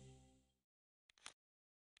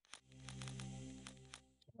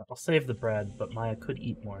 I'll save the bread, but Maya could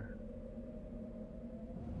eat more.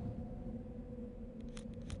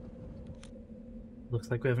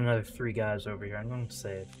 Looks like we have another 3 guys over here. I'm going to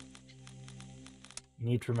save.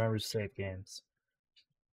 Need to remember to save games.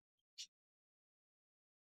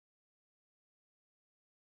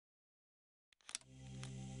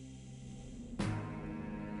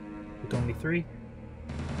 It's going to be 3?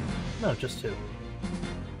 No, just 2.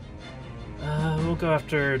 We'll go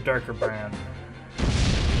after darker brown.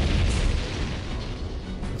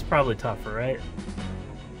 It's probably tougher, right?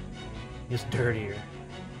 Just dirtier.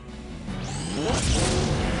 Come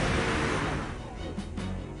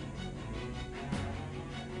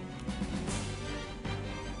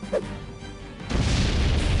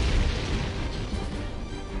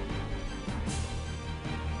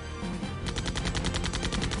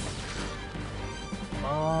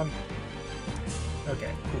on.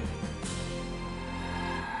 Okay, cool.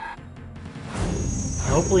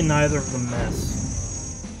 Hopefully neither of them miss.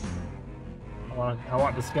 I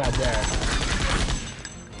want this guy dead.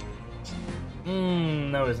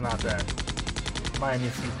 No, he's not dead. Maya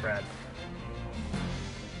needs to eat bread.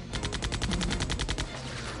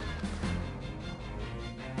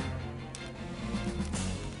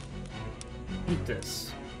 Eat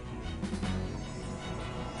this.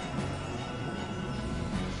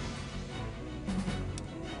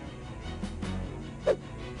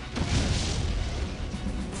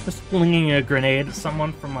 Just flinging a grenade at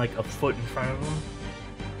someone from like a foot in front of them.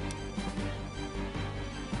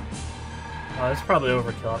 Oh, that's probably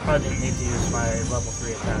overkill. I probably didn't need to use my level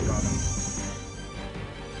 3 attack on him.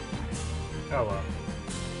 Oh well.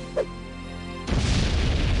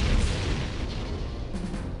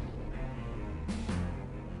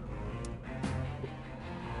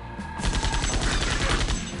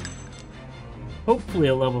 Hopefully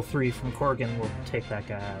a level 3 from Corgan will take that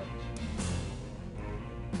guy out.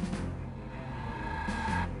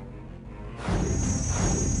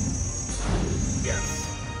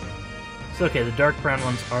 Yes. It's okay, the dark brown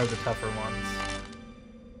ones are the tougher ones.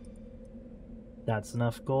 That's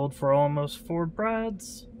enough gold for almost 4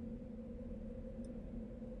 breads.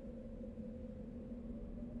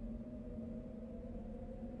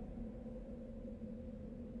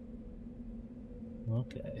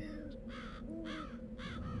 Okay.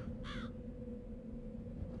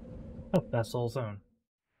 Oh, that's Soul Zone.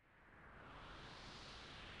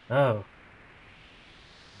 Oh.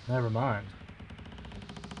 Never mind.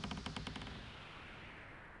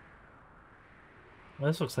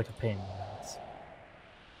 Well, this looks like a pain in the ass.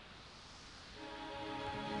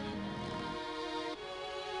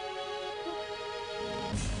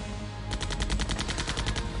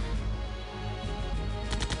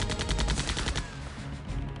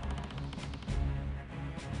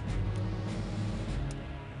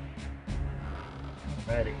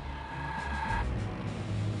 Ready.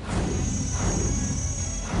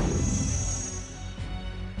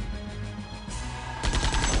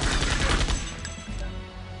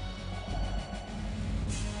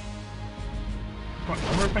 I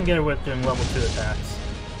wonder if I can get away with doing level 2 attacks.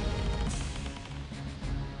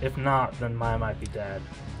 If not, then Maya might be dead.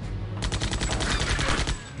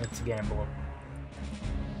 It's a gamble.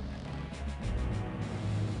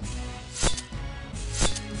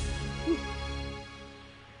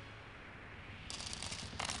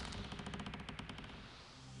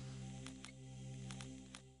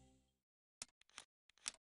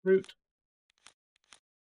 Root.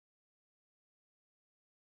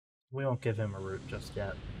 We won't give him a root just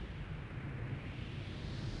yet.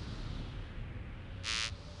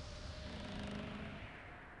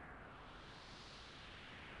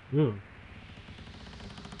 Ooh.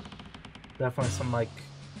 Definitely some, like,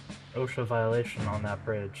 OSHA violation on that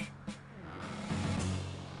bridge.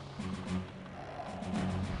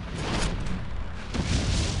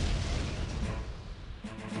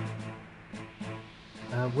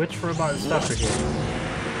 Which robot is tougher here?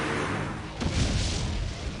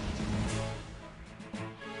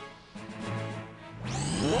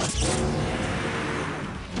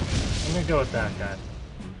 I'm gonna go with that guy.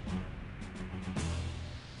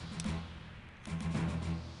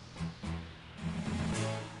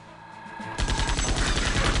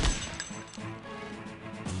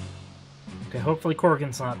 Okay, hopefully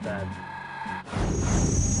Corgan's not dead.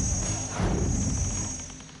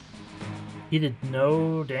 He did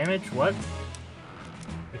no damage? What?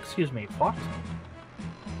 Excuse me, what?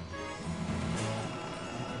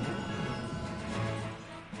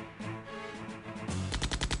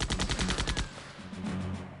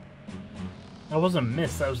 That wasn't a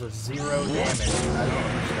miss, that was a 0 damage. I don't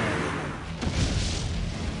understand.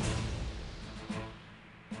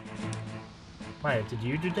 Maya, did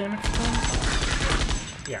you do damage to him?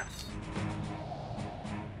 Yes.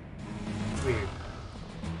 Weird.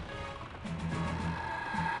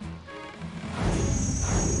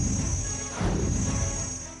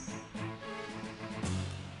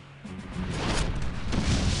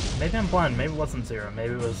 Maybe I'm blind, maybe it wasn't 0,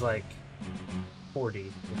 maybe it was like 40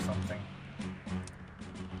 or something.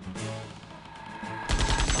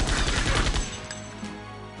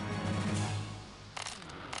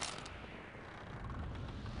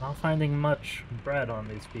 Not finding much bread on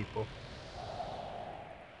these people.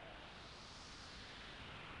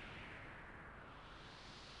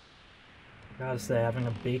 Gotta say, having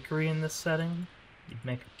a bakery in this setting, you'd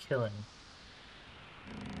make a killing.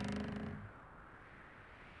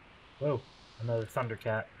 Whoa, another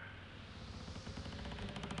Thundercat.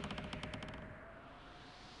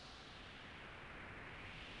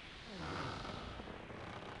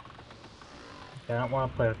 Okay, I don't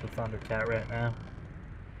want to play with the Thundercat right now.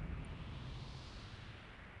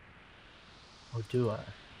 Or do I?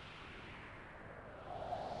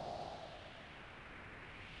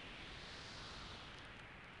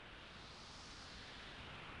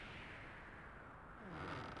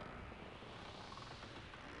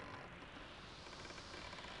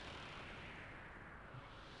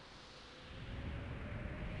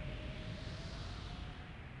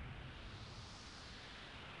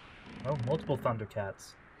 Oh, multiple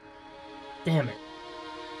Thundercats. Damn it.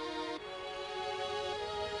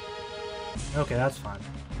 Okay, that's fine.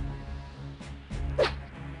 I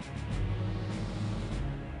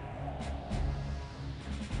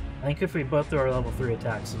think if we both do our level 3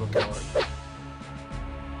 attacks, it'll kill it.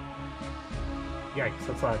 Yikes,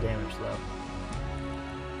 that's a lot of damage, though.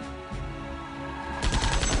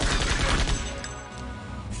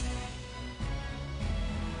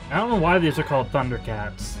 I don't know why these are called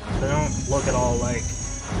Thundercats. They don't look at all like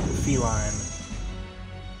feline.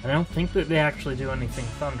 I don't think that they actually do anything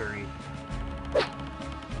thundery.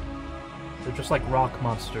 They're just like rock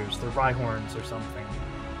monsters. They're Rhyhorns or something.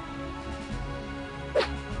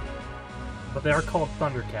 But they are called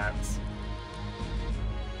Thundercats.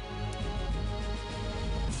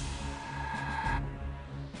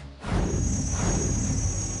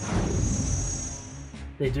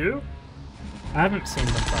 They do? I haven't seen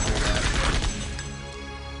them thunder yet.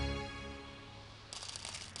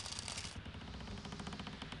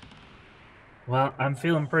 Well, I'm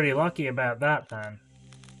feeling pretty lucky about that then.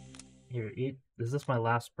 Here, eat. Is this my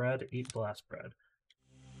last bread? Eat the last bread.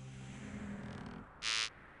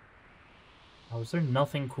 Oh, is there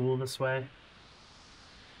nothing cool this way?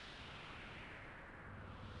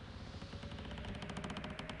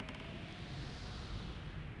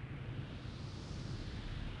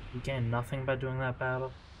 We gain nothing by doing that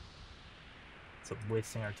battle. It's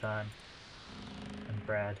wasting our time. And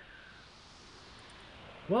Brad.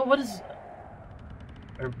 Well, what is...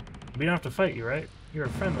 Or, we don't have to fight you, right? You're a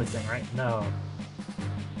friendly thing, right? No.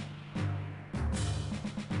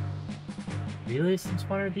 Really? Since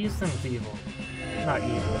when are these things evil? Not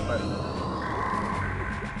evil, but...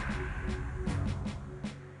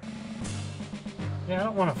 Yeah, I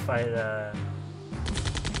don't want to fight,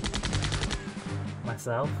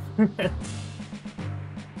 myself.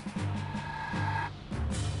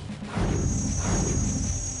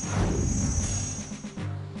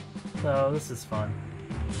 So, this is fun.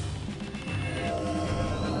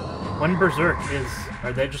 When Berserk is...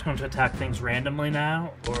 Are they just going to attack things randomly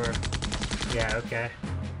now? Or... Yeah, okay.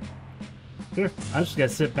 Here, I just gotta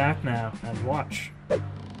sit back now and watch.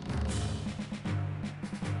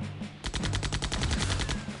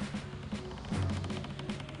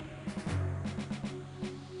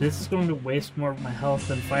 This is going to waste more of my health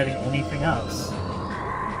than fighting anything else.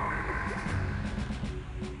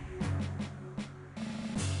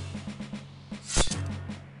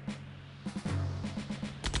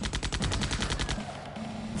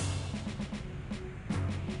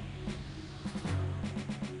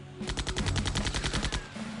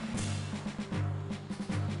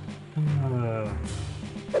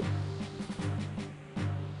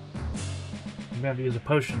 I'm gonna have to use a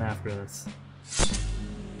potion after this.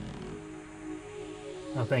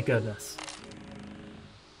 Oh, thank goodness.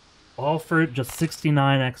 All for just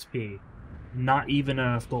 69 XP. Not even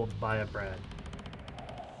enough gold to buy a bread.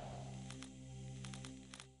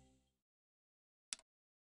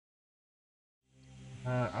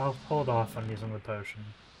 I'll hold off on using the potion.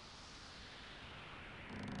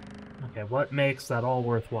 Okay, what makes that all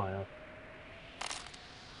worthwhile?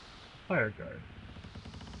 Fire guard.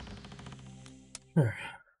 Sure.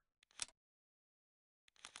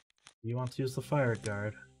 You want to use the fire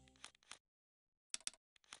guard.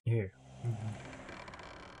 Here.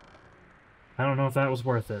 I don't know if that was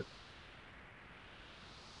worth it.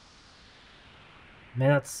 Maybe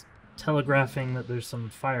that's telegraphing that there's some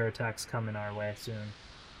fire attacks coming our way soon.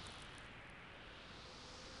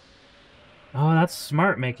 Oh, that's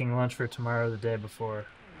smart, making lunch for tomorrow the day before.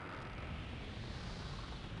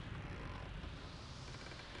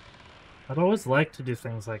 I'd always like to do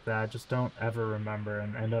things like that, I just don't ever remember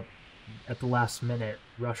and end up at the last minute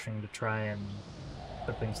rushing to try and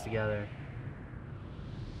put things together.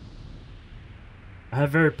 I have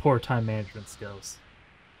very poor time management skills.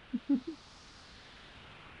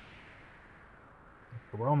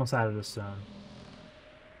 We're almost out of this zone.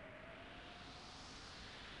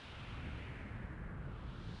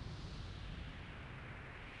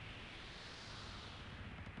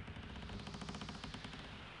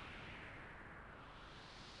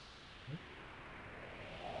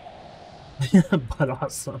 But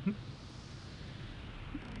awesome.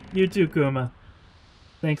 You too, Kuma.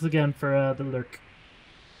 Thanks again for the lurk.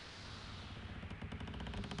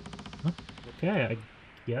 Okay, I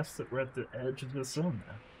guess that we're at the edge of the zone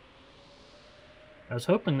now. I was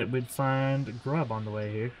hoping that we'd find Grubb on the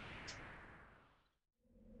way here.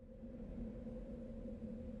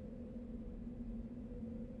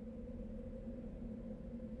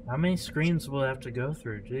 How many screens will I have to go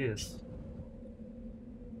through? Jeez.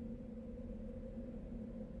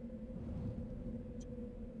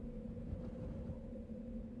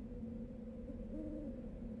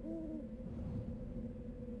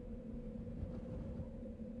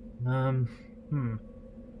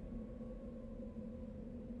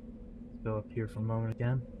 Let's go up here for a moment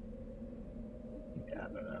again. Yeah, I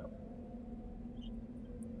don't know.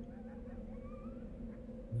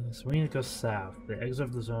 So we need to go south. The exit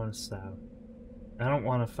of the zone is south. I don't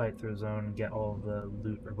want to fight through the zone and get all the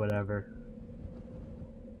loot or whatever.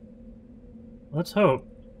 Let's hope.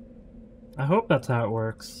 I hope that's how it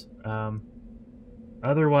works.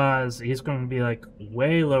 Otherwise, he's going to be like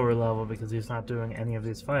way lower level because he's not doing any of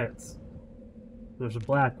these fights. There's a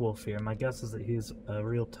black wolf here. My guess is that he's a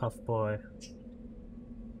real tough boy.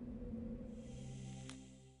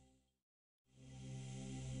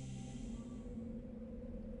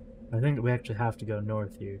 I think that we actually have to go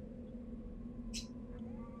north here.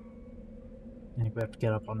 I think we have to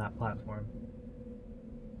get up on that platform.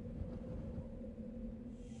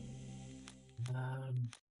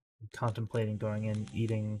 I'm contemplating going in,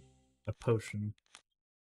 eating a potion.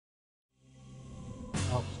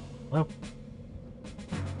 Oh, well.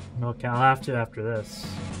 Okay, I'll have to after this.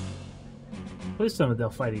 Please tell me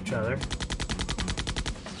they'll fight each other.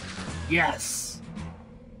 Yes!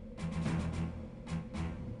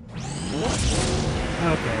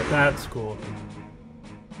 Okay, that's cool.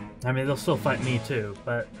 I mean, they'll still fight me too,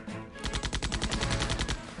 but...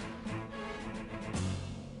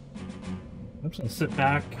 I'm just gonna sit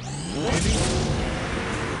back, maybe?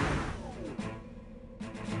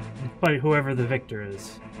 And fight whoever the victor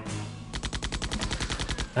is.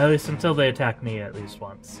 At least until they attack me at least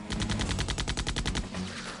once.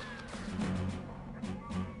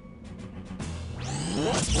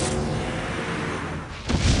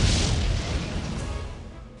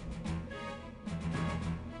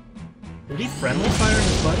 Did he friendly fire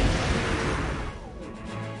his buddy?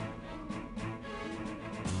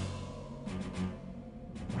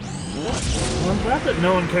 Well, I'm glad that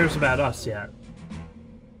no one cares about us yet.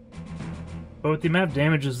 But with the amount of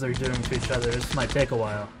damages they're doing to each other, this might take a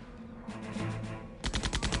while.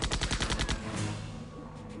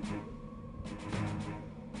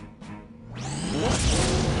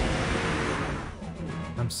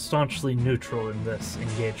 I'm staunchly neutral in this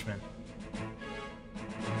engagement.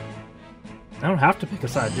 I don't have to pick a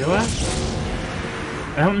side, do I?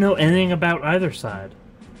 I don't know anything about either side.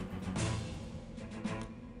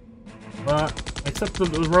 Well, except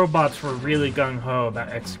that the robots were really gung-ho about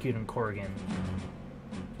executing Corrigan.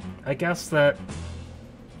 I guess that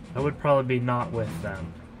I would probably be not with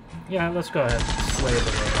them. Yeah, let's go ahead and slay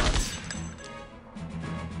the robots.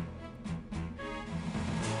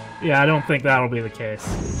 Yeah, I don't think that'll be the case.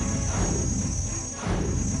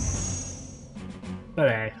 But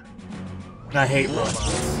hey, I hate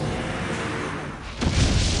robots.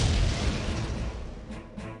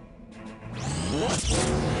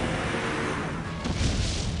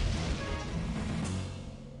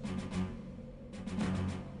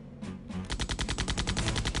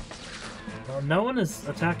 Well, no one is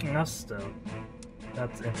attacking us still.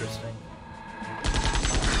 That's interesting.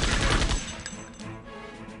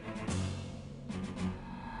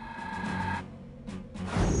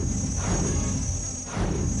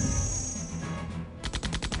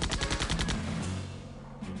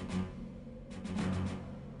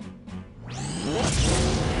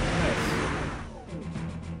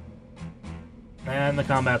 And the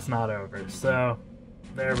combat's not over, so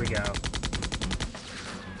there we go.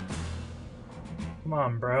 Come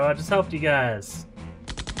on, bro, I just helped you guys.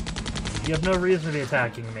 You have no reason to be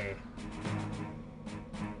attacking me.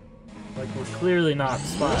 Like, we're clearly not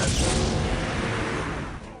spies.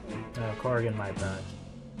 Oh, Corrigan might die.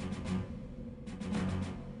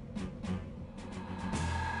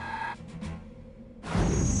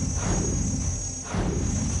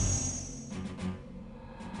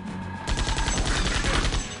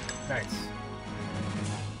 Nice.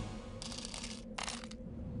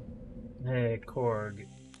 Hey, Korg.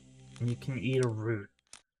 You can eat a root.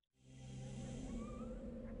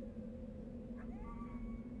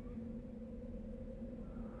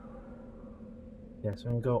 Yeah, so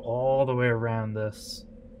I'm gonna go all the way around this.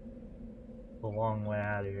 A long way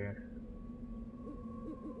out of here.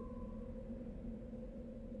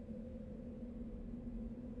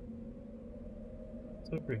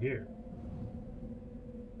 What's over here?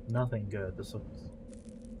 Nothing good. This looks...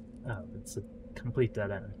 Oh, it's a complete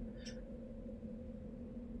dead end.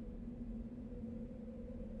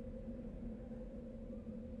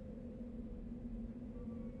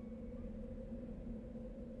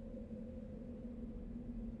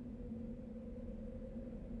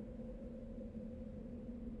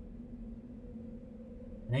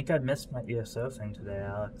 I think I missed my ESO thing today,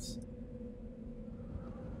 Alex.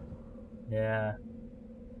 Yeah.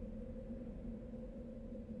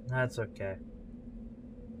 That's okay.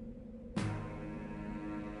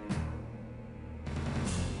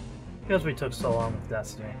 Because we took so long with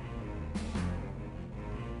Destiny.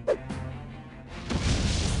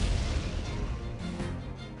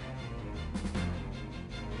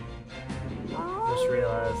 Just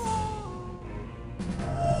realized.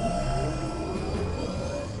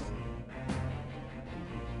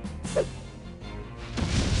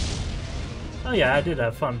 Oh yeah, I did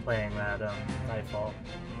have fun playing that Nightfall.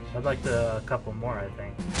 I'd like to a couple more, I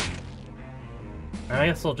think. And I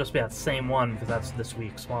guess it'll just be that same one because that's this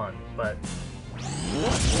week's one, but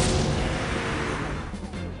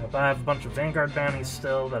if I have a bunch of Vanguard bounties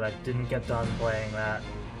still that I didn't get done playing that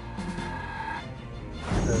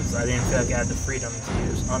because I didn't feel like I had the freedom to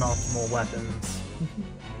use unoptimal weapons.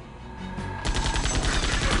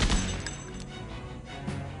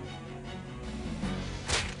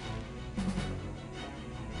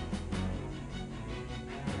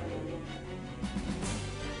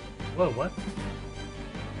 Whoa, what?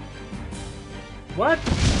 What?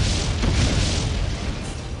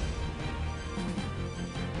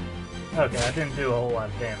 Okay, I didn't do a whole lot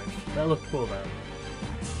of damage. That looked cool though.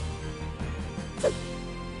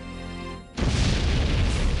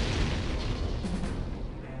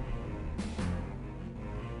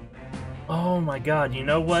 Oh my god, you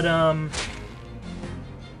know what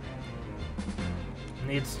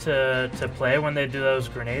needs to play when they do those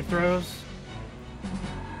grenade throws?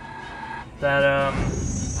 That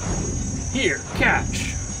here,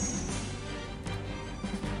 catch.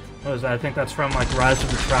 What is that? I think that's from like Rise of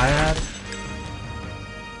the Triad.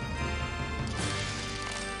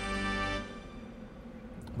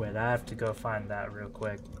 Wait, I have to go find that real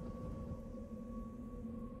quick.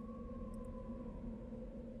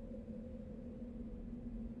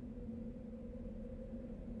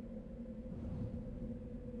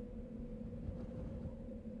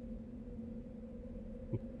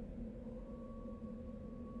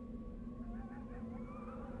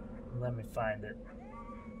 Let me find it.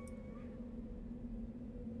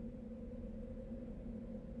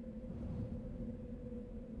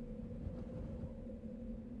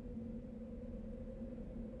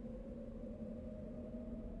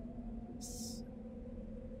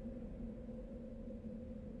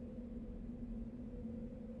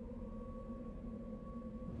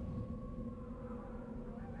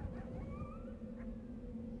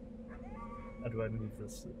 How do I move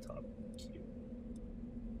this to the top queue?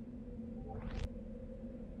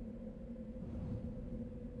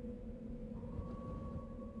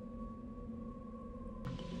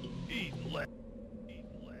 Eat lead. Eat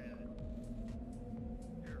lead.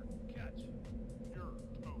 Here, catch. You're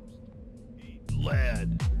toast. Eat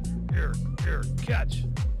lead. Here, catch.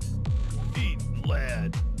 Eat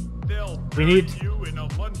lead. We need... You in a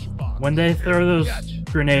lunchbox. When they throw those catch.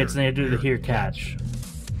 grenades, they do the here catch.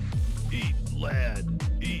 Eat lead.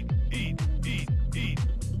 Eat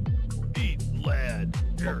lead.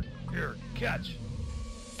 Here, catch.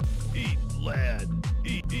 Eat lead.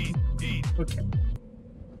 Eat. Okay.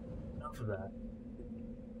 Enough of that.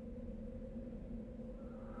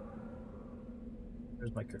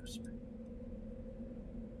 There's my cursor.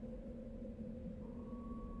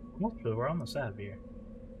 We're almost out of here.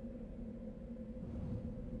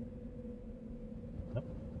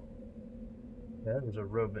 Okay, there's a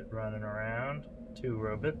robot running around. 2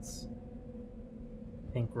 robots.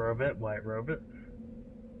 Pink robot, white robot.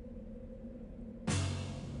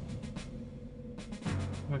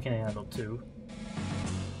 We can handle 2.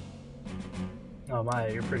 Oh my,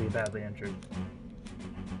 you're pretty badly injured.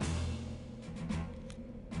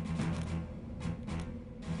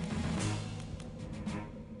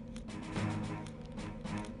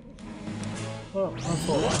 Oh, that's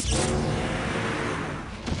all right.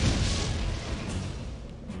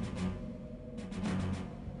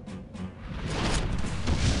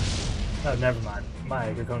 Oh, never mind.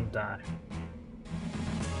 Maya, you're going to die.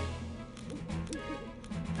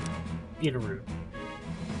 Eat a root.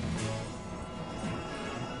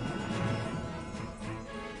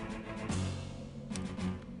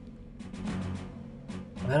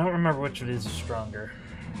 I don't remember which of these is stronger.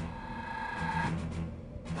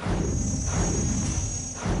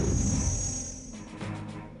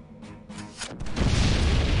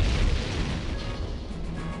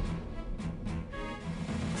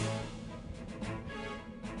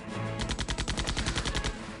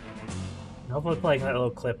 Hopefully playing that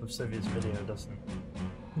little clip of Sylvia's video doesn't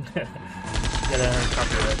get her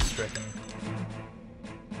copyright stricken.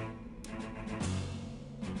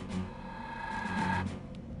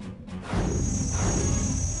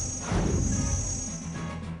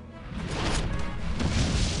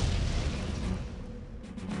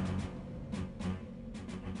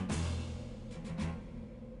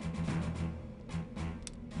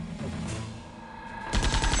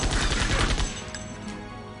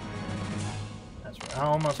 I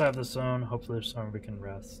almost have the zone. Hopefully there's somewhere we can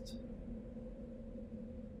rest.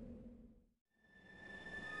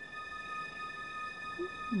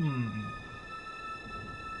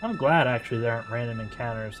 I'm glad actually there aren't random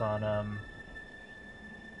encounters on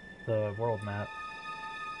the world map.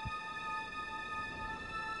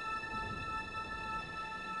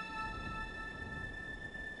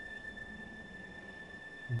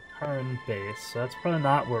 Current base, so that's probably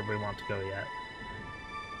not where we want to go yet.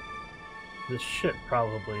 This ship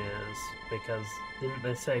probably is, because didn't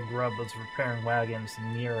they say Grubb was repairing wagons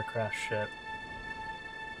near a crashed ship?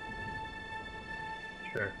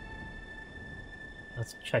 Sure.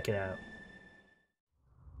 Let's check it out.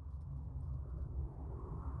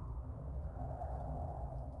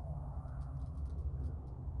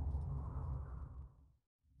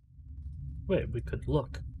 Wait, we could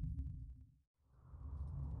look.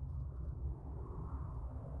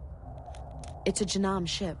 It's a Janam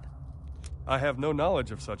ship. I have no knowledge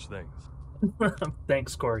of such things.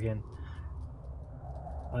 Thanks, Corrigan.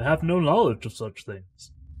 I have no knowledge of such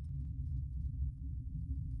things.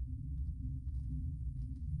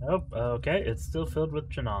 Oh, okay, it's still filled with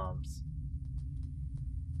Janams.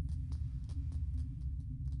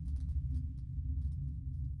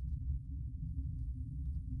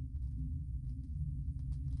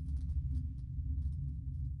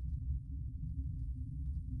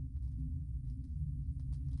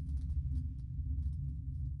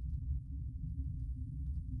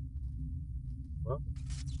 Well,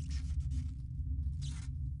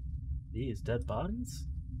 these dead bodies?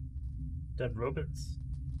 Dead robots?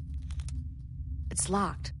 It's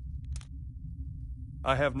locked.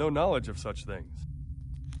 I have no knowledge of such things.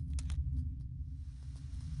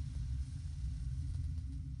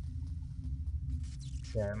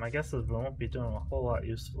 Yeah, my guess is we won't be doing a whole lot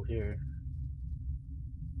useful here.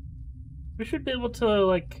 We should be able to,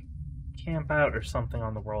 like, camp out or something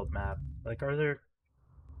on the world map. Like, are there...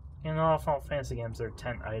 In all Final Fantasy games, there are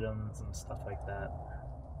tent items and stuff like that.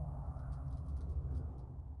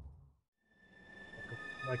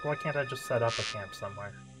 Like, why can't I just set up a camp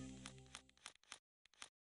somewhere?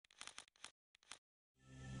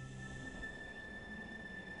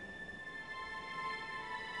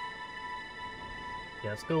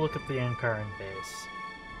 Yeah, let's go look at the Ankaran base.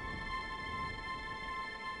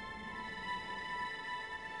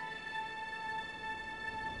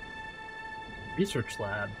 Research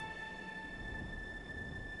lab.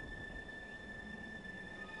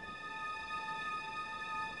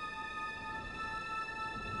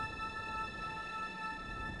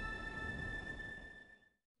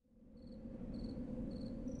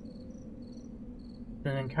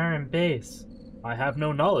 An Ankaran base. I have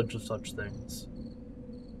no knowledge of such things.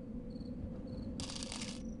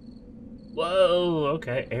 Whoa,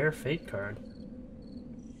 okay, air fate card.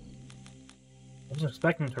 I was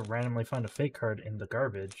expecting to randomly find a fate card in the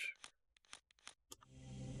garbage.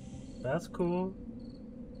 That's cool.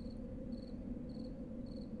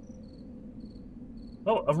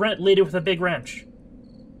 Oh, a lady with a big wrench.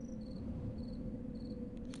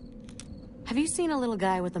 Have you seen a little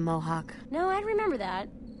guy with a mohawk? No, I'd remember that.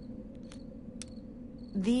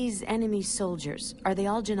 These enemy soldiers, are they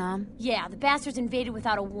all Janam? Yeah, the bastards invaded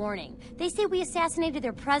without a warning. They say we assassinated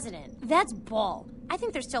their president. That's bull. I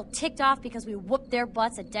think they're still ticked off because we whooped their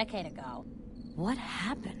butts a decade ago. What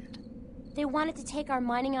happened? They wanted to take our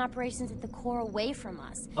mining operations at the core away from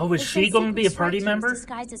us. Oh, is she going to be a party member?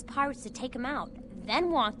 Disguised as pirates to take them out,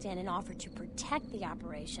 then walked in and offered to protect the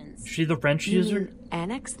operations. Is she the wrench user?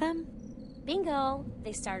 Annex them? Bingo!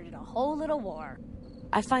 They started a whole little war.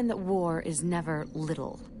 I find that war is never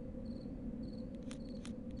little.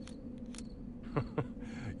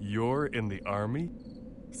 You're in the army?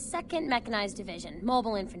 2nd Mechanized Division,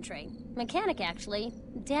 mobile infantry. Mechanic, actually.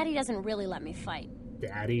 Daddy doesn't really let me fight.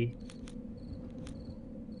 Daddy?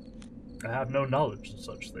 I have no knowledge of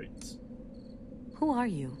such things. Who are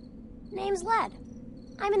you? Name's Led.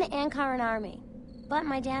 I'm in the Ankaran army. But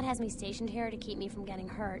my dad has me stationed here to keep me from getting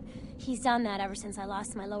hurt. He's done that ever since I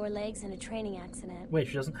lost my lower legs in a training accident. Wait,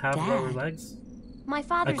 she doesn't have lower legs? My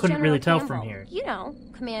father's I couldn't General really tell Campbell. from here. You know,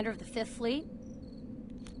 commander of the 5th Fleet.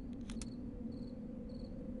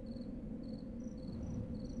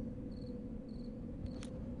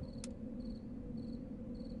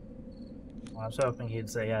 I was hoping he'd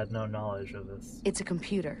say he had no knowledge of this. It's a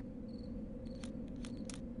computer.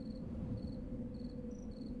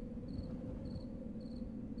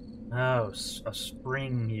 Oh, a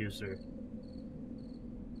spring user.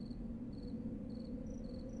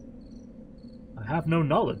 I have no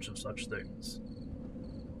knowledge of such things.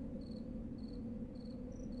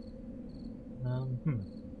 Do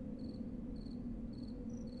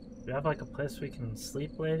you have like a place we can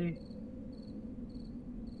sleep, lady?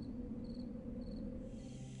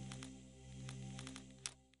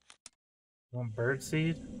 Want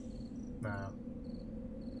birdseed? No.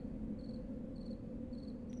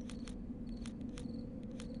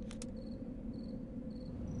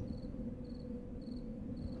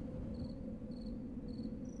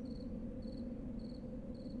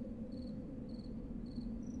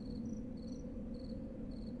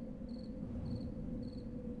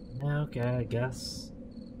 Okay, I guess.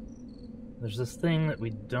 There's this thing that we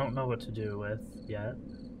don't know what to do with yet.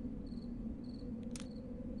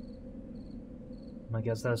 I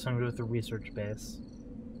guess that has something to do with the research base.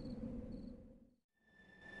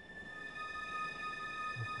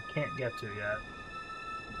 We can't get to yet.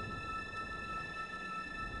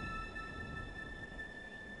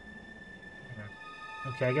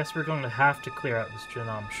 Okay, I guess we're going to have to clear out this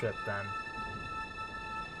Janam ship then.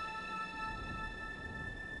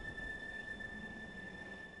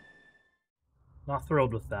 Not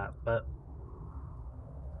thrilled with that, but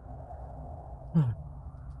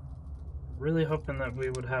really hoping that we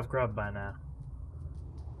would have Grubb by now.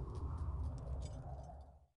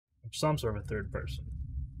 Or some sort of a third person.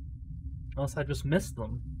 Unless I just missed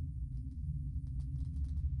them.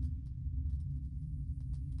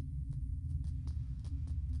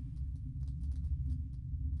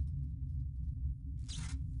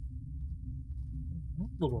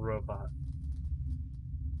 Little robot.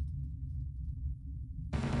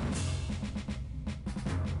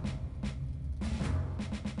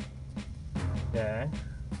 Okay.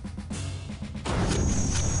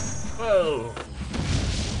 Whoa!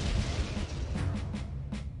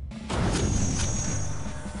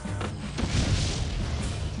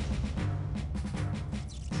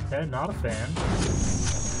 Okay, not a fan.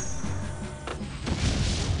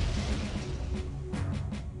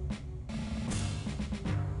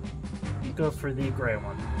 You go for the gray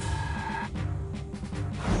one.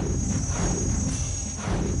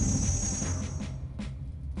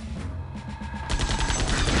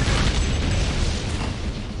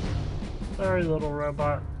 Sorry, little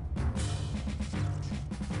robot.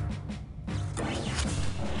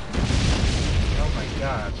 Oh my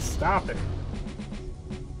god, stop it.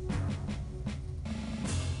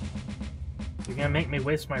 You're gonna make me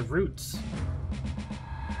waste my roots.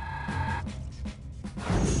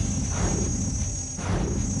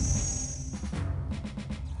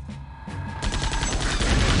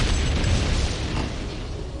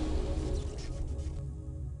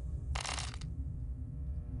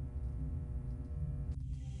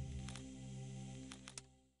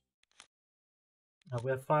 We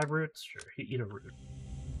have 5 roots? Sure, eat a root.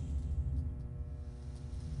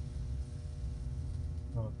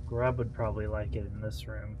 Oh, Grubb would probably like it in this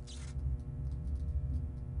room.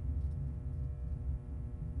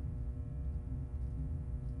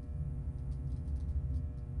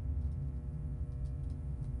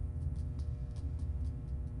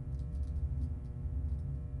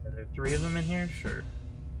 Are there 3 of them in here? Sure.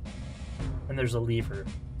 And there's a lever.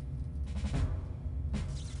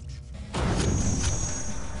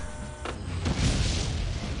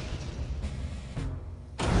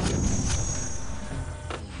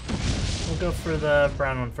 go for the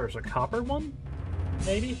brown one first, or copper one?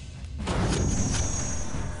 Maybe?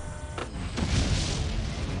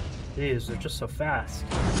 Jeez, they're just so fast.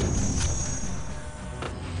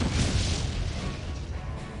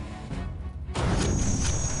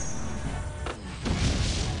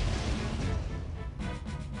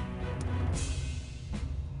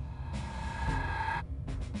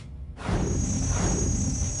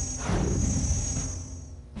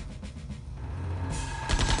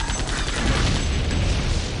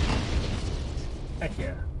 Heck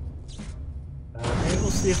yeah. Maybe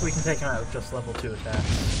we'll see if we can take him out with just level 2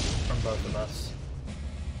 attacks from both of us.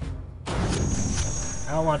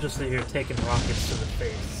 I don't want to just sit here taking rockets to the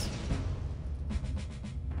face.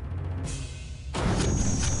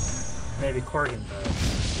 Maybe Corgan does.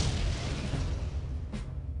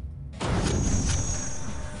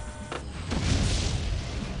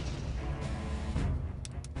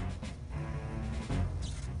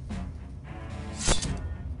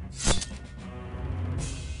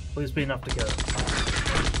 Please be enough to go.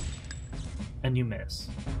 And you miss.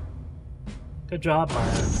 Good job,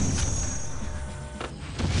 Maya.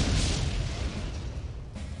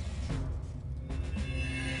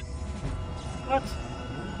 What?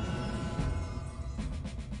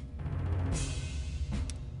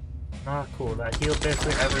 Not cool. That healed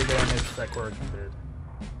basically every damage that Corgan did.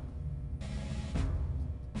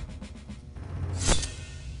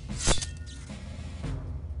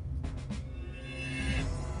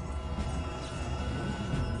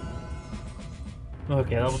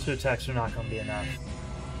 Okay, level 2 attacks are not going to be enough.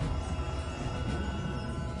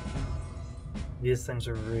 These things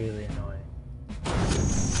are really annoying.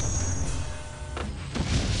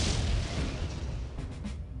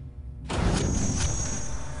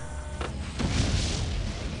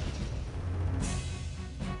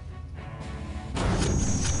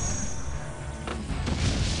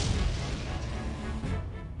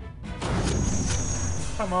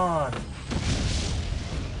 Come on!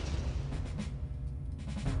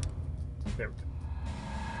 There we go.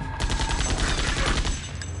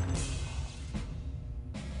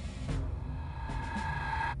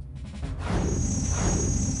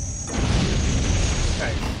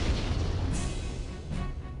 Okay.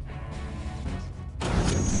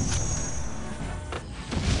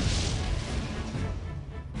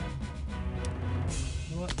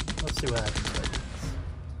 Let's see what happens like this.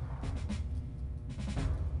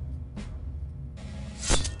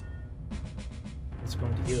 It's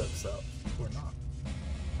going to heal itself, or not.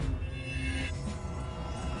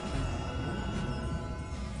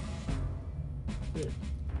 Good.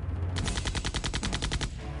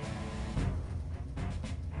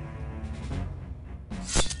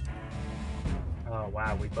 Oh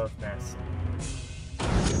wow, we both missed.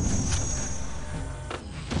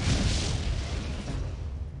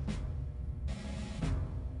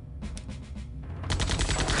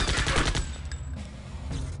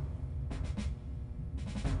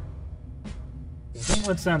 I think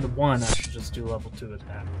once down to 1, I should just do level 2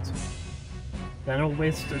 attacks. Then it'll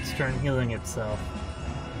waste its turn healing itself.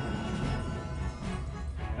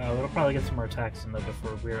 It'll probably get some more attacks in though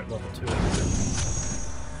before we're at level 2 again.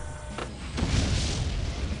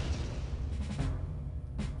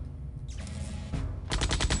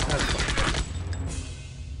 That's fun.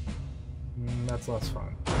 That's less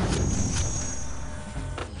fun.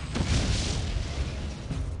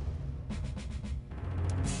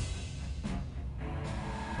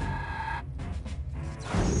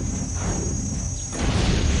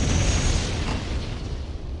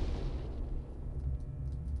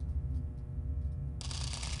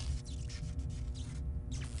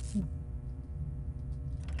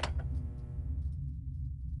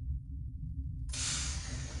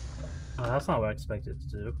 Oh, that's not what I expected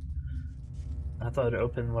it to do. I thought it'd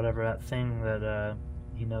open whatever that thing that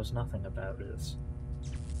he knows nothing about is.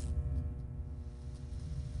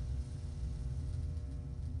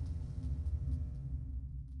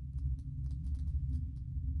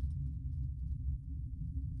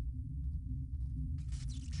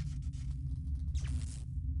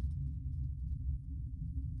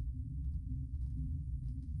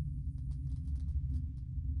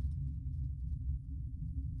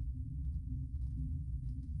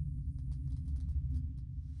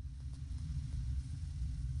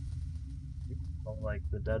 Like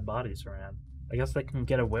the dead bodies around. I guess they can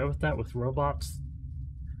get away with that with robots.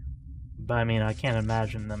 But I mean, I can't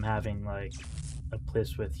imagine them having like a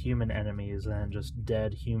place with human enemies and just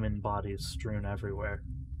dead human bodies strewn everywhere.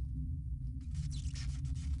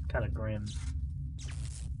 Kind of grim.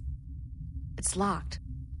 It's locked.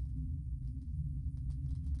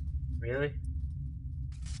 Really?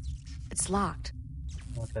 It's locked.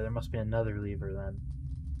 Okay, there must be another lever then.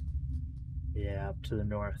 Yeah, up to the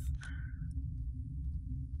north.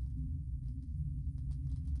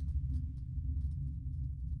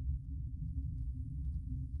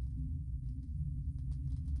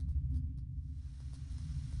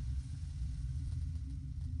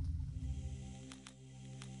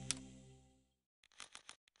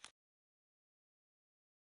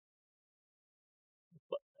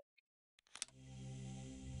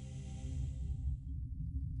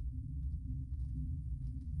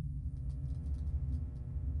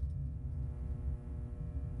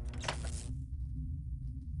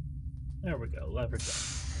 There we go, lever done.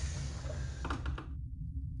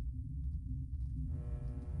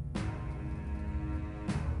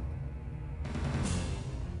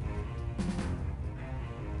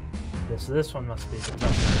 Okay, so this one must be the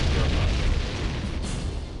tougher robot.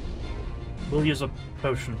 We'll use a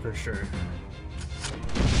potion for sure.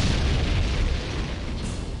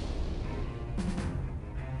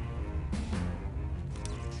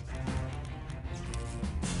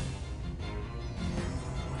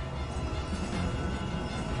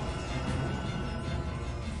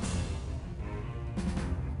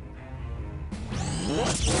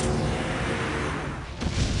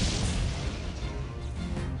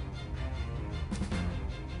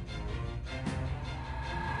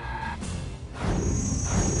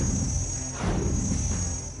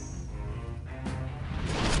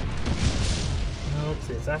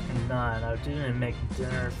 It's after 9. I didn't make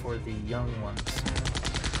dinner for the young ones.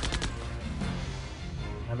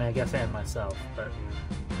 I mean, I guess and myself, but...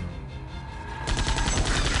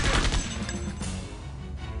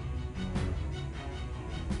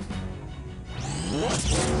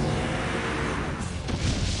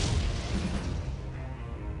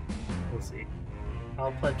 We'll see.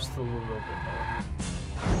 I'll pledge just a little bit more.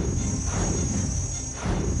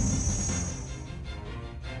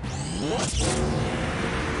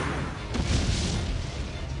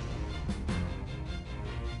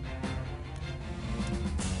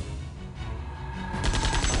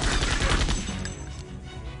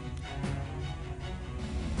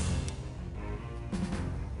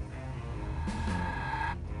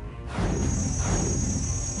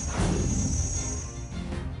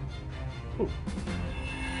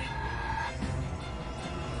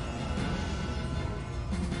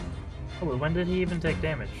 Oh, when did he even take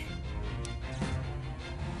damage?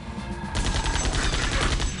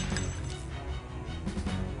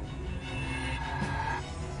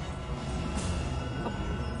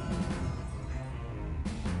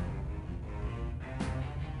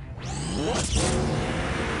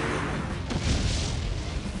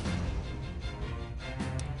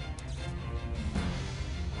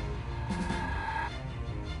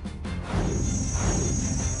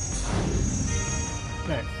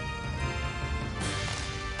 Nice.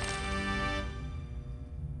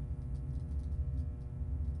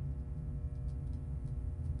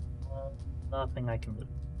 Nothing I can do.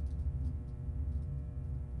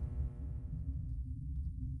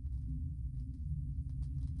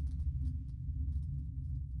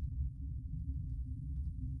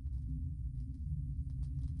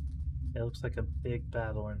 It looks like a big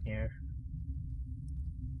battle in here.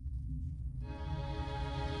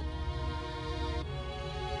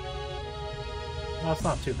 No, it's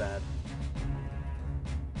not too bad.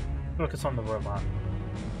 Focus on the robot.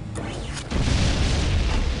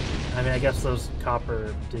 I mean, I guess those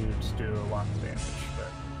copper dudes do a lot of damage,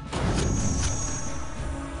 but...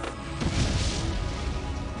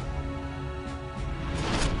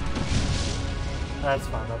 That's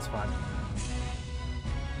fine, that's fine.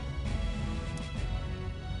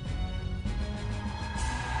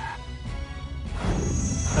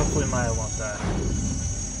 Hopefully Maya won't die.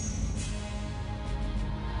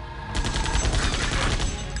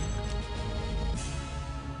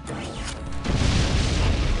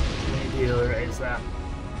 Healer ASAP.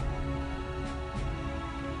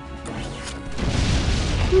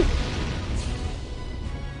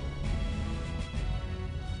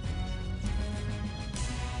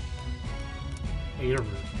 Eat a root.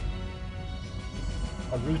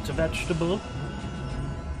 A root's a vegetable.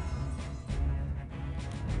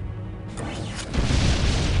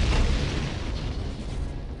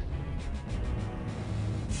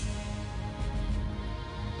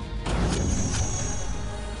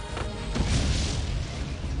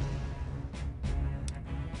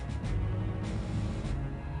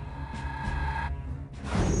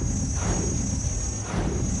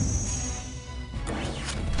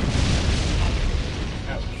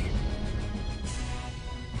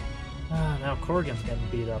 Now Corrigan's getting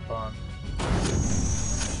beat up on.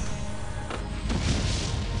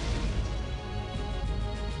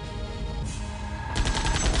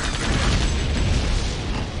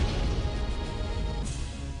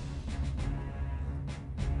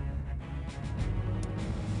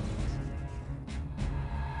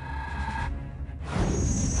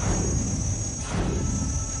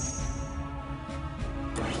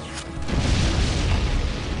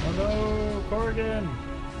 Gorgon!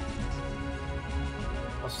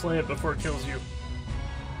 I'll slay it before it kills you.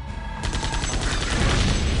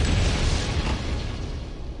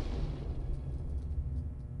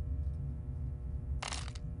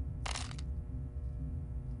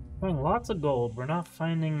 Finding lots of gold. We're not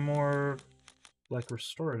finding more, like,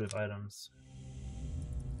 restorative items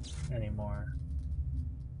anymore.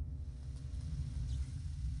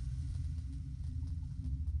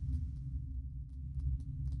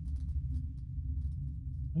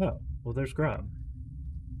 Oh, well, there's Grubb.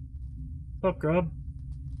 What's up, Grubb?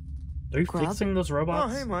 Are you Grubb? fixing those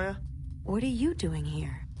robots? Oh, hey, Maya. What are you doing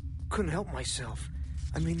here? Couldn't help myself.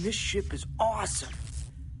 I mean, this ship is awesome.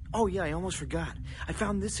 Oh, yeah, I almost forgot. I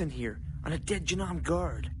found this in here, on a dead Janam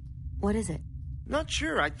guard. What is it? Not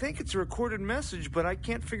sure. I think it's a recorded message, but I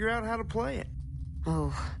can't figure out how to play it.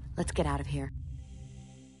 Oh, let's get out of here.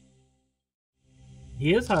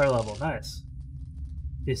 He is higher level. Nice.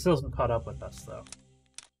 He still hasn't caught up with us, though.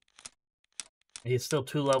 He's still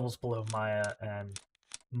 2 levels below Maya, and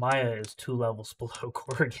Maya is 2 levels below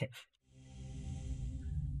Gorgon.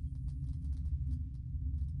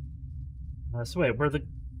 So wait, were the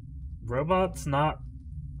robots not...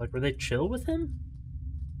 like, were they chill with him?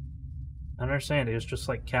 I don't understand. He was just,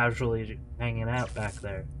 like, casually hanging out back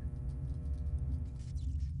there.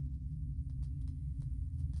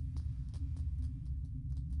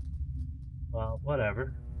 Well,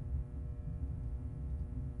 whatever.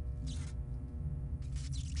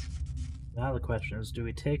 Now the question is, do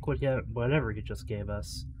we take whatever he just gave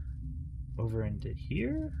us over into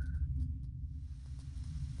here?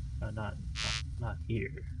 Not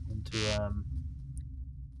here. Into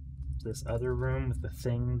this other room with the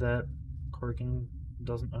thing that Gorgon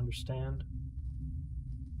doesn't understand.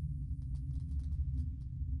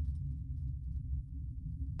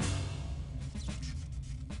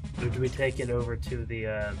 Or do we take it over to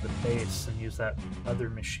the base and use that other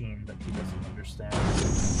machine that he doesn't understand?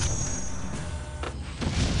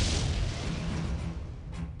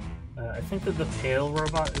 I think that the pale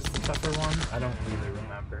robot is the tougher one. I don't really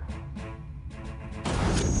remember.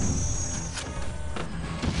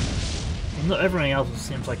 Even though everything else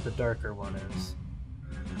seems like the darker one is.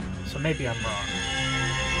 So maybe I'm wrong.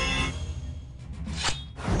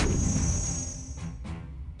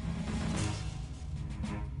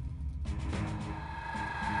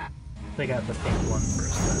 Take out the pink one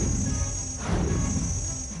first then.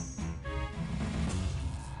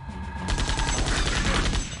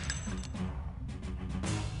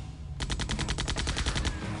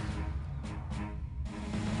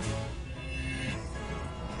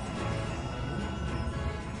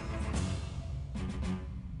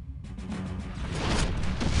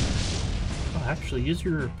 Actually, use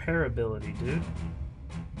your repair ability, dude.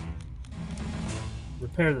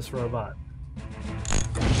 Repair this robot.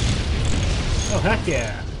 Oh, heck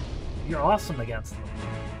yeah! You're awesome against them.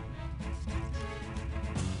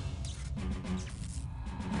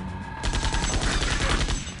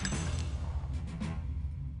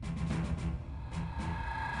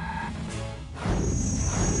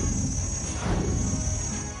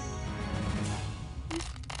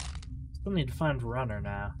 Still need to find Runner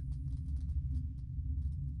now.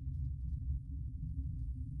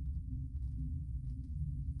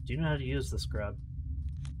 Do you know how to use this, Grubb?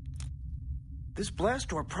 This blast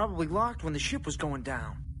door probably locked when the ship was going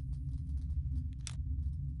down.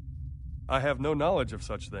 I have no knowledge of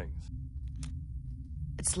such things.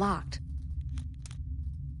 It's locked.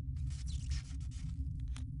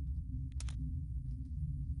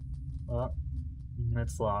 Well,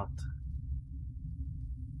 it's locked.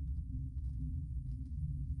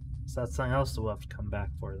 So that's something else that we'll have to come back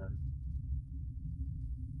for then.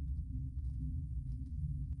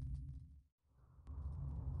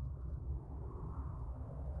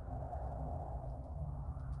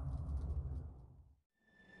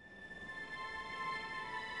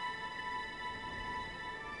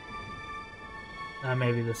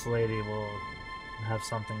 Maybe this lady will have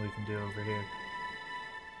something we can do over here.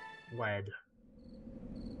 Wed.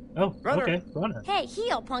 Oh, Runner. Okay, Runner. Hey,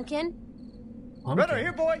 heel, Pumpkin. Runner,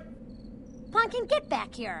 here, boy. Pumpkin, get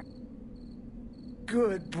back here.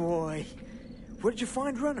 Good boy. Where did you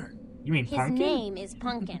find Runner? You mean Pumpkin? His name is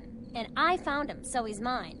Pumpkin, and I found him, so he's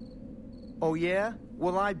mine. Oh, yeah?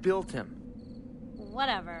 Well, I built him.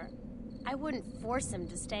 Whatever. I wouldn't force him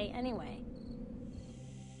to stay anyway.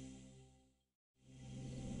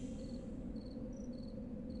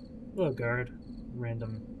 Hello, guard.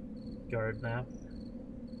 Random guard now.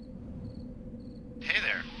 Hey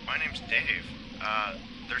there, my name's Dave.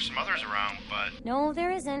 There's some others around, but... No,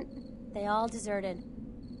 there isn't. They all deserted.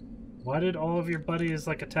 Why did all of your buddies,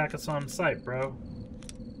 like, attack us on sight, bro?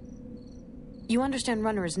 You understand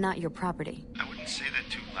Runner is not your property. I wouldn't say that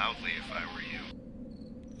too loudly if I were you.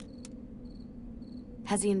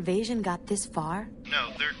 Has the invasion got this far?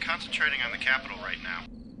 No, they're concentrating on the capital right now.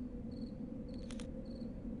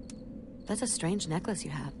 That's a strange necklace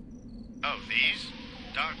you have. Oh, these?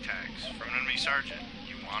 Dog tags from an enemy sergeant.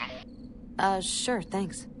 You want them? Sure,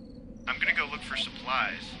 thanks. I'm gonna go look for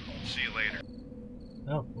supplies. See you later.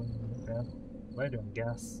 Oh, okay. Later, I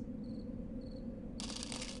guess.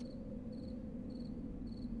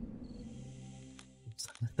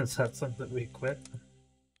 Is that something we quit?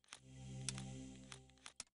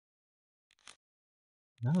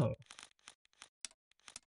 No.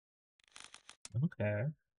 Okay.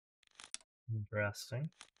 Interesting.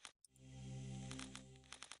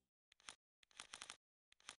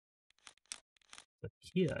 The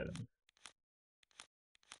key item.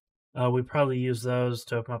 We probably use those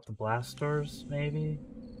to open up the blast doors, maybe?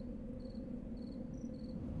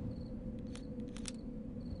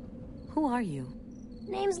 Who are you?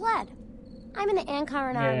 Name's Led. I'm in the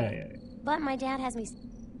Ankaran Army. Yeah. But my dad has me...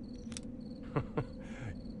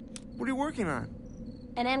 What are you working on?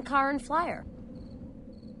 An Ankaran flyer.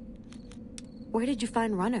 Where did you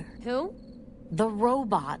find Runner? Who? The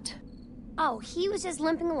robot. Oh, he was just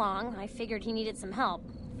limping along. I figured he needed some help.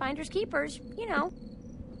 Finders keepers, you know.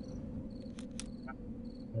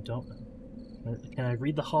 I don't know. Can I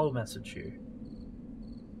read the holo message here?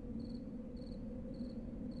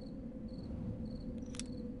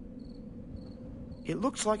 It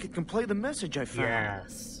looks like it can play the message I found.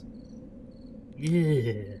 Yes.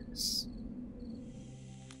 Yes.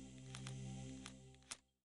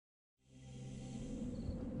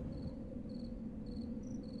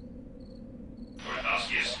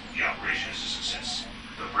 Yes, the operation is a success.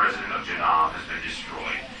 The president of Janam has been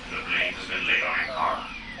destroyed, and the blame has been laid on Ankara.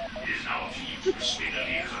 It is now up to you to persuade the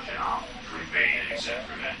leaders of Janam to invade and accept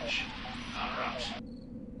revenge. Honor out.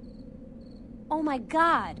 Oh my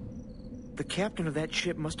god. The captain of that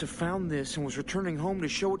ship must have found this and was returning home to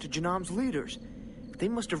show it to Janam's leaders. They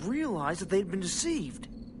must have realized that they'd been deceived.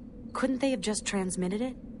 Couldn't they have just transmitted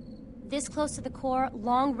it? This close to the core,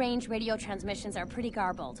 long-range radio transmissions are pretty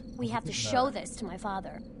garbled. We have to show this to my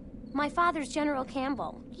father. My father's General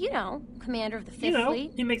Campbell. You know, commander of the 5th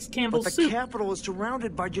Fleet. He makes Campbell But the capital is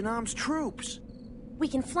surrounded by Janam's troops. We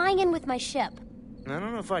can fly in with my ship. I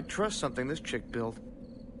don't know if I'd trust something this chick built.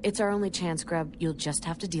 It's our only chance, Grubb. You'll just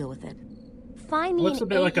have to deal with it. Find me Looks an a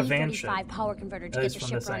bit like a van AE-35 ship. power converter to At get least the from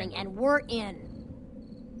ship this running, angle. and we're in.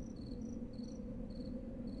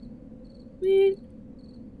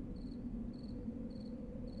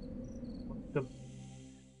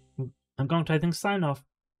 I'm going to, I think, sign off.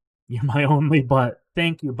 You're my only butt.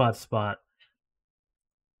 Thank you, Butt Spot.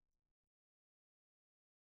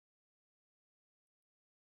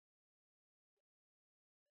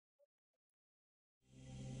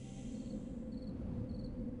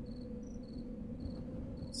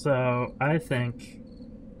 So, I think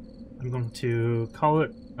I'm going to call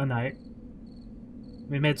it a night.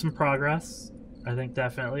 We made some progress, I think,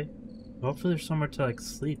 definitely. Hopefully there's somewhere to, like,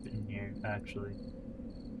 sleep in here, actually.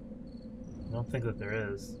 I don't think that there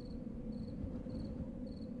is.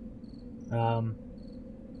 And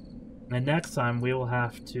next time we will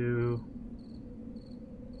have to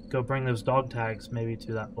go bring those dog tags maybe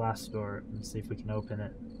to that blast door and see if we can open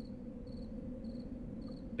it.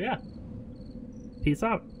 But yeah. Peace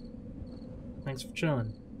out. Thanks for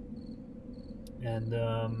chilling. And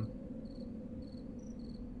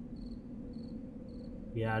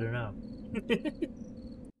yeah, I don't know.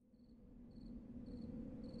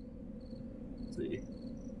 Let's see.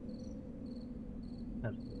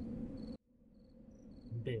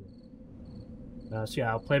 Big. So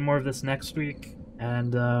yeah, I'll play more of this next week,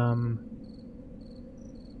 and on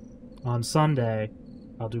Sunday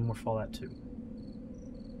I'll do more Fallout 2.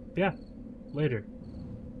 Yeah, later.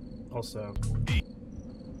 Also.